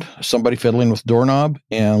sound, somebody fiddling with doorknob,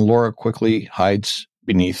 and Laura quickly hides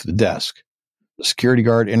beneath the desk. The security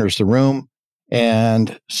guard enters the room,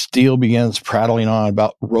 and Steele begins prattling on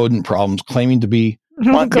about rodent problems, claiming to be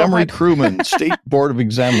Montgomery crewman, State Board of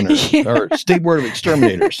Examiners, or State Board of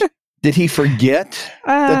Exterminators. Did he forget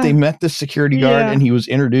that they met this security guard and he was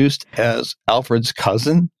introduced as Alfred's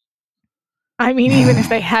cousin? I mean, even if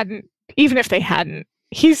they hadn't,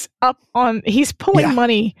 he's pulling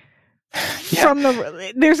money from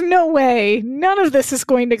there's no way, none of this is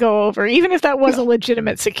going to go over, even if that was a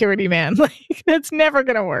legitimate security man. Like, that's never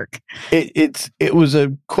going to work. It was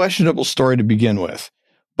a questionable story to begin with,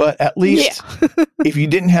 but at least if you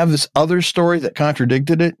didn't have this other story that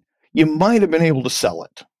contradicted it, you might have been able to sell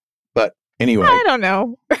it. But anyway, I don't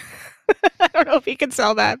know. I don't know if he could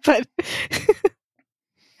sell that, but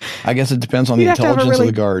I guess it depends on the intelligence of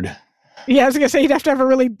the guard. Yeah, I was going to say you'd have to have a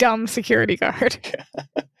really dumb security guard.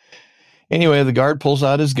 Anyway, the guard pulls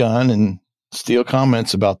out his gun, and Steele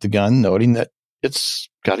comments about the gun, noting that it's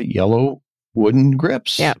got a yellow wooden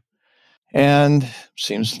grips. Yeah. And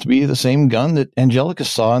seems to be the same gun that Angelica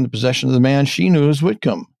saw in the possession of the man she knew as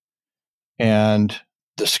Whitcomb. And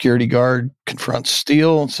the security guard confronts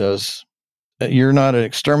Steele and says, "You're not an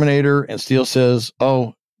exterminator." And Steele says,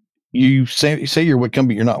 "Oh, you say you're Whitcomb,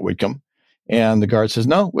 but you're not Whitcomb." And the guard says,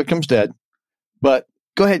 "No, Whitcomb's dead. But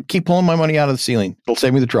go ahead, keep pulling my money out of the ceiling. It'll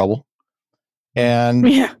save me the trouble." And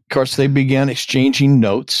of course, they began exchanging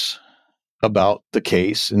notes about the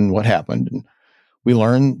case and what happened. And we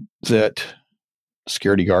learned that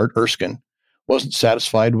security guard Erskine wasn't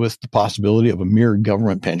satisfied with the possibility of a mere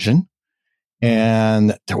government pension.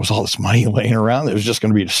 And there was all this money laying around that was just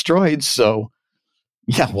going to be destroyed. So,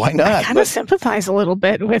 yeah, why not? I kind of sympathize a little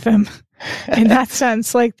bit with him in that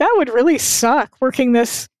sense. Like, that would really suck, working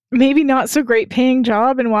this maybe not so great paying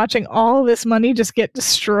job and watching all this money just get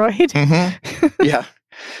destroyed. Mm-hmm. Yeah.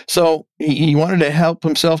 So he wanted to help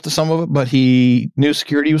himself to some of it, but he knew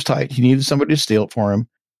security was tight. He needed somebody to steal it for him.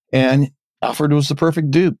 And Alfred was the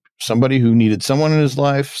perfect dupe. Somebody who needed someone in his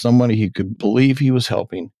life, somebody he could believe he was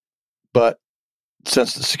helping. But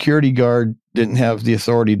since the security guard didn't have the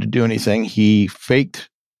authority to do anything, he faked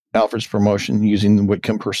Alfred's promotion using the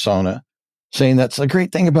Whitcomb persona, saying that's a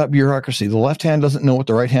great thing about bureaucracy. The left hand doesn't know what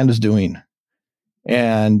the right hand is doing.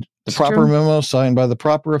 And the proper memo signed by the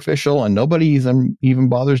proper official, and nobody even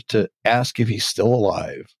bothers to ask if he's still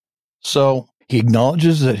alive. So he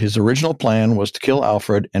acknowledges that his original plan was to kill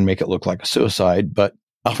Alfred and make it look like a suicide, but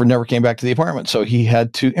Alfred never came back to the apartment, so he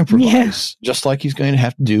had to improvise, just like he's going to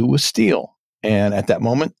have to do with Steele. And at that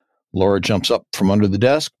moment, Laura jumps up from under the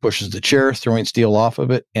desk, pushes the chair, throwing Steele off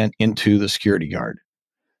of it and into the security guard.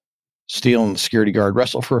 Steele and the security guard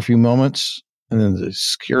wrestle for a few moments, and then the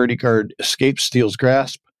security guard escapes Steele's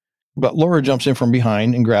grasp. But Laura jumps in from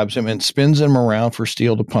behind and grabs him and spins him around for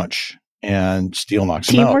Steele to punch. And Steele knocks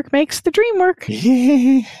him out. Teamwork makes the dream work.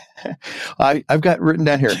 Yeah. I've got written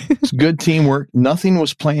down here. It's good teamwork. Nothing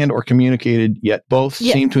was planned or communicated, yet both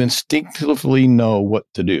seem to instinctively know what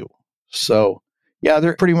to do. So, yeah,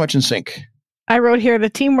 they're pretty much in sync. I wrote here, the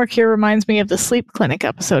teamwork here reminds me of the sleep clinic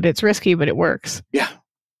episode. It's risky, but it works. Yeah.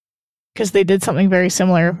 Because they did something very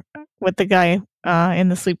similar with the guy in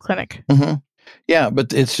the sleep clinic. Mm-hmm. Yeah,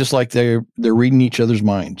 but it's just like they're reading each other's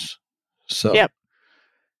minds. So, yep.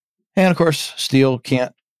 And of course, Steele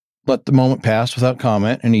can't let the moment pass without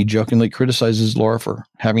comment, and he jokingly criticizes Laura for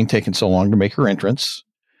having taken so long to make her entrance.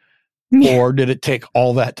 Or did it take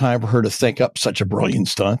all that time for her to think up such a brilliant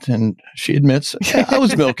stunt? And she admits, I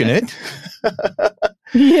was milking it.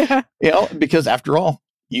 Yeah. You know, because after all,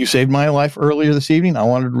 you saved my life earlier this evening. I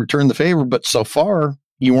wanted to return the favor, but so far,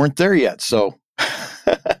 you weren't there yet. So,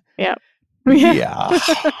 yeah. Yeah.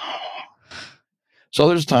 So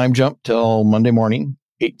there's a time jump till Monday morning,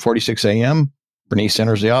 8:46 a.m. Bernice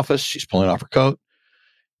enters the office. She's pulling off her coat.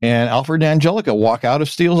 And Alfred and Angelica walk out of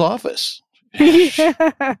Steele's office. Yeah.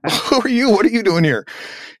 Who are you? What are you doing here?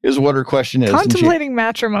 Is what her question is. Contemplating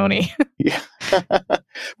matrimony. Yeah.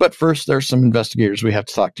 But first, there's some investigators we have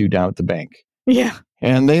to talk to down at the bank. Yeah.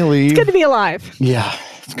 And they leave. It's good to be alive. Yeah.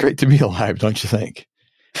 It's great to be alive, don't you think?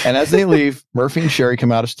 And as they leave, Murphy and Sherry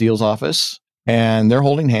come out of Steele's office, and they're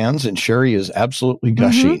holding hands, and Sherry is absolutely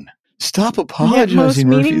gushing. Mm-hmm. Stop apologizing,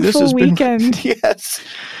 Murphy. This has weekend. Been... Yes.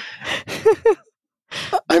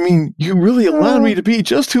 I mean, you really allowed me to be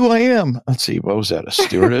just who I am. Let's see. What was that? A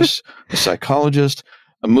stewardess, a psychologist,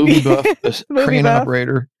 a movie buff, a crane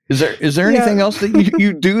operator. Is there anything else that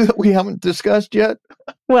you do that we haven't discussed yet?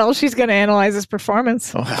 Well, she's going to analyze his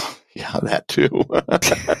performance. Oh, well, yeah, that too.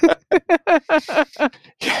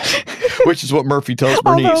 Which is what Murphy tells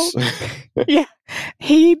Bernice. Yeah,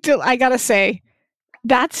 I gotta say,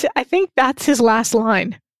 I think that's his last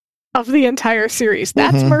line of the entire series.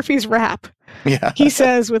 That's Murphy's rap. Yeah. He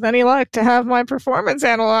says, with any luck, to have my performance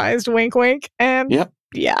analyzed, wink, wink. And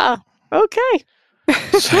yeah, okay.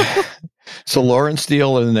 So Laura and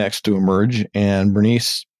Steele are the next to emerge, and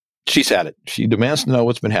Bernice, she's had it. She demands to know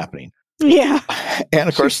what's been happening. Yeah. And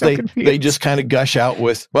of course, they just kind of gush out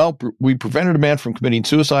with, well, we prevented a man from committing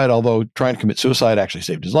suicide, although trying to commit suicide actually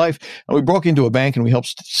saved his life. And we broke into a bank and we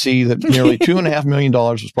helped see that nearly $2.5 million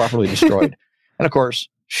was properly destroyed. And of course,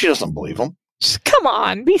 she doesn't believe him. Come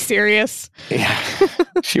on, be serious. Yeah.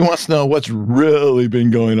 She wants to know what's really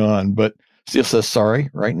been going on. But Steele says,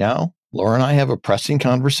 sorry, right now, Laura and I have a pressing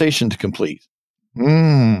conversation to complete.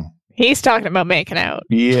 He's talking about making out.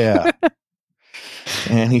 Yeah.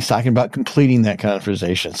 And he's talking about completing that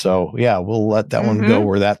conversation. So, yeah, we'll let that one go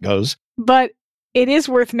where that goes. But it is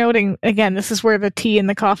worth noting, again, this is where the tea and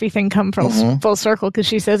the coffee thing come from full circle, because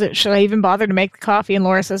she says, should I even bother to make the coffee? And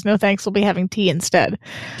Laura says, no, thanks, we'll be having tea instead.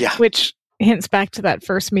 Yeah. Which hints back to that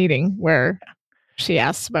first meeting where she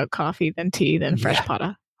asks about coffee, then tea, then fresh pot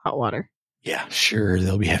of hot water. Yeah, sure,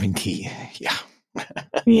 they'll be having tea. Yeah.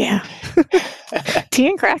 Yeah. Tea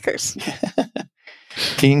and crackers.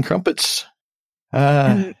 Tea and crumpets.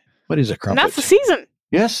 What is a crumpet? And that's the season.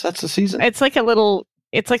 Yes, that's the season. It's like a little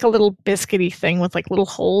biscuity thing with like little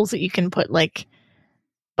holes that you can put like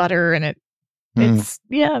butter in it. It's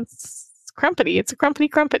crumpety. It's a crumpety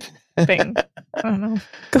crumpet thing. I don't know.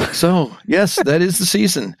 So, yes, that is the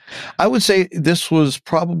season. I would say this was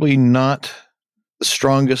probably not the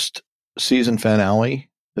strongest season finale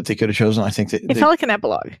that they could have chosen. I think that it felt like an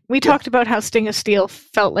epilogue. We talked about how Sting of Steel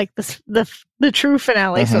felt like the true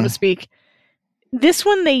finale, so to speak. This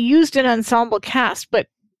one they used an ensemble cast, but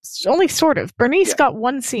only sort of. Bernice got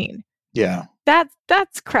one scene. Yeah.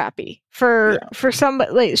 That's crappy for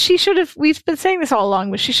somebody. Like, she should have. We've been saying this all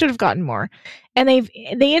along, but she should have gotten more. And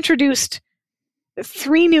they introduced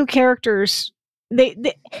 3 new characters.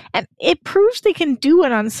 And it proves they can do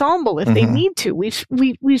an ensemble if they need to.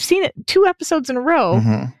 We've seen it 2 episodes in a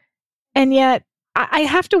row, and yet I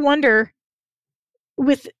have to wonder.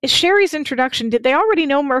 With Sherry's introduction, did they already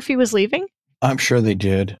know Murphy was leaving? I'm sure they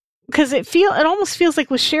did. Because it almost feels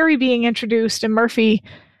like with Sherry being introduced and Murphy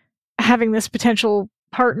having this potential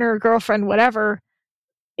partner, girlfriend, whatever,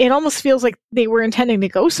 it almost feels like they were intending to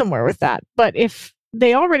go somewhere with that. But if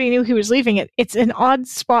they already knew he was leaving, it's an odd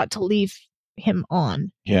spot to leave him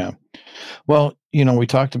on. Yeah. Well, we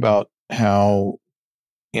talked about how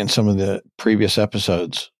in some of the previous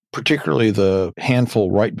episodes, particularly the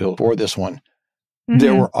handful right before this one,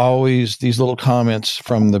 there were always these little comments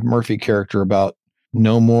from the Murphy character about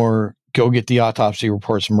no more go get the autopsy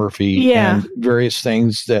reports, Murphy, and various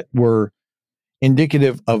things that were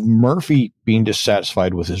indicative of Murphy being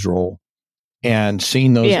dissatisfied with his role and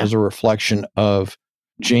seeing those as a reflection of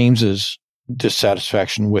James's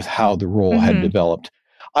dissatisfaction with how the role had developed.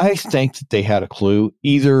 I think that they had a clue,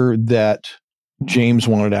 either that James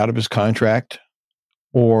wanted out of his contract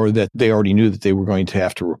or that they already knew that they were going to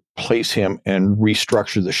have to replace him and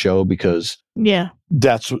restructure the show because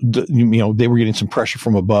that's, they were getting some pressure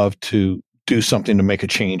from above to do something to make a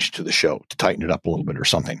change to the show, to tighten it up a little bit or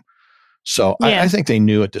something. So I think they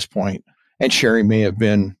knew at this point, and Sherry may have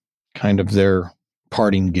been kind of their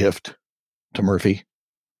parting gift to Murphy.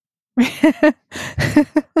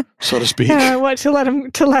 So to speak. What, to let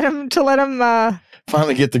him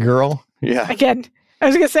finally get the girl. Yeah. Again, I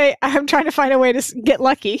was going to say, I'm trying to find a way to get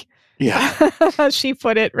lucky. Yeah. As she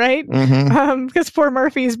put it, right? Because poor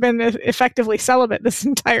Murphy's been effectively celibate this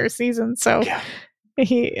entire season. So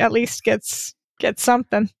he at least gets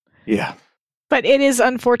something. Yeah. But it is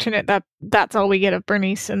unfortunate that that's all we get of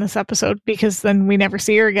Bernice in this episode, because then we never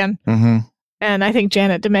see her again. And I think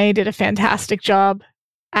Janet DeMay did a fantastic job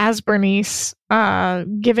as Bernice,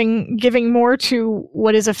 giving more to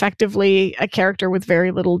what is effectively a character with very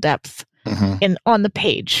little depth on the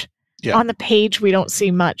page. Yeah. On the page, we don't see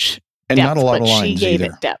much and depth, not a lot of lines she gave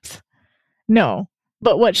either. It depth. No,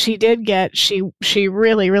 but what she did get, she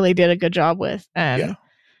really, really did a good job with. And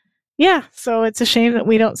so it's a shame that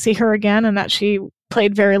we don't see her again and that she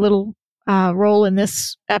played very little role in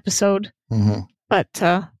this episode. But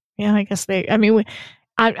I guess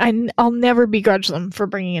I'll never begrudge them for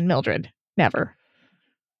bringing in Mildred. Never.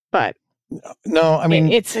 But no, I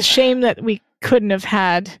mean, it's a shame that we couldn't have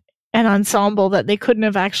had an ensemble, that they couldn't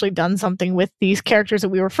have actually done something with these characters that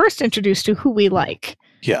we were first introduced to, who we like.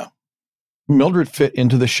 Yeah. Mildred fit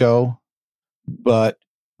into the show, but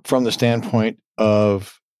from the standpoint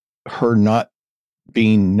of her not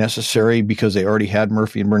being necessary because they already had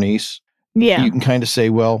Murphy and Bernice, you can kind of say,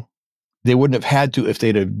 well, they wouldn't have had to if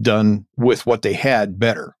they'd have done with what they had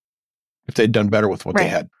better, if they'd done better with what they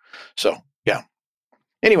had. So, yeah.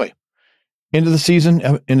 Anyway, end of the season,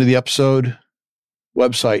 end of the episode,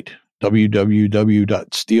 website,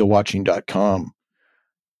 www.steelwatching.com.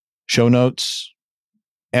 Show notes,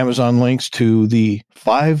 Amazon links to the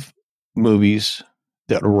 5 movies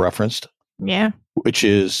that were referenced. Yeah. Which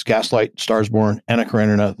is Gaslight, Stars Born, Anna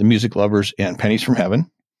Karenina, The Music Lovers, and Pennies from Heaven.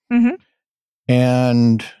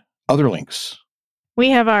 And other links. We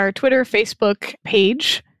have our Twitter, Facebook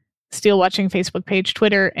page, Steel Watching Facebook page,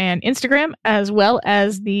 Twitter, and Instagram, as well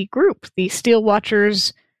as the group, the Steel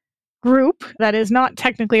Watchers group. That is not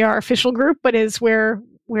technically our official group, but is where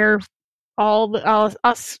all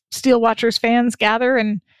us Steel Watchers fans gather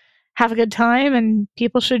and have a good time, and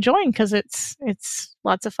people should join because it's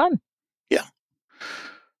lots of fun. Yeah.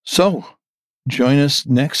 So join us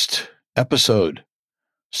next episode,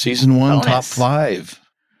 season 1, bonus. Top 5.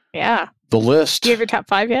 Yeah. The list. Do you have your top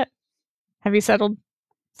 5 yet? Have you settled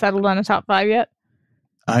on a top 5 yet?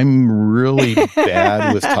 I'm really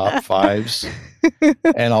bad with top 5s,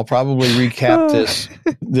 and I'll probably recap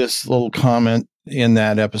this little comment in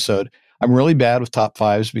that episode. I'm really bad with top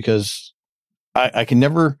 5s because I can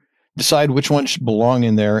never decide which one should belong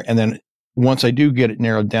in there. And then once I do get it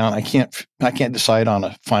narrowed down, I can't decide on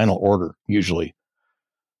a final order usually.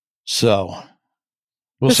 So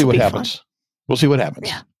we'll see what happens. Fun. We'll see what happens.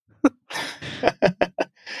 Yeah.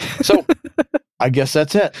 So I guess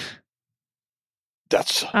that's it.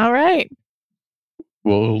 That's all right.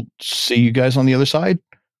 We'll see you guys on the other side.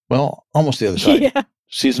 Well, almost the other side. Yeah.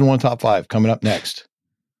 Season 1 Top 5 coming up next.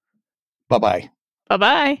 Bye-bye.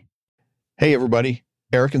 Bye-bye. Hey, everybody.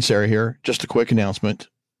 Eric and Sarah here. Just a quick announcement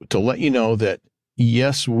to let you know that,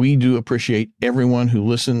 yes, we do appreciate everyone who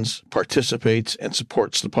listens, participates, and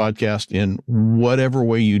supports the podcast in whatever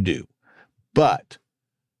way you do. But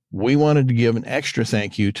we wanted to give an extra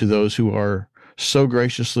thank you to those who are so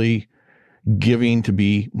graciously giving to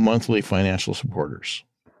be monthly financial supporters.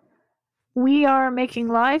 We are making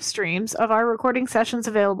live streams of our recording sessions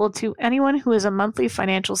available to anyone who is a monthly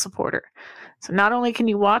financial supporter. So not only can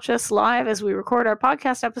you watch us live as we record our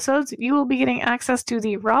podcast episodes, you will be getting access to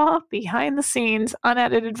the raw, behind-the-scenes,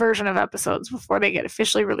 unedited version of episodes before they get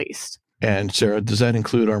officially released. And Sarah, does that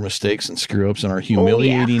include our mistakes and screw-ups and our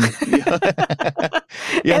humiliating? Oh, yeah.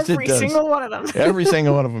 Yes, every single one of them. Every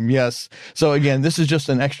single one of them, yes. So again, this is just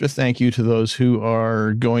an extra thank you to those who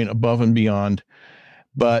are going above and beyond.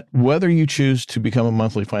 But whether you choose to become a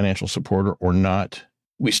monthly financial supporter or not,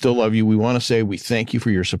 we still love you. We want to say we thank you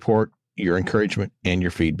for your support, your encouragement, and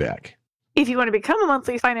your feedback. If you want to become a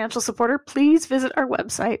monthly financial supporter, please visit our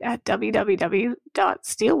website at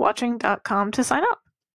www.steelewatching.com to sign up.